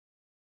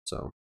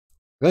 So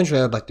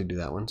eventually I'd like to do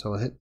that one, so I'll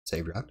hit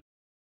save draft.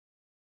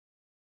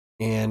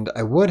 And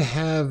I would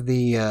have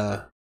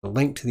the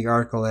link to the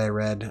article that I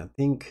read. I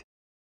think,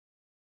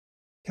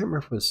 I can't remember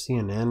if it was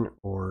CNN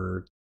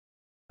or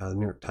the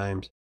New York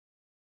Times.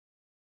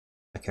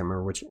 I can't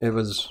remember which. It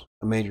was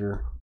a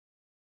major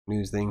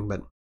news thing,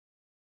 but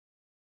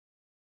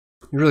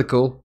it's really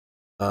cool.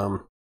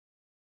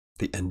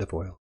 The end of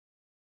oil.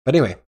 But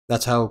anyway,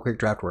 that's how Quick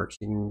Draft works.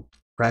 You can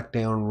crack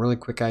down really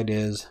quick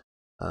ideas.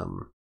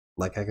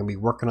 Like I can be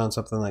working on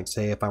something, like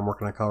say if I'm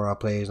working on Colorado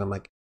Plays, I'm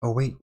like, oh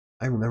wait,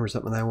 I remember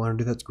something that I want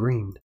to do that's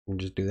green. And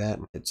just do that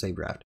and hit save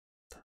draft.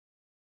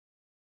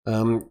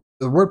 The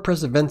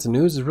WordPress events and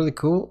news is really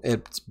cool.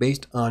 It's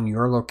based on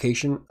your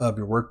location of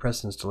your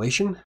WordPress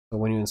installation. So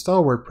when you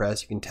install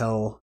WordPress, you can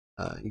tell,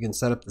 you can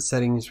set up the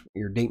settings,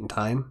 your date and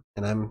time,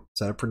 and I'm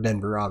set up for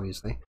Denver,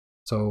 obviously.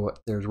 So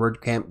there's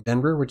WordCamp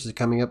Denver, which is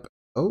coming up.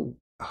 Oh,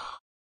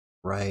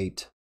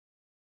 right.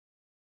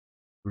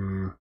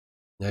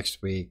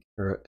 Next week,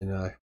 or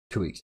in 2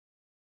 weeks.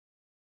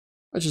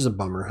 Which is a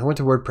bummer. I went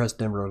to WordPress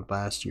Denver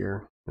last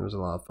year. It was a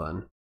lot of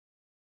fun.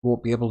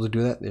 Won't be able to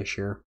do that this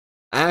year.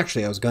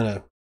 Actually, I was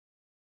gonna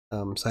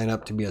sign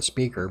up to be a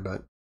speaker,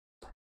 but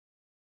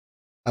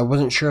I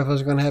wasn't sure if I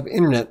was going to have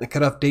internet. The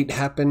cutoff date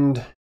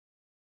happened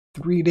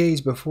 3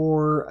 days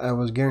before I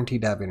was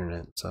guaranteed to have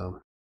internet,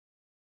 so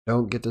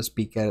don't get to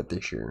speak at it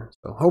this year.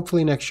 So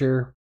hopefully next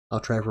year I'll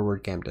try for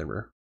WordCamp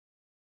Denver.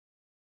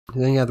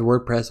 And then you have the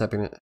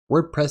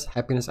WordPress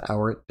Happiness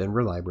Hour at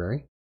Denver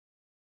Library.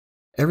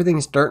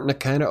 Everything's starting to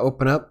kind of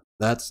open up.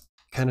 That's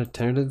kind of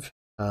tentative.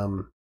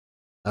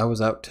 I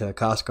was out to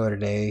Costco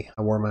today.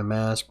 I wore my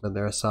mask, but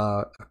I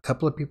saw a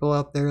couple of people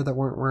out there that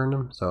weren't wearing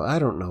them, so I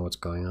don't know what's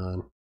going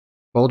on.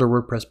 Boulder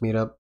WordPress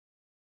meetup.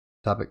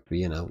 Topic to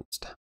be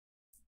announced.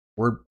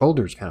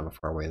 Boulder's kind of a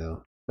far away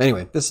though.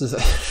 Anyway, this is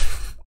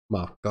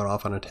well, going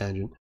off on a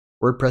tangent.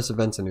 WordPress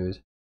events and news.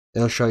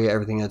 They'll show you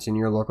everything that's in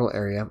your local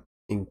area,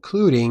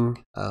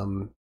 including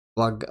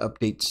blog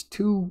updates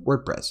to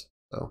WordPress.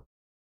 So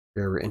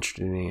if you're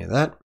interested in any of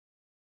that,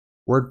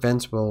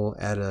 WordVents will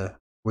add a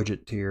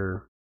widget to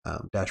your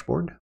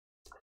dashboard,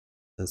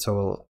 and so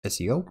will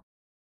SEO.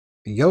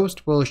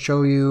 Yoast will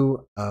show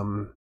you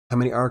how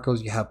many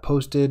articles you have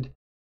posted,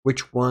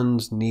 which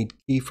ones need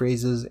key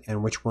phrases,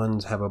 and which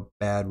ones have a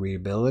bad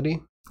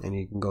readability, and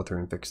you can go through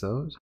and fix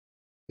those.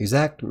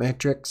 Exact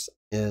Metrics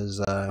is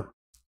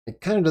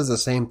it kind of does the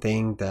same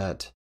thing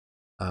that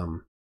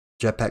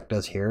Jetpack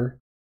does here,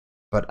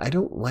 but I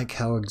don't like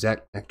how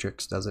Exact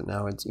Metrics does it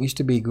now. It used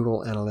to be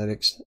Google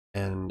Analytics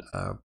and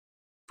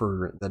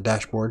for the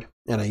dashboard,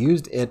 and I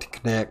used it to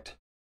connect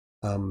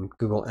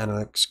Google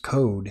Analytics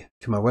code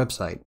to my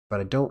website, but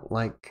I don't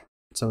like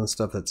some of the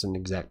stuff that's in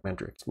Exact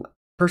Metrics.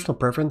 Personal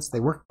preference, they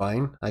work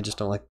fine. I just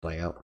don't like the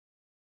layout.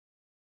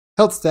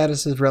 Health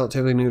status is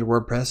relatively new to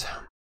WordPress.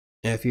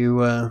 If you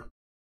want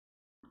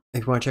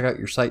to check out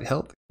your site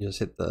health, you just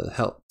hit the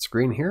health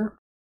screen here,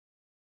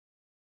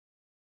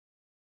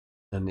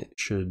 and it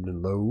should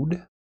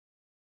load.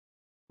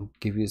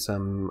 Give you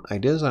some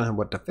ideas on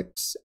what to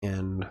fix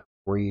and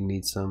where you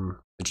need some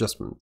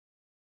adjustments.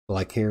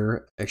 Like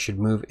here, I should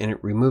remove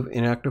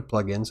inactive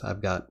plugins.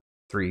 I've got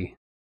 3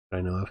 that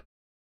I know of.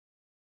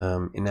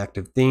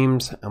 Inactive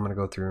themes, I'm going to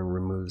go through and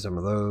remove some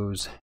of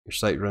those. Your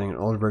site running an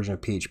old version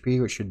of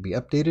PHP, which should be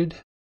updated.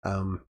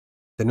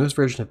 The newest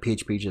version of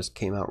PHP just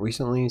came out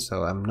recently,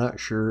 so I'm not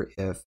sure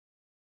if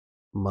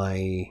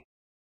my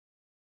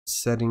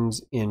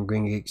settings in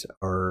Green Geeks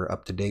are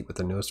up to date with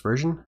the newest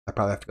version. I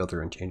probably have to go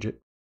through and change it.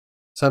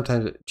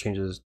 Sometimes it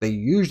changes. They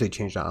usually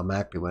change it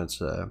automatically when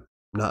it's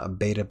not a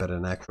beta but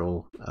an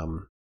actual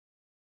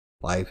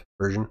live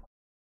version.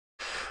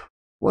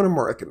 One of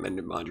my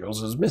recommended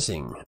modules is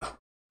missing.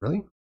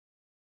 Really?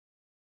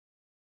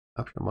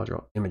 Optional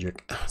module Imagic.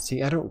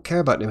 See, I don't care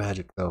about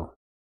Imagic though.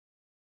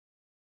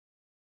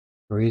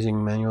 We're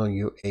using manual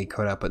UA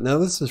code output. Now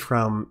this is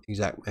from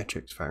Exact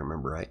Metrics, if I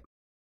remember right.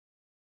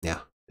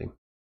 Yeah. See.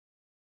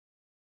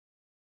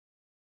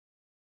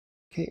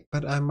 Okay,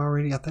 but I'm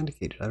already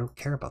authenticated. I don't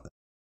care about that.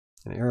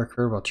 An error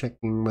occurred while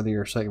checking whether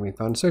your site can be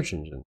found in search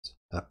engines.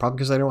 Probably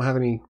because I don't have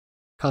any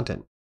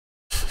content.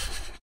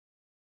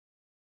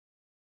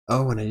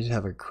 Oh, and I did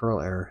have a curl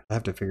error. I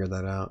have to figure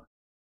that out.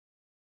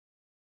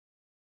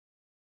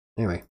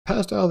 Anyway,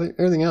 past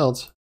everything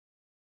else.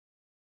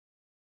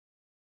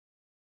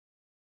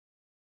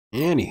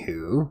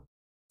 Anywho,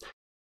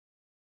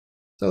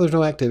 so there's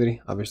no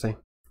activity, obviously.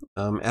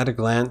 At a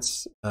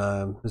glance,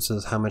 this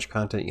is how much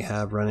content you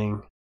have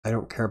running. I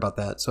don't care about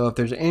that. So if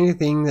there's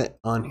anything that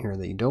on here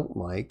that you don't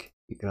like,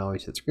 you can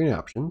always hit screen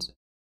options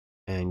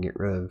and get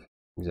rid of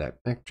Exact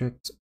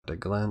Metrics, at a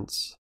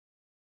glance,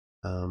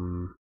 quick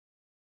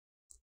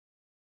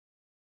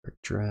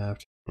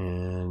draft,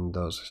 and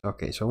those.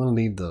 Okay, so I'm going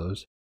to leave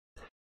those,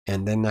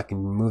 and then I can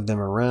move them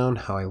around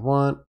how I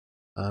want.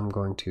 I'm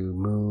going to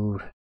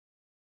move.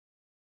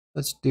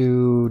 Let's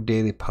do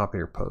daily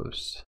popular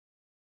posts.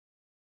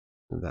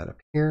 Move that up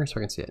here so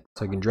I can see it.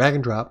 So you can drag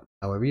and drop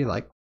however you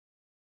like.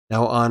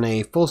 Now on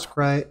a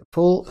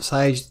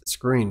full-size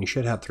screen, you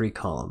should have 3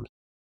 columns.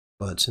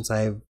 But since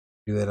I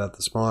do it at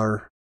the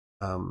smaller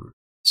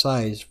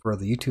size for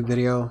the YouTube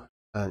video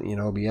in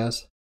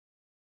OBS,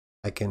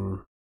 I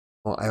can,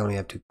 well, I only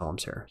have 2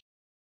 columns here.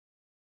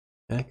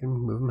 And I can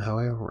move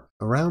them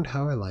around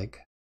how I like.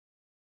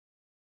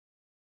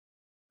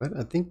 But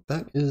I think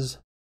that is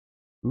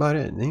about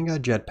it. And then you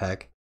got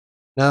Jetpack.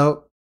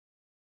 Now,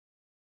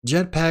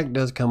 Jetpack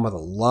does come with a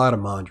lot of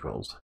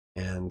modules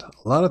and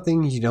a lot of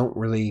things you don't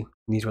really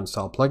need to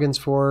install plugins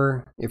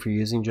for if you're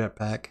using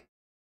Jetpack.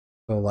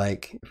 So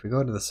like if we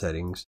go to the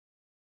settings,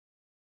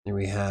 then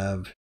we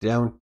have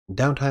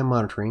downtime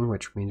monitoring,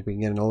 which means we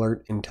can get an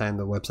alert anytime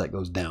the website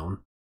goes down,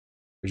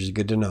 which is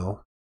good to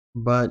know.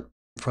 But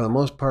for the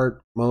most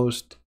part,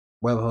 most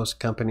web host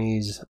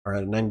companies are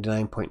at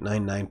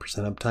 99.99%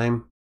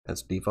 uptime.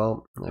 That's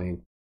default. I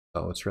mean,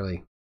 so it's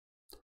really,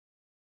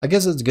 I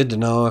guess it's good to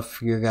know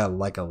if you got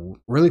like a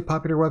really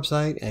popular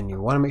website and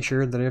you want to make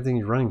sure that everything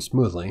is running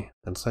smoothly,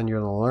 then send you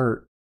an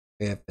alert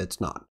if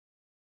it's not.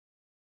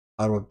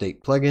 Auto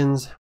update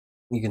plugins.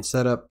 You can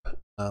set up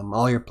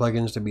all your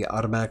plugins to be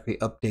automatically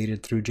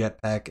updated through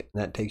Jetpack, and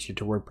that takes you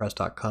to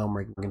WordPress.com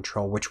where you can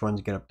control which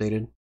ones get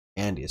updated.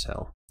 Handy as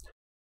hell.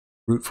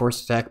 Brute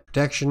force attack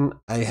protection,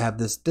 I have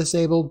this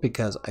disabled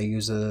because I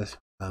use a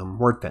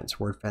WordFence.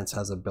 WordFence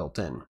has it built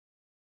in.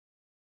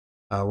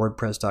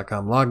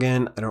 WordPress.com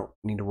login, I don't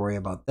need to worry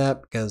about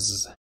that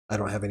because I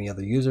don't have any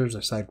other users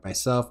aside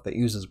myself that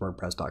uses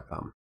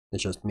WordPress.com.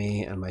 It's just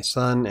me and my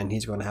son, and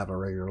he's going to have a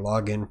regular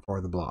login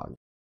for the blog.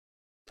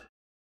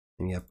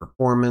 And you have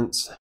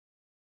performance,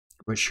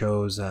 which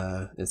shows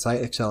the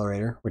site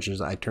accelerator, which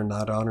is I turned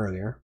that on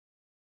earlier.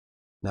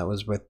 That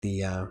was with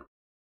the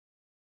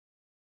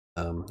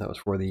that was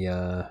for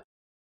the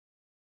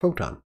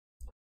Photon.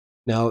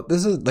 Now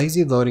this is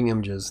lazy loading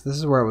images. This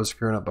is where I was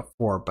screwing up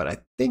before, but I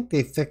think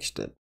they fixed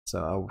it.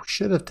 So I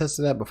should have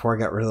tested that before I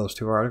got rid of those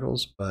 2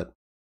 articles, but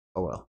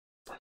oh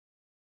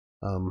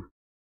well.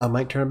 I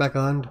might turn it back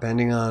on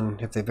depending on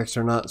if they fixed it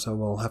or not, so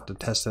we'll have to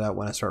test it out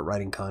when I start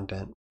writing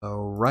content.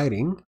 So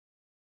writing,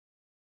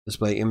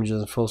 display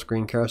images in full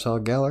screen carousel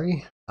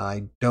gallery.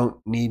 I don't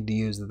need to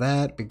use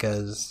that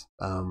because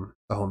the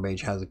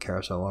homepage has a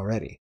carousel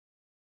already.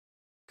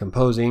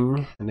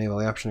 Composing, enable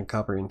the option to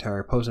copy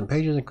entire posts and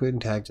pages, including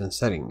tags and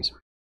settings.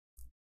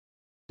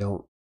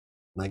 Don't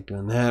like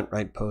doing that.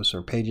 Write posts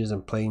or pages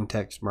in plain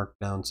text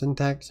markdown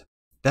syntax.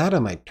 That I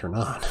might turn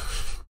on.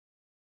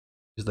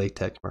 Use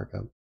latex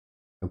markup.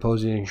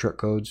 Composing short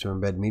codes to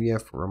embed media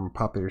from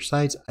popular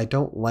sites. I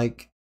don't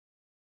like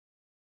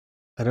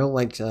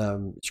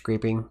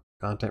scraping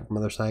content from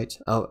other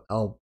sites.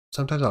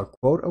 Sometimes I'll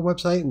quote a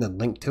website and then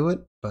link to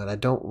it, but I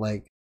don't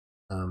like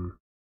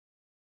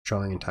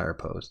showing entire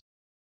posts.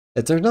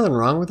 There's nothing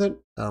wrong with it.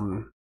 A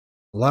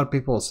lot of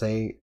people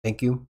say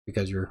thank you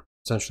because you're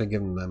essentially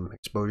giving them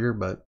exposure,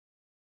 but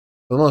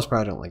for the most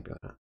part, I don't like doing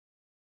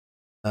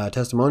it.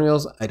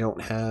 Testimonials, I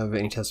don't have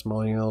any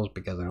testimonials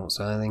because I don't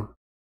sell anything.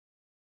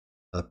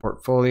 The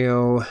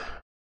portfolio,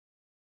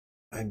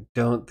 I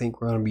don't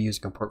think we're going to be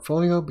using a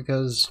portfolio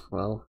because,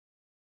 well,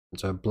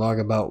 it's a blog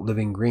about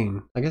living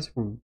green. I guess I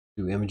can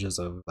do images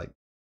of like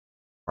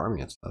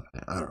farming and stuff.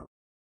 I don't know.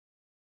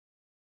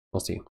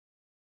 We'll see.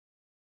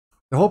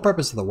 The whole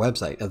purpose of the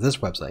website, of this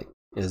website,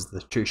 is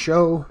to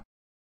show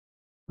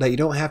that you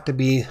don't have to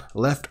be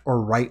left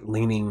or right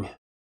leaning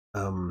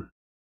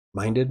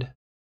minded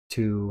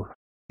to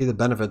see the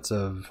benefits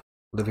of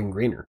living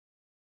greener.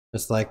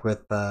 It's like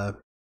with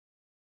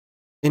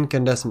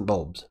incandescent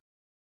bulbs.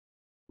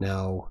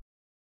 Now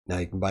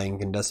you can buy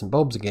incandescent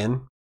bulbs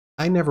again.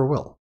 I never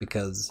will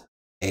because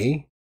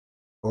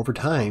over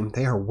time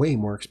they are way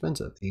more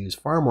expensive. They use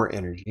far more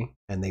energy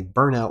and they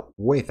burn out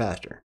way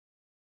faster.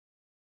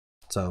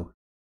 So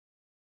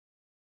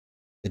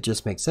it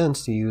just makes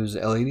sense to use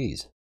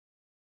LEDs.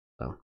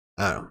 So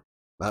I don't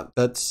know.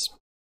 That's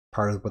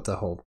part of what the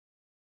whole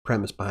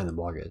premise behind the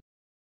blog is.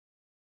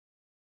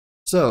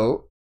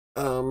 So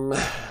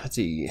let's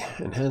see.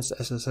 Enhanced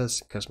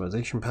SSS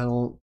customization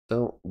panel.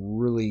 Don't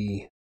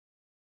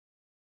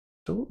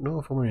know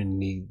if I'm going to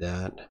need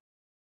that.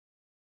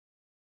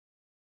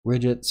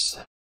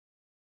 Widgets.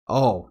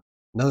 Oh,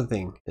 another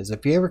thing is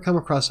if you ever come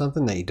across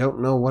something that you don't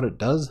know what it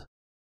does,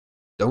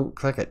 don't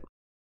click it.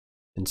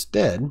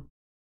 Instead,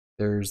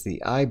 there's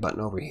the I button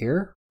over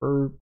here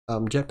for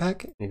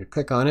Jetpack. And if you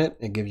click on it,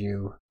 it gives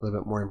you a little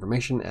bit more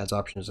information, adds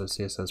options of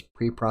CSS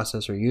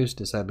preprocessor use,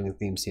 disabling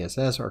theme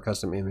CSS, or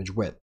custom image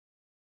width.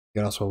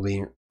 You can also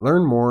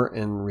learn more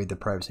and read the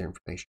privacy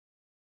information.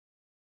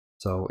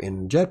 So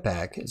in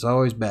Jetpack, it's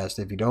always best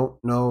if you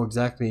don't know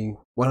exactly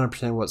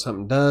 100% what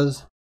something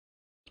does,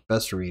 it's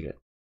best to read it.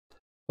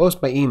 Post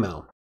by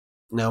email.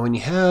 Now when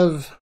you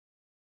have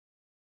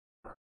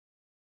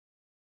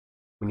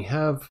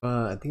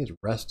I think it's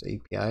REST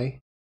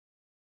API,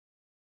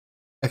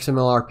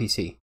 XML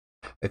RPC.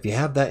 If you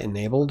have that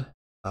enabled,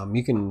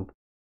 you can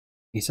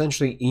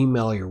essentially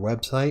email your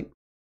website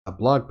a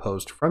blog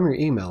post from your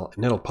email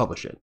and it'll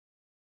publish it.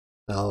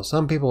 Now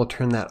some people will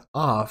turn that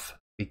off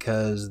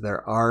because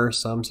there are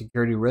some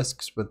security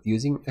risks with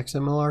using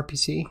XML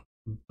RPC,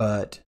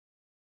 but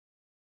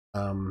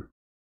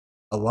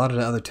a lot of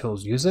the other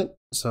tools use it.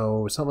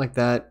 So something like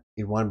that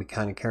you want to be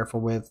kind of careful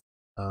with.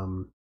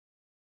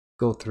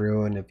 Go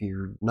through, and if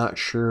you're not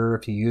sure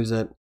if you use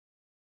it,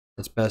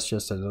 it's best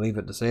just to leave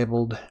it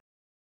disabled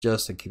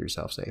just to keep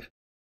yourself safe.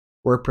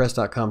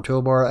 WordPress.com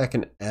toolbar. I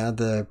can add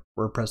the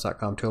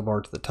WordPress.com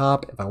toolbar to the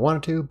top if I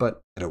wanted to, but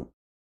I don't,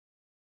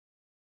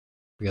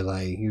 because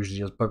I usually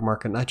just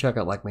bookmark it and I check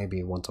it like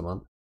maybe once a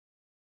month,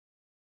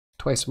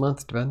 twice a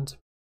month, depends.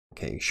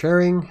 Okay,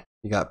 sharing.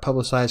 You got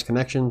publicized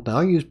connections. Now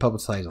I use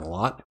publicize a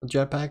lot with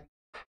Jetpack.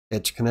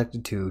 It's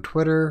connected to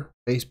Twitter,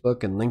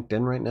 Facebook, and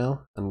LinkedIn right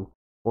now.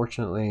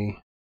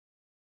 Unfortunately,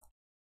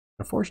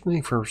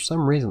 for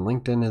some reason,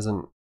 LinkedIn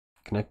isn't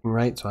connecting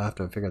right, so I have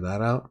to figure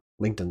that out.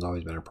 LinkedIn's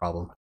always been a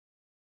problem.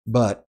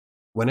 But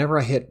whenever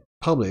I hit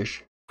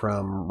publish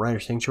from Writer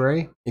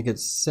Sanctuary, it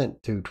gets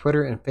sent to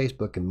Twitter and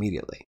Facebook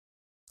immediately.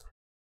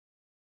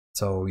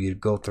 So you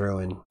go through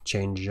and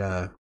change,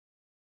 you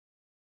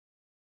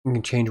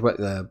can change what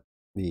the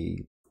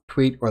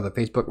tweet or the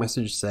Facebook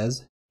message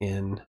says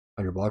on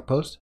your blog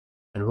post.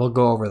 And we'll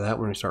go over that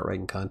when we start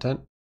writing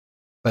content.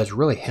 But it's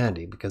really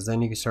handy because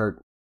then you can start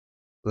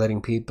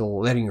letting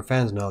your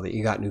fans know that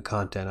you got new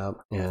content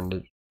up and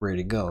it's ready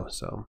to go.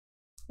 So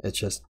it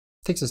just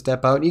takes a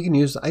step out.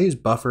 I use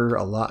Buffer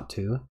a lot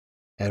too.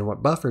 And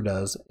what Buffer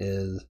does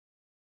is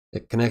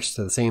it connects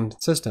to the same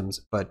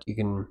systems, but you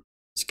can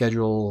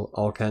schedule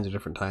all kinds of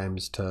different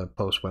times to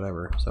post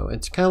whatever. So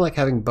it's kind of like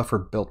having Buffer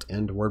built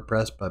into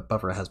WordPress, but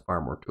Buffer has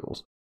far more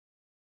tools.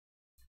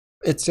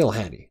 It's still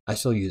handy. I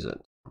still use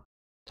it.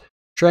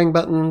 Sharing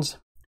buttons.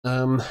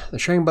 The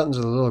sharing buttons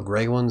are the little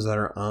gray ones that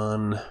are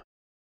on.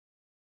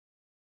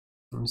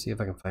 Let me see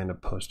if I can find a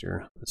post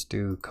here. Let's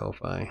do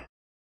Ko-Fi.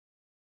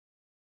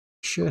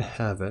 Should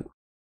have it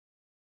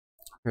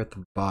here at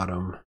the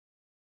bottom.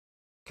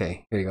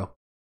 Okay, here you go.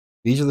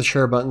 These are the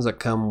share buttons that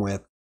come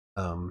with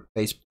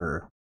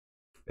Facebook,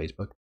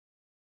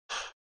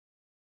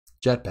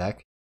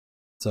 Jetpack.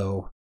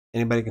 So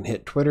anybody can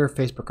hit Twitter,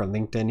 Facebook, or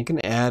LinkedIn. You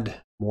can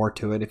add more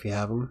to it if you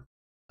have them.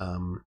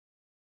 I'm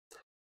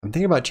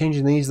thinking about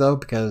changing these though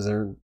because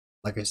they're,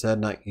 like I said,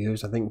 not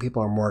used. I think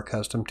people are more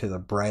accustomed to the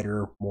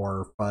brighter,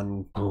 more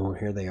fun, oh,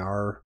 here they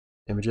are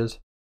images.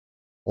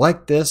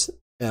 Like this,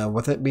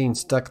 with it being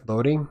stuck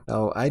loading.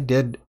 Oh, I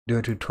did do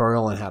a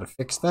tutorial on how to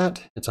fix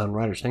that. It's on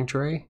Writer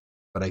Sanctuary,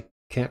 but I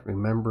can't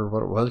remember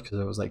what it was because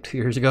it was like 2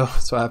 years ago.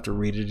 So I have to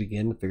read it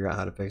again to figure out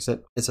how to fix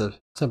it. It's a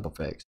simple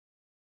fix.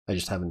 I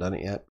just haven't done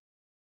it yet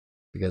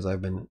because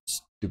I've been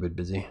stupid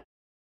busy.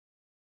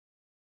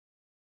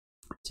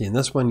 See, and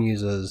this one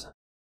uses,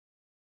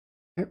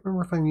 I can't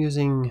remember if I'm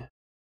using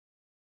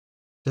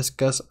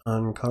Discuss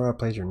on Colorado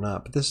Plays or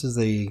not, but this is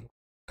the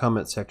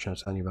comment section I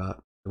was telling you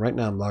about. Right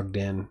now I'm logged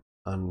in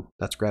on,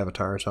 that's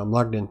Gravatar, so I'm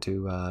logged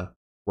into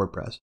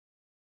WordPress.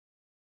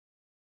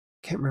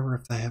 Can't remember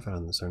if I have it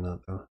on this or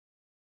not though.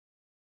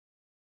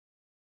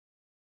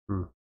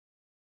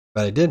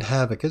 But I did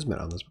have a Kismet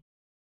on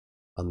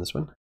this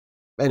one.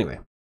 But anyway,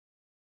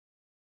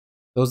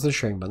 those are the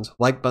sharing buttons.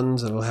 Like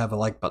buttons, it'll have a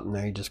like button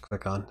there you just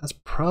click on. That's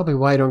probably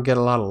why I don't get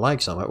a lot of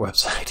likes on my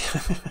website.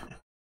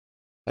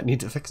 I need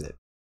to fix it.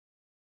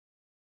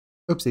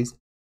 Oopsies.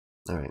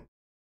 Alright.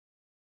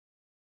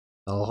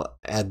 I'll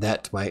add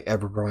that to my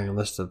ever-growing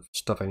list of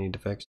stuff I need to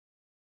fix.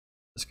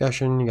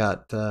 Discussion, you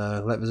got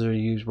let visitors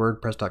use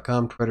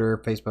WordPress.com, Twitter,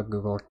 Facebook,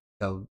 Google.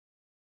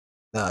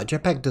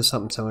 Jetpack does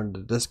something similar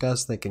to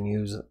Discuss. They can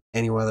use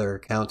any one of their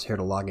accounts here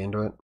to log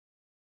into it.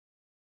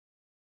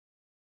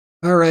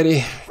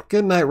 Alrighty,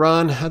 good night,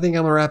 Ron. I think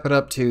I'm gonna wrap it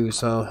up too.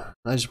 So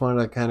I just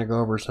wanted to kind of go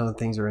over some of the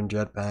things that are in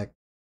Jetpack.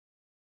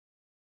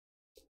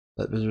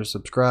 Let visitors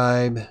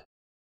subscribe.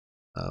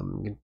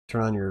 You can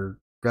turn on your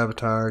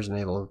gravatars,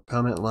 enable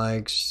comment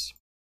likes,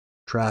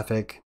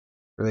 traffic,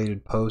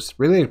 related posts.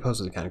 Related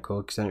posts is kind of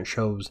cool because then it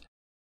shows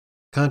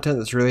content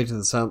that's related to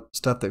the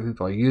stuff that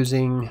people are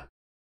using.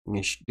 You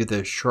can do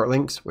the short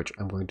links, which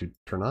I'm going to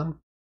turn on.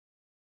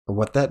 And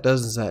what that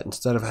does is that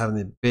instead of having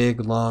the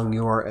big long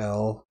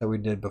URL that we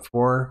did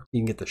before, you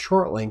can get the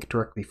short link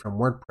directly from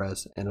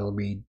WordPress and it'll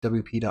be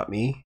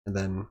wp.me and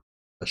then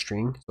a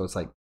string. So it's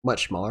like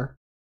much smaller.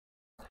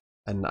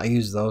 And I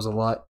use those a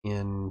lot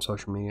in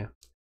social media.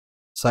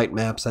 Site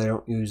maps, I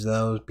don't use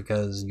those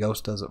because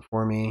Yoast does it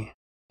for me.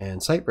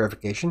 And site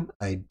verification,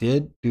 I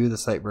did do the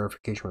site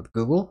verification with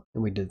Google,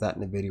 and we did that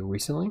in a video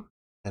recently.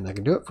 And I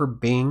can do it for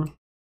Bing,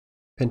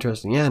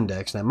 Pinterest, and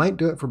Yandex. And I might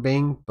do it for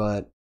Bing,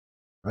 but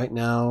right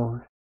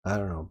now, I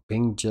don't know.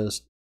 Bing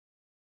just,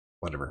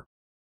 whatever.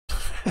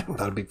 I'm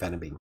not a big fan of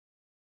Bing.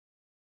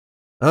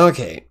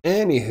 Okay,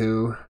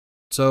 anywho.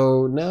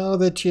 So now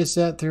that you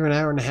sat through an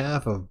hour and a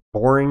half of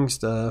boring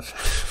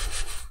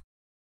stuff,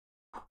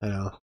 I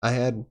know, I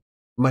had a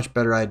much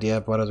better idea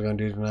of what I was going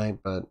to do tonight,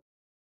 but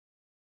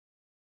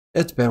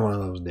it's been one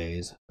of those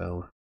days.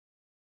 So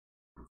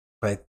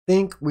but I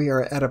think we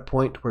are at a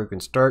point where we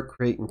can start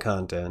creating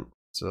content.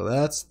 So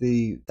that's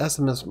the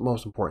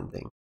most important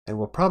thing. And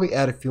we'll probably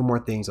add a few more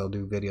things I'll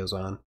do videos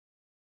on.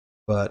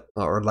 But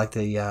or like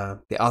the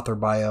author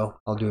bio,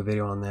 I'll do a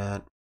video on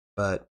that.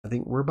 But I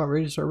think we're about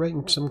ready to start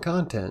writing some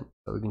content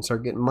so we can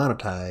start getting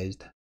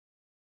monetized.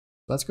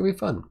 That's gonna be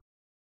fun.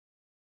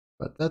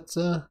 But that's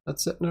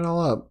setting it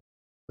all up.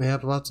 We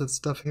have lots of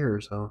stuff here,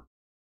 so.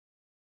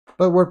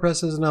 But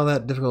WordPress isn't all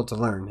that difficult to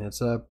learn.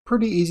 It's a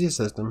pretty easy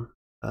system.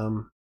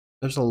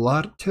 There's a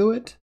lot to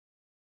it,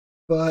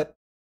 but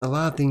a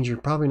lot of things you're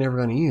probably never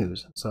going to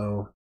use.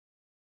 So,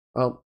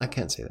 well, I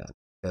can't say that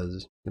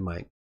because you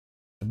might.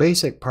 The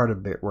basic part of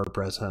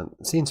WordPress,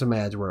 I've seen some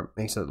ads where it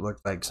makes it look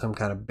like some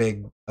kind of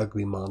big,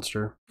 ugly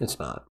monster. It's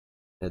not.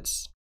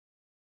 It's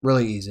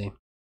really easy.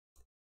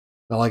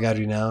 All I got to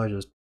do now is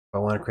just, if I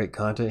want to create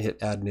content, hit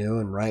add new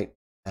and write,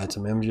 add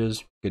some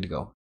images, good to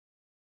go.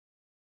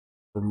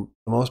 For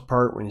the most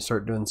part, when you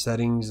start doing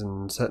settings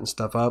and setting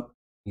stuff up,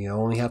 you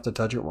only have to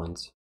touch it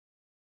once.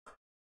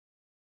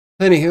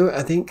 Anywho,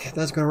 I think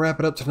that's going to wrap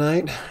it up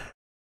tonight.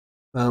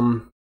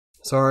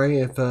 Sorry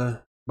if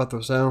about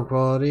the sound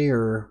quality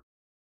or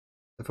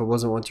if it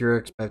wasn't what you were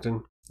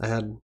expecting. I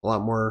had a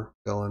lot more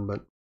going,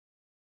 but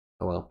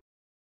oh well.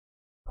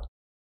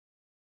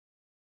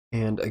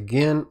 And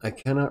again, I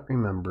cannot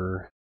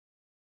remember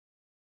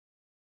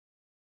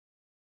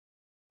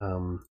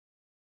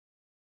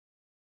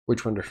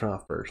which one to turn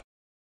off first.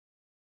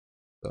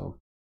 So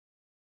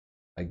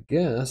I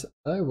guess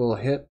I will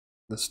hit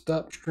the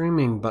stop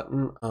streaming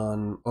button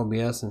on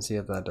OBS and see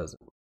if that does it.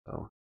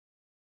 So,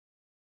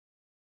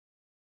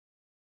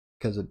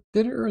 because it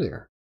did it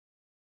earlier.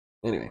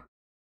 Anyway,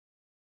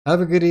 have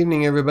a good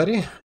evening,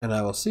 everybody, and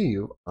I will see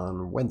you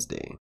on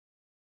Wednesday.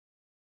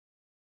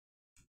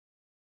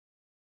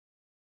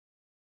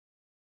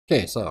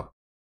 Okay, so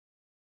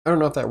I don't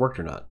know if that worked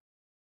or not.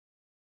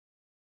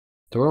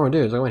 So what I'm going to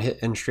do is I'm going to hit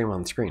end stream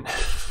on the screen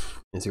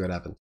and see what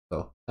happens.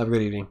 So have a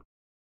good evening.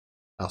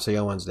 I'll see you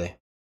on Wednesday.